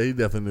not. Yeah, he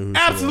definitely knew who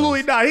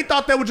Absolutely she was. not. He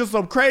thought that was just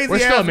some crazy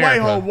ass white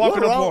hoe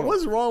walking up on him.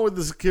 What's wrong with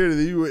the security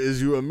that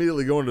you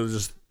immediately going to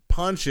just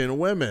punching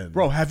women?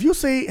 Bro, have you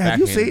seen how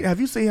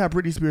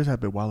Britney Spears have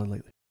been wilding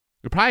lately?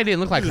 It probably didn't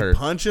look like her.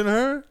 Punching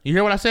her? You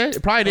hear what I said?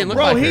 It probably didn't look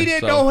like her. Bro, he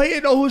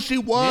didn't know who she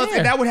was,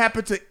 and that would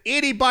happen to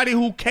anybody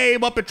who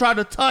came up and tried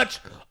to touch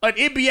an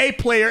NBA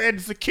player, and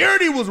the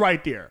security was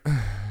right there.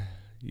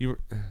 Yeah.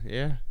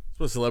 That's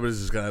what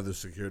celebrities just gotta have their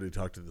security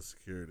talk to the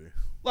security.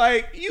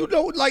 Like,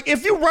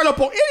 if you run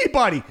up on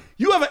anybody,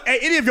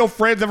 any of your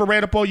friends ever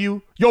ran up on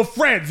you? Your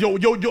friends, your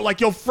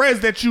friends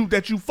that you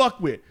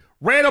fuck with,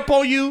 ran up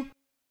on you,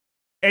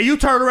 and you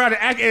turn around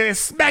and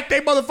smack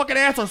their motherfucking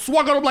ass or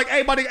swung on them like,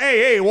 hey, buddy,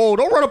 hey, whoa,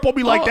 don't run up on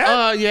me like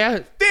that. Yeah.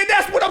 Then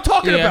that's what I'm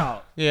talking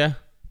about. Yeah.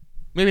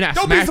 Maybe not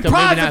smack them,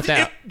 maybe not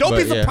that. Don't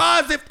be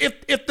surprised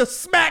if the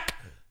smack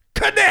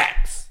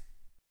connects.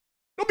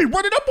 Don't be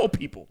running up on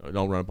people.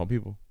 Don't run up on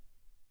people.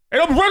 Hey,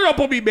 don't be running up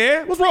on me,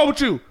 man. What's wrong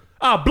with you?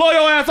 I'll blow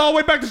your ass all the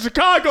way back to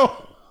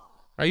Chicago.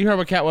 You heard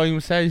what Cat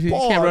Williams said? You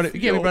can't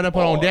be run up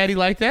on daddy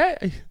like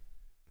that.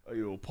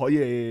 Yo, Paul,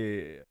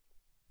 yeah.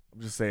 I'm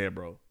just saying,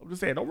 bro. I'm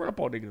just saying, don't run up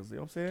on niggas. You know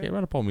what I'm saying? Can't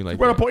run up on me like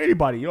run that. up on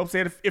anybody. You know what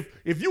I'm saying?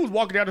 If you was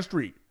walking down the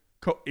street,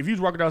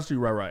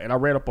 right, and I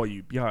ran up on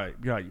you behind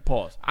you,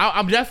 pause.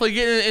 I'm definitely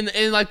getting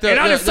in like the. And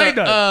I didn't say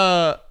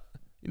nothing.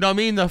 You know what I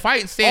mean? The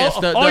fighting stance.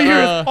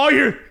 All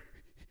you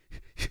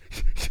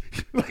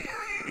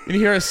you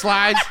hear it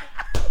slides.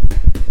 What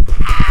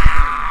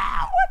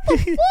the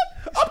fuck?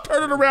 I'm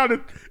turning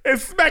around and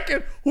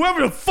smacking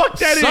whoever the fuck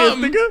that is,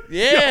 nigga.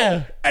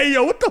 Yeah.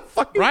 Yo, what the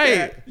fuck is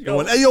that? Yo,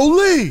 hey, yo,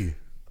 Lee.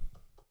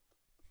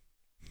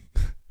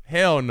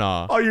 Hell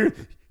no. Oh, you're.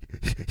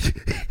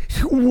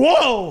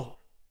 Whoa.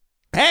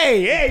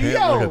 Hey, Can't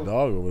yo. look a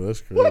dog over.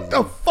 That's crazy. What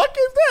the fuck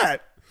is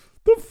that?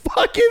 The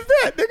fuck is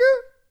that, nigga?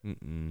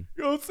 Mm-mm.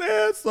 You know what I'm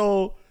saying?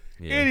 So,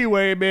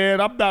 anyway,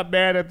 man, I'm not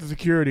mad at the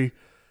security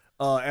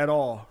at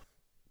all.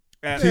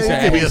 He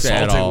can't be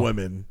assaulting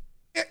women.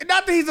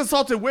 Not that he's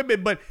assaulting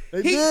women, but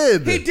he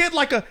did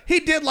like a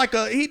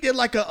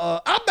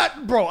I'm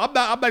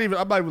not even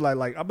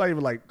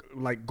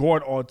like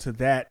going on to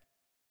that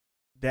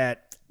man,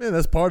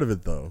 that's part of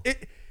it though.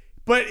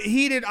 But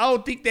he did. I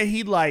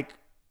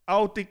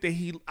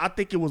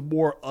think it was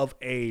more of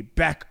a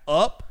back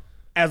up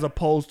as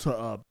opposed to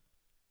a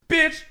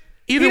bitch.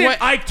 Either way,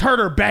 Ike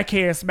Turner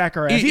backhand smack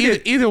her ass.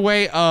 Either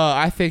way,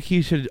 I think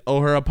he should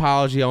owe her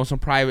apology on some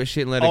private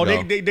shit and let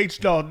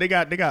it go. They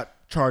got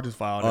charges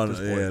filed at this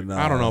point. Yeah, no.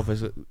 I don't know if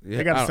it's.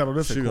 They got to settle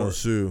this in court. Gonna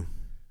sue.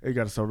 They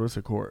got to settle this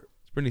in court.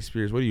 Britney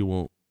Spears, what do you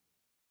want?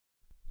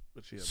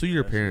 Sue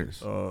your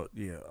parents. No,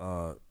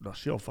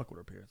 she don't fuck with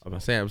her parents. I'm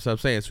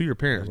saying sue your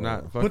parents,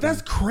 not. But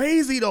that's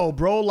crazy though,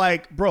 bro.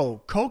 Like,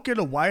 bro, Coke in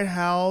the White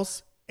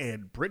House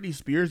and Britney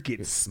Spears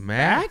getting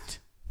smacked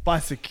by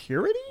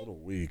security.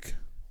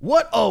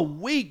 What a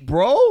week,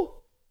 bro.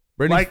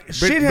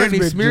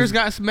 Britney Spears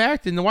got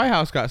smacked and the White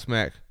House got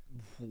smacked.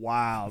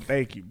 Wow,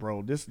 thank you,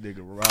 bro. This nigga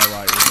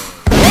right.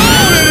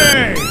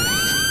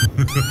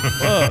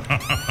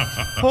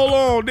 Hold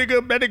on,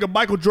 nigga. That nigga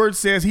Michael Jordan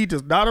says he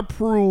does not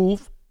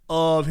approve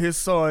of his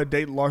son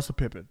dating Larsa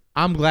Pippen.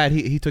 I'm glad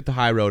he took the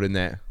high road in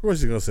that. Of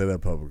course, he's gonna say that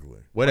publicly.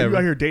 Whatever. You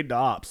out here dating the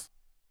ops?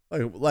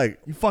 Like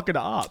you fucking the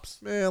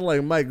ops, man.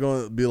 Like Mike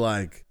gonna be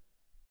like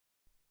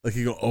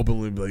he gonna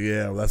openly be like,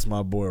 yeah, well, that's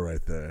my boy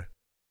right there.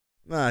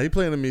 Nah, he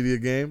playing a media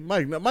game.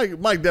 Mike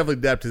definitely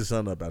dapped his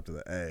son up after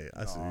that. Hey,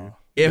 I see you.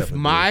 If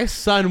my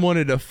son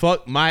wanted to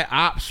fuck my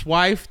ops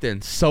wife,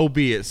 then so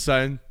be it,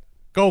 son.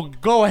 Go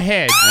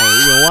ahead. Hey,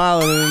 you been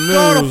wilding in the news.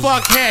 Go to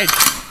fuck head.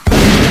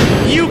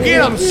 You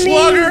get him,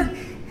 slugger.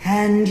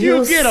 And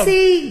you'll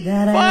see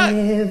that I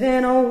live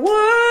in a world of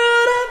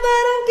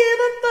I don't give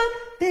a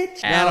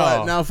fuck,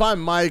 bitch. Now, if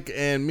I'm Mike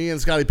and me and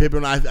Scottie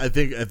Pippen, I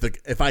think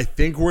if I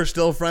think we're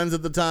still friends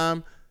at the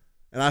time,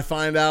 and I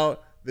find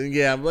out, then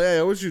yeah, I'm like,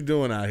 hey, what you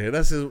doing out here?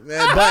 That's his.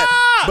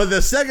 But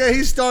the second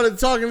he started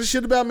talking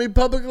shit about me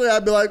publicly,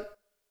 I'd be like,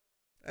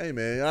 hey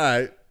man, all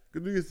right, go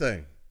do your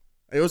thing.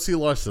 Hey, go see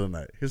Larsa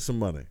tonight. Here's some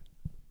money.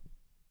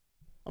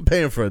 I'm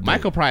paying for it.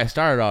 Michael probably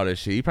started all this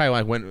shit. He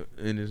probably went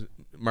in his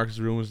Marcus'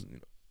 room,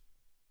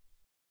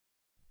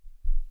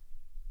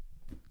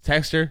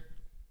 text her. And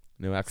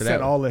then after set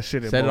that, all that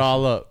shit in set motion. it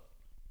all up.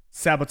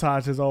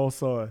 Sabotage his own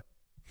son.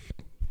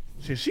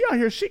 Shit, she out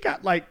here. She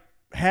got like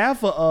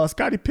half of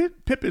Scottie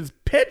Pippen's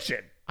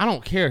pension. I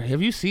don't care.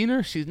 Have you seen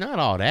her? She's not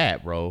all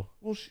that, bro.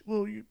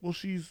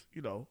 She's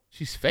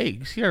she's fake.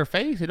 You see her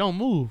face? It don't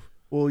move.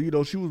 Well,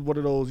 she was one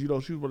of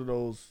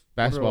those.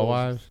 Basketball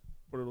wives.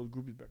 One of those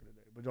groupies back in the day.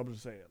 But I'm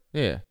just saying.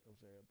 Yeah.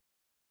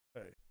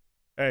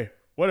 Hey,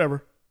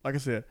 whatever. Like I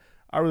said,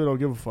 I really don't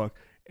give a fuck.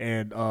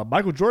 And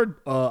Michael Jordan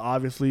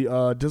obviously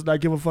does not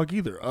give a fuck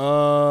either.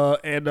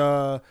 And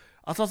I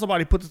saw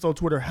somebody put this on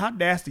Twitter. How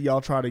nasty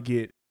y'all try to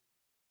get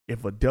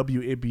if a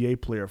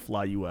WNBA player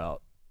fly you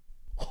out?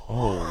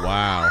 Oh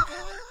wow!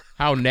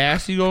 How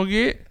nasty you gonna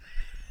get?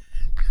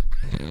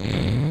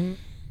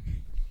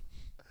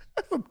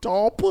 That's some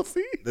tall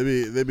pussy.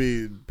 They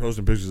be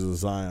posting pictures of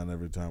Zion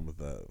every time with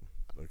that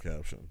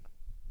caption.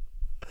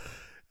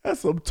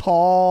 That's some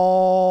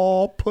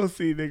tall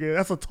pussy, nigga.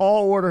 That's a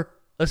tall order.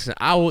 Listen,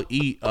 I will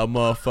eat a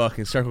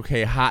motherfucking Circle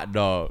K hot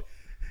dog.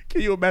 Can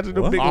you imagine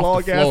the big off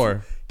long the floor?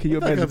 ass? Can you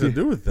What that imagine got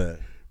to do with that,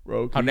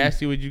 bro? How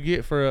nasty would you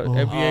get for a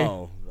NBA?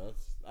 Oh,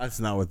 that's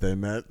not what they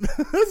meant.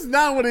 That's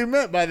not what he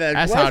meant by that.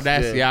 That's question. how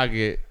nasty I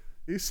get.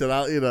 He said,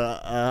 "I'll eat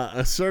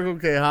a Circle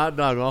K hot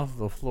dog off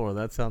the floor."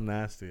 That's how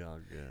nasty I'll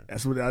get.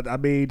 That's what I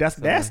mean. That's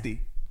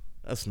nasty.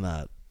 That's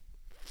not.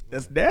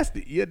 That's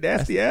nasty. You a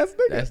nasty ass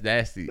nigga. That's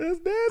nasty. That's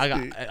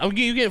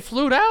nasty. You getting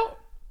flued out?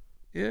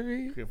 You know what I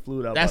mean? Get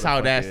flued out. That's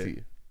by the how fucking-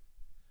 nasty.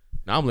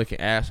 Now I'm licking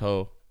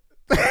asshole.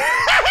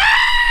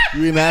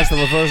 You eating ass on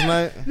the first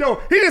night? Yo,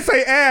 he didn't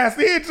say ass.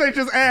 He didn't say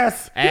just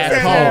ass. He said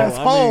Asshole.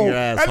 asshole. I mean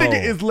That asshole.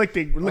 nigga is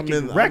licking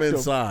I'm rectum.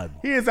 inside.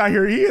 He is out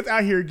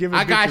here giving.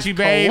 I got bitches you,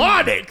 babe.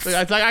 colonics.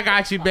 It's like I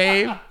got you,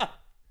 babe.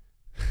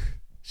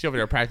 She over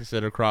there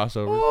practicing her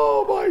crossover.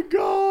 Oh my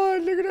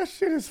god, nigga, that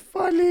shit is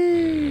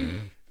funny.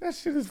 That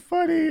shit is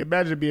funny.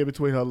 Imagine being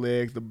between her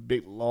legs, the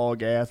big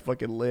long ass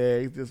fucking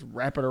legs, just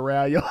wrapping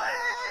around your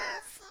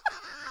ass.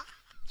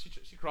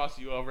 She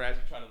crossing you over as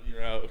you trying to leave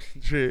her out.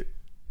 Shit.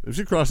 If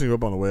she crossing you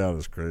up on the way out,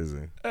 it's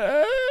crazy.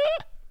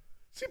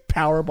 She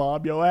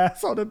powerbomb your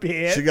ass on the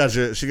bed. She got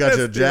your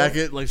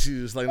jacket, like she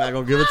just like not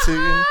gonna give it to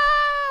you.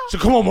 So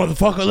come on,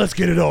 motherfucker, let's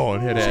get it on.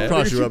 Hit She that.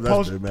 cross you up.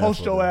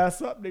 Post your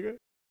ass up, nigga.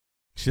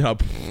 She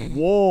up.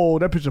 Whoa,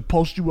 that picture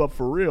post you up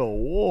for real.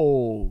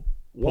 Whoa.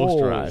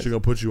 Posterized. She gonna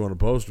put you on a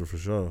poster for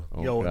sure.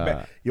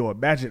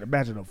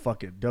 Imagine a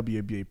fucking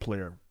WNBA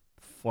player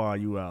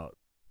flying you out.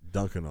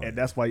 Dunking on and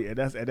that's why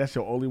that's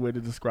your only way to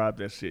describe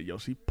that shit. Yo,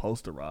 she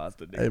posterized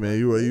the nigga. Hey man,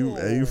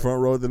 you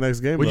front row at the next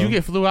game. Would you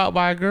get flew out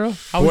by a girl?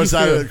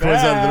 Coincide of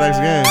the next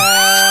game.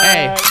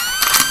 Hey,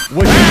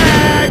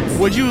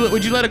 would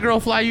you let a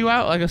girl fly you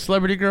out like a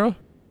celebrity girl?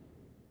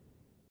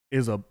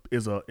 Is a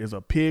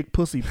pig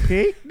pussy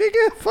pig,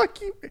 nigga?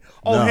 Fuck you.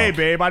 Oh no. Hey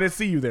babe, I didn't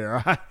see you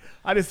there.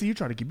 I didn't see you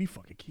trying to get me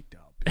fucking kicked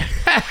out.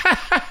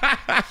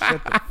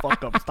 Shut the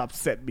fuck up. Stop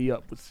setting me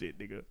up with shit,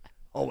 nigga.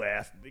 Oh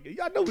ass nigga.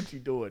 Y'all know what you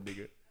doing,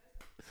 nigga.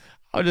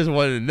 I just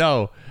wanted to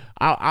know.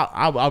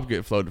 I'll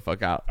get flown the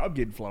fuck out. I'm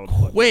getting flown the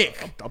fuck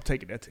quick. out. I'm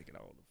taking that ticket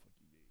out.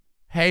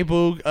 Hey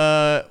Boog,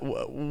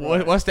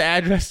 what's the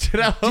address to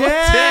the hotel?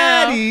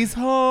 Daddy's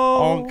home.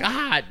 Oh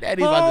God,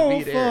 Daddy's about to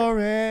be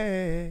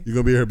there. You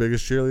gonna be her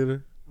biggest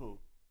cheerleader?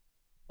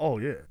 Oh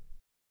yeah.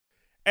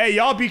 Hey,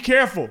 y'all be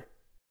careful.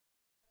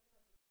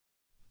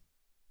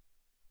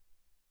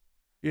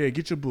 Yeah,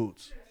 get your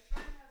boots.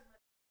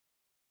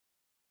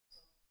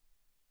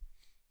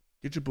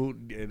 Get your boot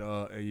and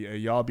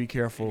y'all be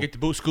careful. Get the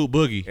boot, Scoot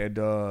Boogie. And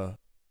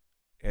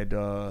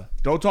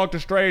don't talk to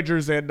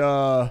strangers and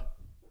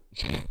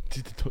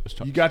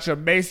you got your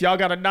mace. Y'all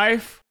got a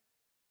knife?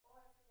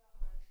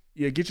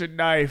 Yeah, get your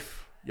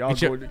knife. Y'all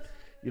get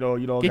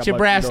go. Get your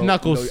brass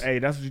knuckles. Hey,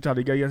 that's what you tell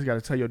you guys got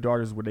to tell your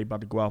daughters when they about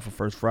to go out for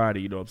First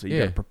Friday. You know what I'm saying? You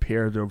got to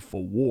prepare them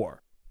for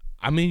war.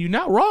 I mean, you're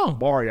not wrong.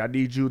 Mari, I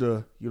need you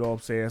to, you know what I'm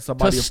saying?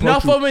 Somebody to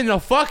snuff them in the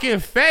fucking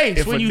face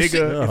if when a you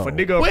nigga, if a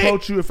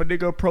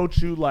nigga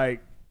approach you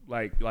like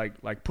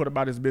put him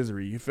out his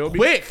misery. You feel me?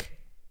 Quick.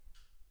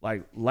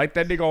 Like light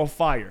that nigga on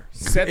fire.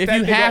 Set if that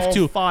you nigga have on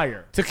to.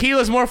 fire.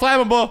 Tequila's more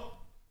flammable.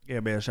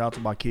 Yeah, man. Shout out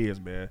to my kids,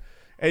 man.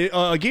 Hey,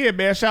 again,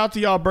 man. Shout out to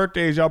y'all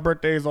birthdays. Y'all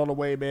birthdays on the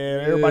way, man.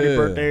 Yeah. Everybody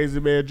birthdays,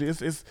 man.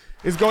 It's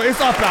up out here, man.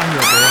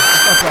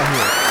 It's up out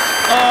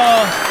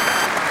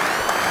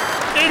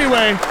here.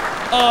 Anyway,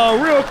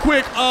 real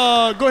quick.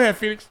 Go ahead,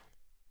 Phoenix.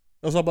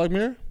 That's all Black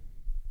Mirror.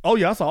 Oh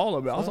yeah, I saw all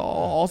of it. I saw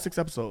all 6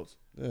 episodes.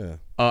 Yeah.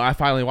 I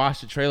finally watched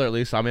the trailer at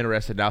least, so I'm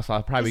interested now. So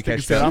I'll probably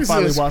catch that. I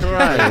finally watched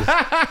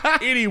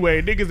it. Anyway,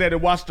 niggas that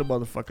didn't watch the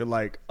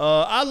motherfucker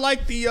I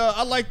like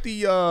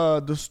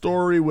the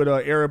story with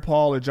Aaron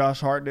Paul and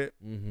Josh Hartnett.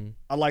 Mm-hmm.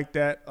 I like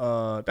that.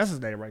 That's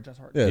his name, right? Josh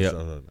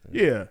Hartnett.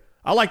 Yeah.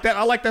 I like that.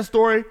 I like that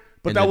story.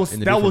 But that was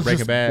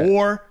just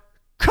more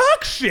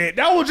cuck shit.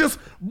 That was just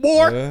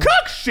more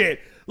cuck shit.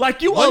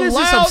 Like you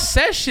allowed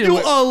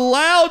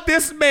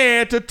this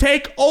man to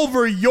take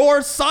over your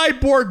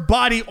cyborg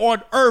body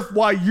on Earth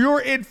while you're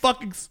in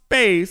fucking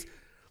space.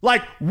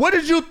 Like, what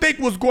did you think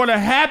was going to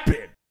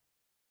happen?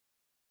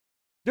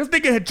 This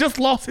nigga had just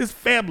lost his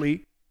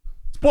family.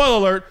 Spoiler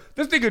alert.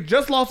 This nigga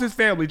just lost his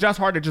family. Josh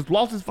Hartnett just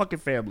lost his fucking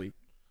family.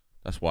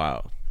 That's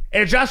wild.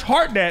 And Josh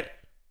Hartnett,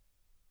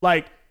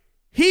 like,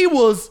 he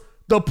was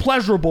the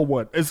pleasurable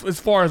one as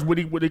far as when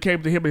it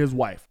came to him and his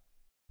wife.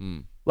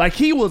 Like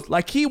he was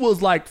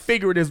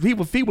figuring his he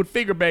would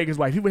finger bang his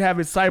wife. He would have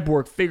his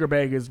cyborg finger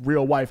bang his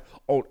real wife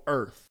on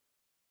Earth.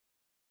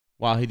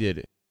 Wow, he did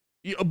it.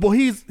 But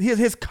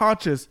his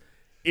conscience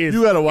is.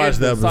 You gotta watch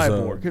that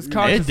cyborg. His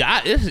conscience.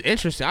 This is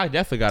interesting. I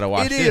definitely gotta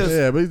watch it. It is.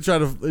 Yeah, but he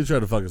tried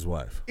to fuck his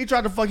wife. He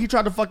tried to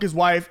fuck his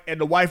wife,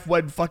 and the wife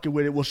wasn't fucking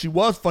with it. Well, she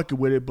was fucking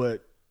with it,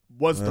 but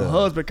once the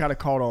husband kind of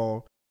caught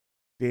on,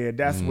 then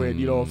that's when,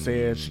 you know what I'm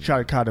saying, she tried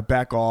to kind of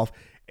back off.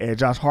 And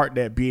Josh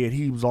Hartnett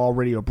he was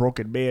already a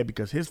broken man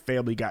because his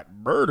family got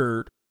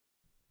murdered.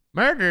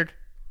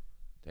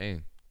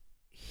 Dang.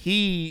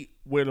 He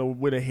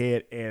went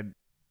ahead and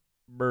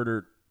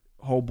murdered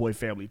homeboy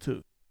family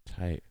too.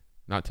 Tight.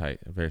 Not tight.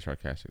 Very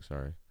sarcastic,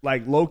 sorry.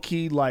 Like low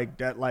key, like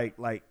that, like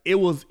it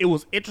was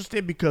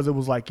interesting because it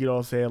was like, you know what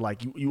I'm saying?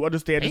 Like you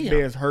understand this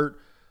man's hurt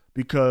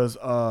because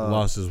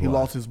he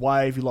lost his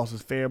wife, he lost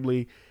his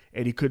family,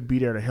 and he couldn't be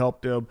there to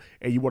help them.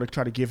 And you want to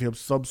try to give him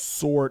some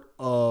sort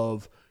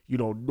of, you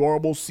know,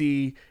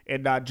 normalcy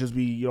and not just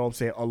be, you know what I'm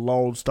saying,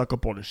 alone, stuck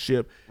up on a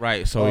ship.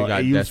 Right. So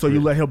so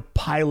you let him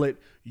pilot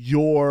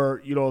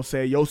your, you know what I'm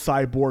saying, your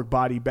cyborg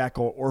body back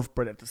on Earth,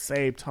 but at the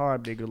same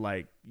time, nigga,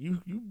 like you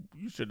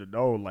should have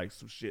known like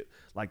some shit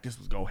like this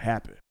was gonna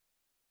happen.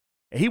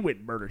 And he went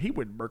and murdered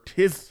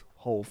his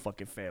whole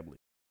fucking family.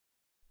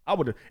 I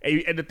would have,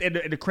 and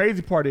the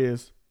crazy part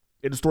is,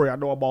 in the story, I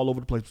know I'm all over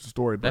the place with the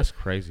story, but that's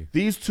crazy.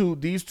 These two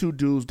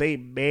dudes, they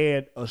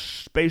manned a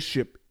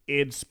spaceship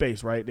in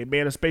space, right? They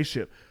man a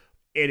spaceship,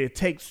 and it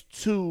takes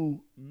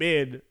 2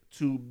 men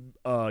to,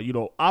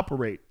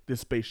 operate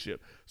this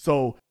spaceship.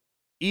 So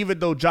even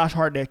though Josh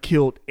Hartnett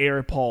killed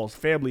Aaron Paul's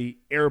family,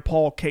 Aaron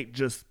Paul can't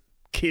just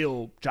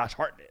kill Josh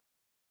Hartnett.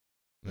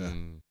 Yeah.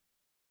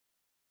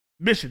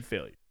 Mission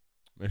failure.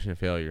 Mission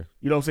failure.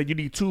 You know what I'm saying? You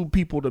need 2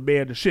 people to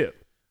man the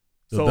ship.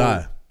 They'll So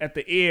die. at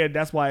the end,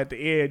 that's why at the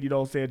end, you know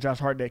what I'm saying, Josh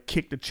Hartnett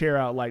kicked the chair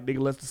out like, nigga,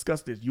 let's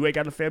discuss this. You ain't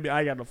got no family, I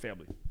ain't got no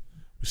family.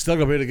 We stuck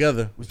up here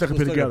together. We stuck up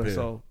here together,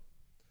 so.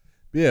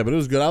 Yeah, but it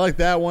was good. I like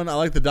that one. I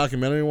like the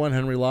documentary one,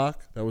 Henry Locke.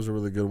 That was a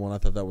really good one. I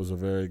thought that was a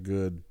very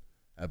good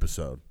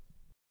episode.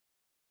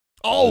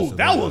 Oh,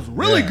 that was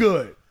really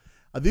good.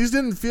 These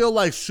didn't feel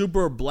like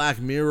super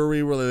Black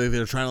Mirror-y where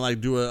they're trying to like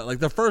do a like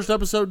the first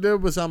episode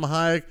did with Salma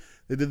Hayek.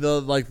 They did the I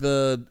didn't like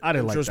that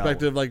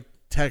introspective like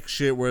tech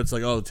shit where it's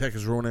like, oh, tech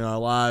is ruining our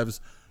lives.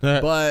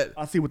 But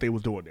I see what they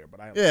was doing there, but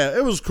yeah,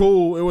 it was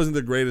cool. It wasn't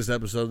the greatest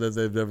episode that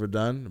they've ever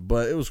done,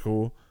 but it was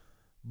cool.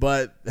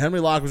 But Henry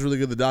Locke was really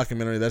good. The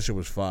documentary, that shit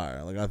was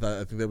fire. Like I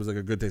think that was like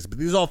a good taste. But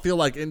these all feel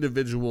like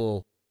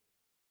individual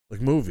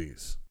like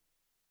movies.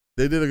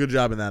 They did a good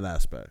job in that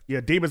aspect.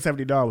 Yeah, Demon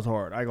 79 was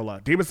hard. I ain't gonna lie.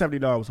 Demon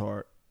 79 was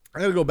hard. I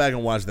gotta go back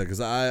and watch that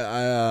because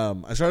I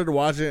started to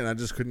watch it and I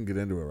just couldn't get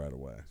into it right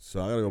away.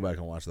 So I gotta go back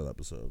and watch that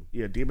episode.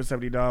 Yeah, Demon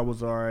 79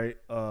 was all right.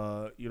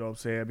 You know what I'm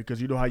saying?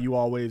 Because you know how you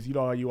always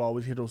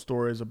hear those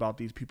stories about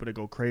these people that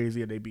go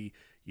crazy and they be,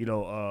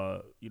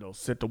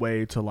 sent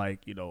away to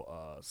like,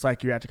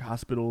 psychiatric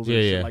hospitals and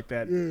shit like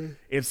that.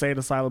 Insane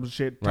asylums and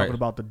shit, talking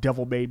about the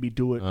devil made me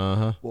do it.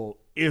 Well,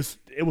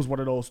 it was one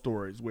of those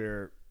stories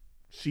where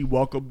she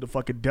welcomed the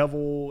fucking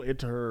devil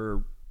into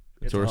her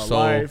soul.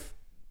 life.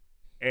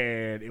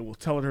 And it was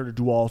telling her to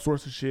do all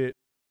sorts of shit.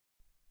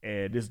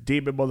 And this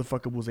demon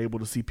motherfucker was able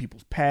to see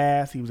people's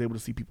past. He was able to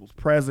see people's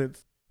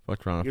presence.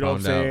 Fucked around, you know what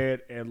I'm saying?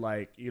 And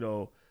like,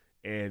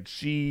 and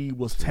she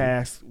was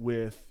tasked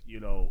with,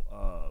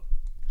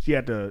 she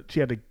had to,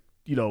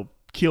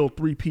 kill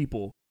 3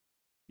 people,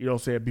 you know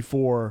what I'm saying,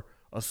 before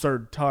a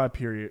certain time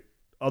period.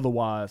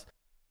 Otherwise,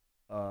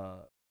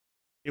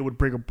 it would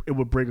bring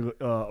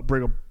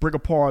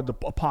upon the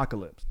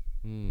apocalypse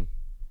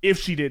if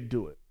she didn't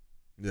do it.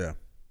 Yeah.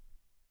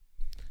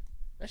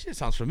 That shit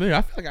sounds familiar.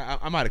 I feel like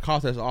I might have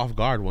caught this off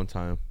guard one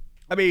time.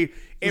 I mean,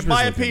 in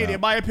my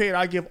opinion,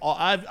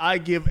 I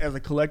give as a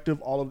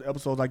collective all of the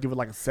episodes. I give it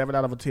like a 7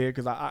 out of 10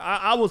 because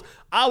I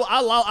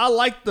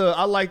like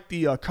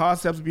the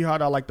concepts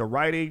behind it. I like the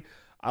writing.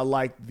 I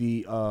like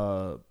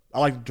the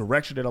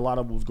direction that a lot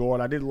of them was going.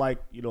 I didn't like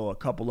a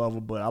couple of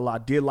them, but I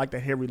did like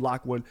the Henry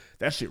Locke one.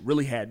 That shit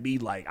really had me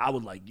like, I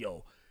was like,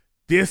 yo,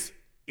 this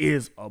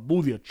is a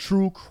movie, a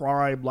true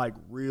crime, like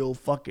real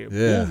fucking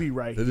movie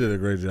right here. They did a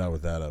great job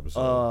with that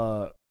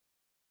episode.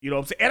 You know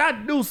what I'm saying? And I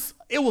knew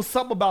it was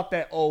something about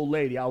that old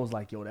lady. I was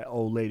like, yo, that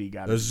old lady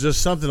got it. There's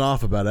just something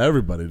off about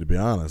everybody, to be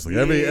honest. Like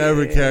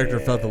every character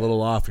felt a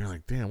little off. You're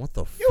like, damn, what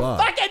the fuck? You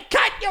fucking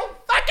cut.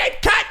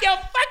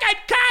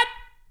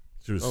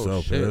 She was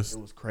so pissed. It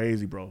was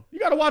crazy, bro. You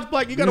gotta watch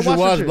Black. You should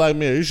watch Black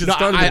Mirror. You should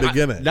start at the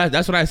beginning.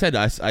 That's what I said.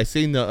 I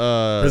seen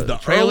the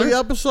trailer early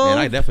episode, and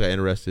I definitely got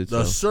interested.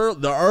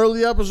 The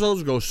early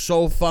episodes go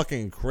so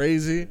fucking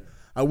crazy.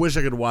 I wish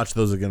I could watch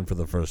those again for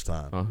the first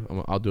time.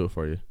 I'll do it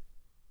for you.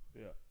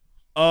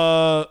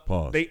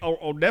 Pause. They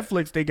on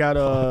Netflix. They got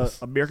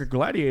American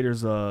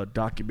Gladiators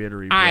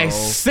documentary. Bro. I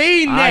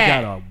seen that.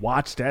 I gotta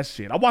watch that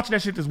shit. I'm watching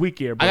that shit this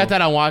weekend, bro. I got that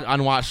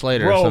on watch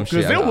later, bro.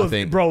 Because it was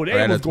they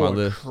was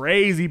going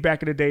crazy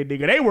back in the day,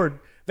 nigga.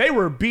 They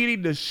were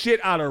beating the shit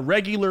out of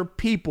regular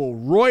people,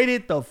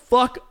 roided the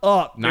fuck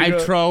up, nigga.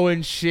 Nitro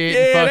and shit.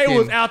 Yeah, they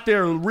was out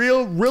there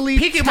really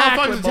peeking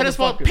motherfuckers with tennis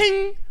ball.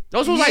 Ping.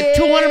 Those was like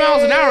 200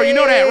 miles an hour. You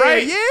know that,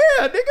 right?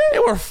 Yeah, nigga. They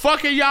were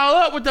fucking y'all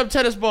up with them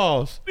tennis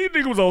balls. These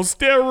niggas was on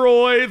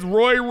steroids,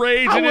 Roy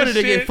Rage. I wanted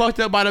to get fucked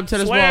up by them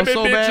tennis balls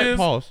so bad.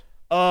 Pause.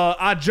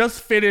 I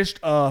just finished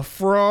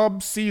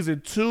From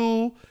season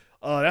 2.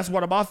 That's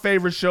one of my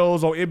favorite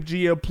shows on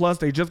MGM Plus.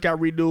 They just got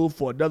renewed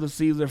for another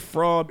season.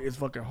 From is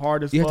fucking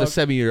hard as fuck. You have to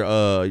send me your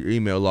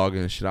email login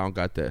and shit. I don't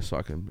got that, so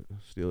I can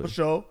steal it. For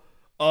sure.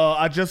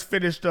 I just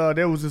finished.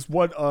 There was this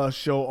one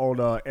show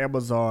on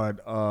Amazon.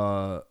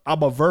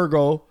 I'm a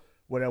Virgo,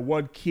 where that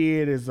one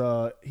kid is.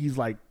 He's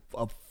like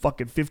a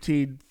fucking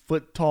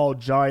 15-foot tall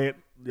giant,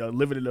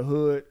 living in the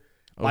hood.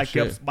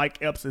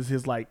 Mike Epps is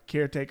his like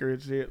caretaker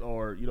and shit,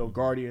 or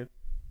guardian.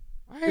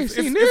 I ain't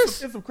seen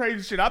this. It's some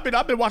crazy shit. I've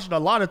been watching a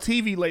lot of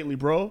TV lately,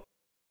 bro.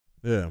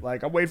 Yeah,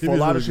 like I'm waiting for a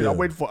lot of shit. I'm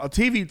waiting for a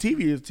TV.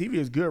 TV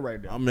is good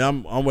right now. I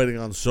mean, I'm waiting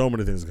on so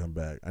many things to come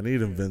back. I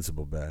need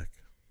Invincible back.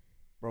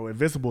 Bro,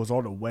 Invincible is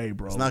on the way,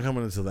 bro. It's not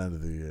coming until the end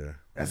of the year.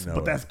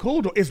 But that's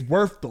cool, though. It's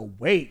worth the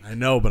wait. I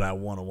know, but I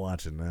want to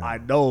watch it now. I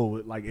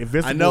know, like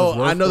Invincible.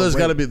 I know. There's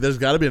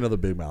got to be another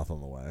Big Mouth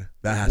on the way.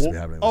 That has to be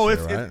happening.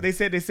 This year, right?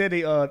 They said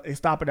they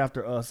stopping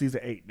after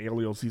season 8. They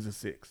only on season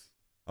 6.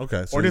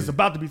 Okay, or this is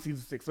about to be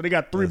season 6. So they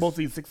got 3 more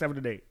seasons, 6, 7,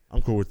 and 8.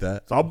 I'm cool with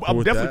that. So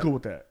I'm definitely cool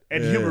with that.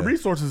 And Human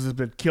Resources has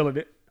been killing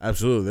it.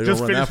 Absolutely,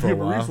 just finished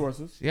Human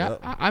Resources. Yeah,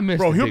 I missed.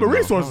 Bro, Human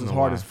Resources is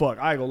hard as fuck.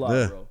 I ain't gonna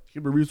lie, bro.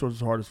 Human Resources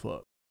is hard as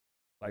fuck.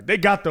 Like they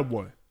got them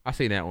one. I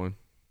seen that one.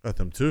 Got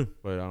them too.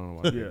 But I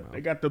don't know. Yeah,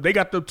 they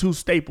got them 2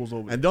 staples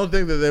over there. And don't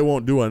think that they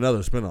won't do another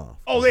spinoff.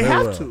 Oh, they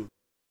have to.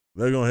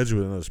 They're gonna hit you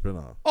with another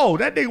spinoff. Oh,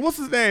 that nigga, what's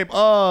his name?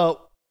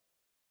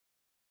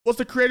 what's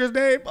the creator's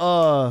name?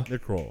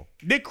 Nick Kroll.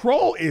 Nick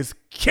Kroll is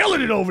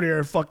killing it over there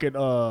in fucking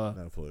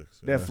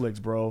Netflix.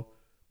 Netflix, bro,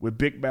 with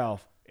Big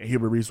Mouth and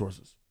Human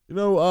Resources. You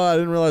know, I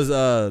didn't realize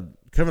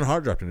Kevin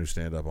Hart dropped a new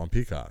stand-up on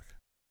Peacock.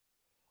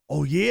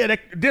 Oh yeah,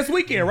 this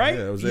weekend, right?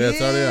 Yeah, it's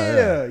already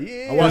out.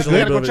 Yeah. I watched a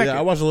little bit of it. I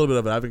watched a little bit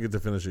of it. I haven't get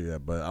to finish it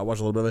yet, but I watched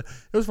a little bit of it.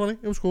 It was funny.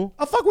 It was cool.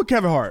 I fuck with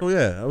Kevin Hart. Oh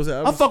yeah,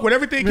 I fuck with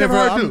everything Kevin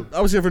Hart do.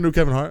 I was here for new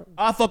Kevin Hart.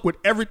 I fuck with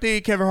everything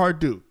Kevin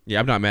Hart do. Yeah,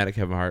 I'm not mad at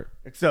Kevin Hart.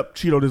 Except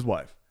cheat on his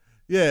wife.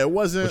 Yeah, it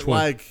wasn't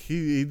like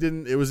he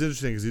didn't. It was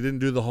interesting because he didn't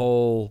do the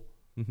whole.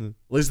 At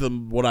least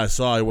what I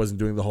saw, he wasn't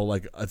doing the whole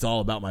like it's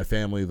all about my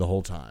family the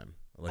whole time.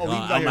 Like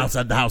I'm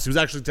outside the house. He was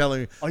actually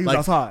telling. Oh, he was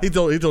outside. He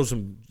told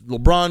some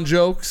LeBron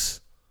jokes.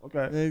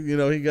 Okay. And, you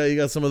know, he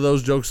got some of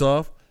those jokes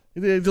off.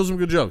 He told some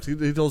good jokes.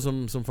 He told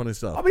some funny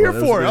stuff. I'm here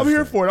for it. I'm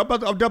here for it. I'm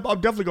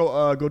definitely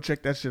go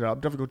check that shit out. I'm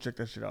definitely go check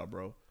that shit out,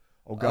 bro.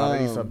 Oh God,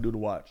 I need something new to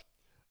watch.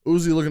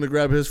 Uzi looking to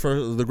grab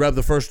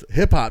the first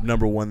hip hop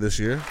 #1 this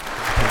year.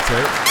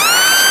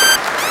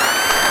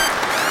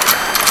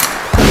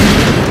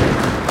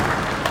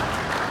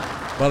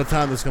 By the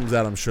time this comes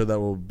out, I'm sure that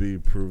will be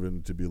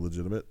proven to be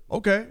legitimate.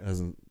 Okay.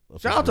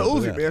 Shout out to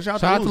Uzi, man.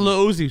 Shout out to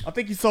Lil Uzi. I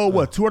think he sold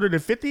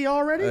 250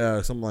 already?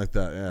 Yeah, something like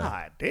that. Yeah.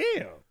 God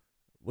damn.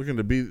 Looking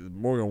to beat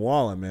Morgan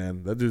Wallen,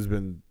 man. That dude's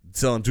been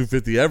selling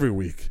 250 every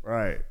week.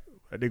 Right.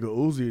 That nigga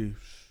Uzi.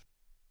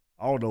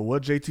 I don't know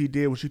what JT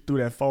did when she threw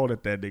that phone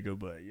at that nigga,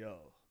 but yo,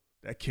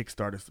 that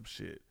kick-started some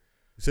shit.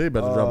 You say he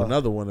about to drop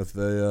another one if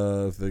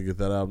they get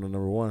that album to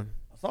 #1.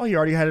 I saw he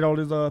already had it on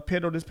his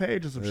pinned on his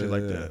page or some shit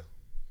like that.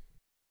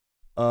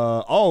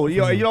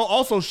 You know,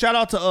 also shout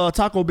out to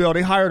Taco Bell.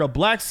 They hired a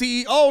black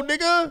CEO,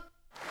 nigga.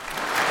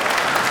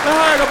 They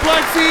hired a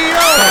black CEO.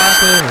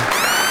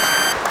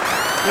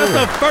 That's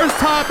the first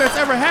time that's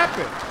ever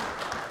happened.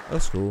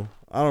 That's cool.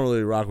 I don't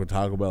really rock with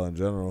Taco Bell in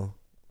general.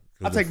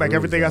 I take back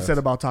everything I said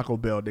about Taco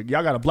Bell, nigga.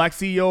 Y'all got a black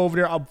CEO over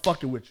there. I'm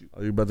fucking with you.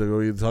 Are you about to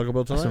go eat Taco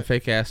Bell tonight? Some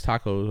fake ass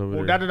tacos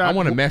over there. I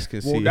want a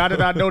Mexican CEO. Well, now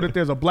that I know that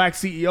there's a black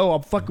CEO,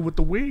 I'm fucking with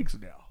the wigs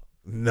now.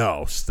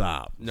 No,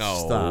 stop.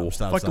 No.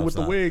 Stop fucking with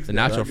the wigs. The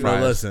nacho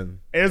fries. No, listen.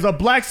 There's a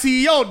black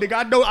CEO, nigga.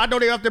 I know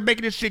they out there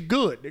making this shit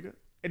good, nigga.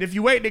 And if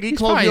you ain't, nigga, he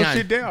closing your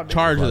shit down.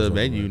 Charge of the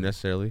menu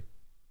necessarily.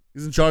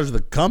 He's in charge of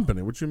the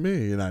company. What you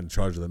mean you're not in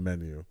charge of the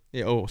menu?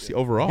 Yeah. Oh, see,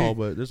 overall,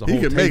 but there's a whole.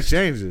 He can make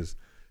changes.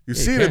 You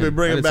see them been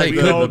bringing back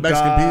the Mexican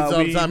pizza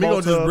all the time. He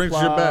gonna just bring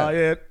shit back.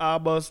 It, I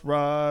must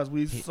rise.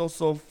 We so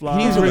fly.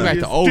 He needs to bring back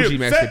the OG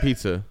Mexican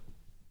pizza.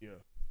 Yeah.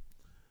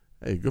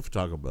 Hey, good for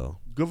Taco Bell.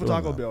 Good for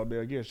Taco Bell, man.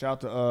 Again,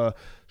 shout out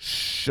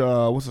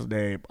to what's his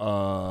name?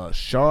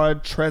 Sean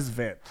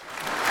Tresvant.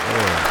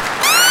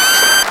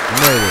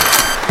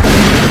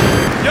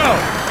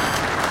 Yo.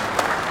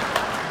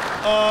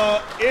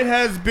 It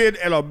has been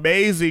an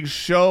amazing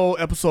show,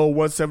 episode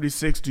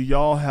 176. Do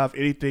y'all have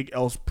anything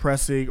else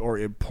pressing or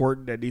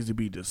important that needs to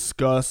be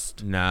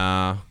discussed?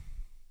 Nah.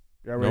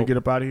 Y'all ready to get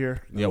up out of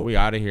here? Yeah, we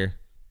out of here.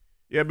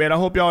 Yeah, man. I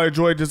hope y'all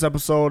enjoyed this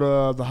episode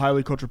of the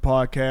Highly Cultured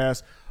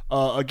Podcast.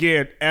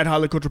 Again, at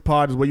Highly Cultured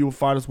Pod is where you will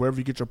find us wherever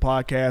you get your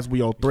podcasts.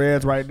 We on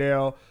Threads right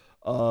now.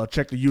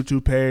 Check the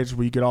YouTube page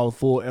where you get all the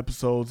full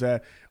episodes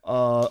at.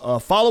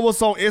 Follow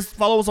us on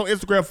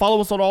Instagram.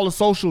 Follow us on all the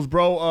socials,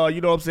 bro.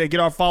 You know what I'm saying? Get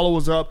our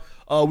followers up.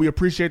 We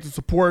appreciate the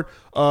support.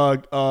 Hit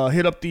up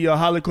the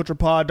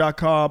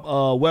highlyculturedpod.com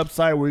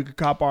website where you can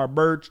cop our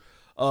merch.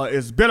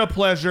 It's been a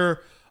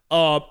pleasure.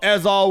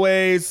 As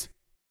always,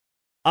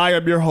 I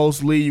am your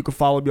host, Lee. You can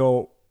follow me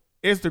on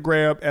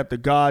Instagram at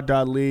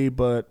thegod.lee,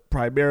 but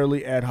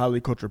primarily at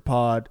Highly Cultured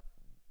Pod,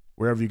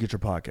 wherever you get your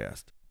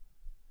podcast.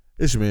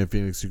 It's your man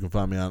Phoenix. You can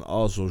find me on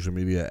all social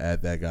media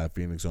at That Guy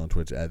Phoenix, on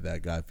Twitch at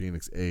That Guy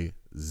Phoenix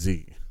AZ.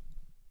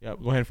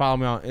 Yep, go ahead and follow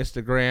me on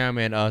Instagram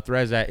and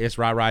Threads at It's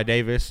Ry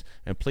Davis.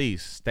 And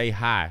please stay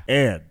high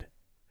and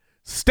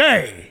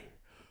stay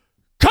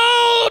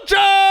cultured.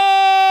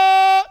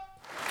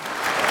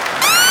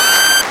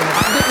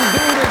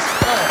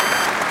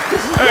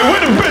 Hey,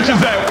 where the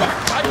bitches at?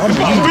 I'm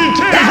supposed to be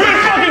 10.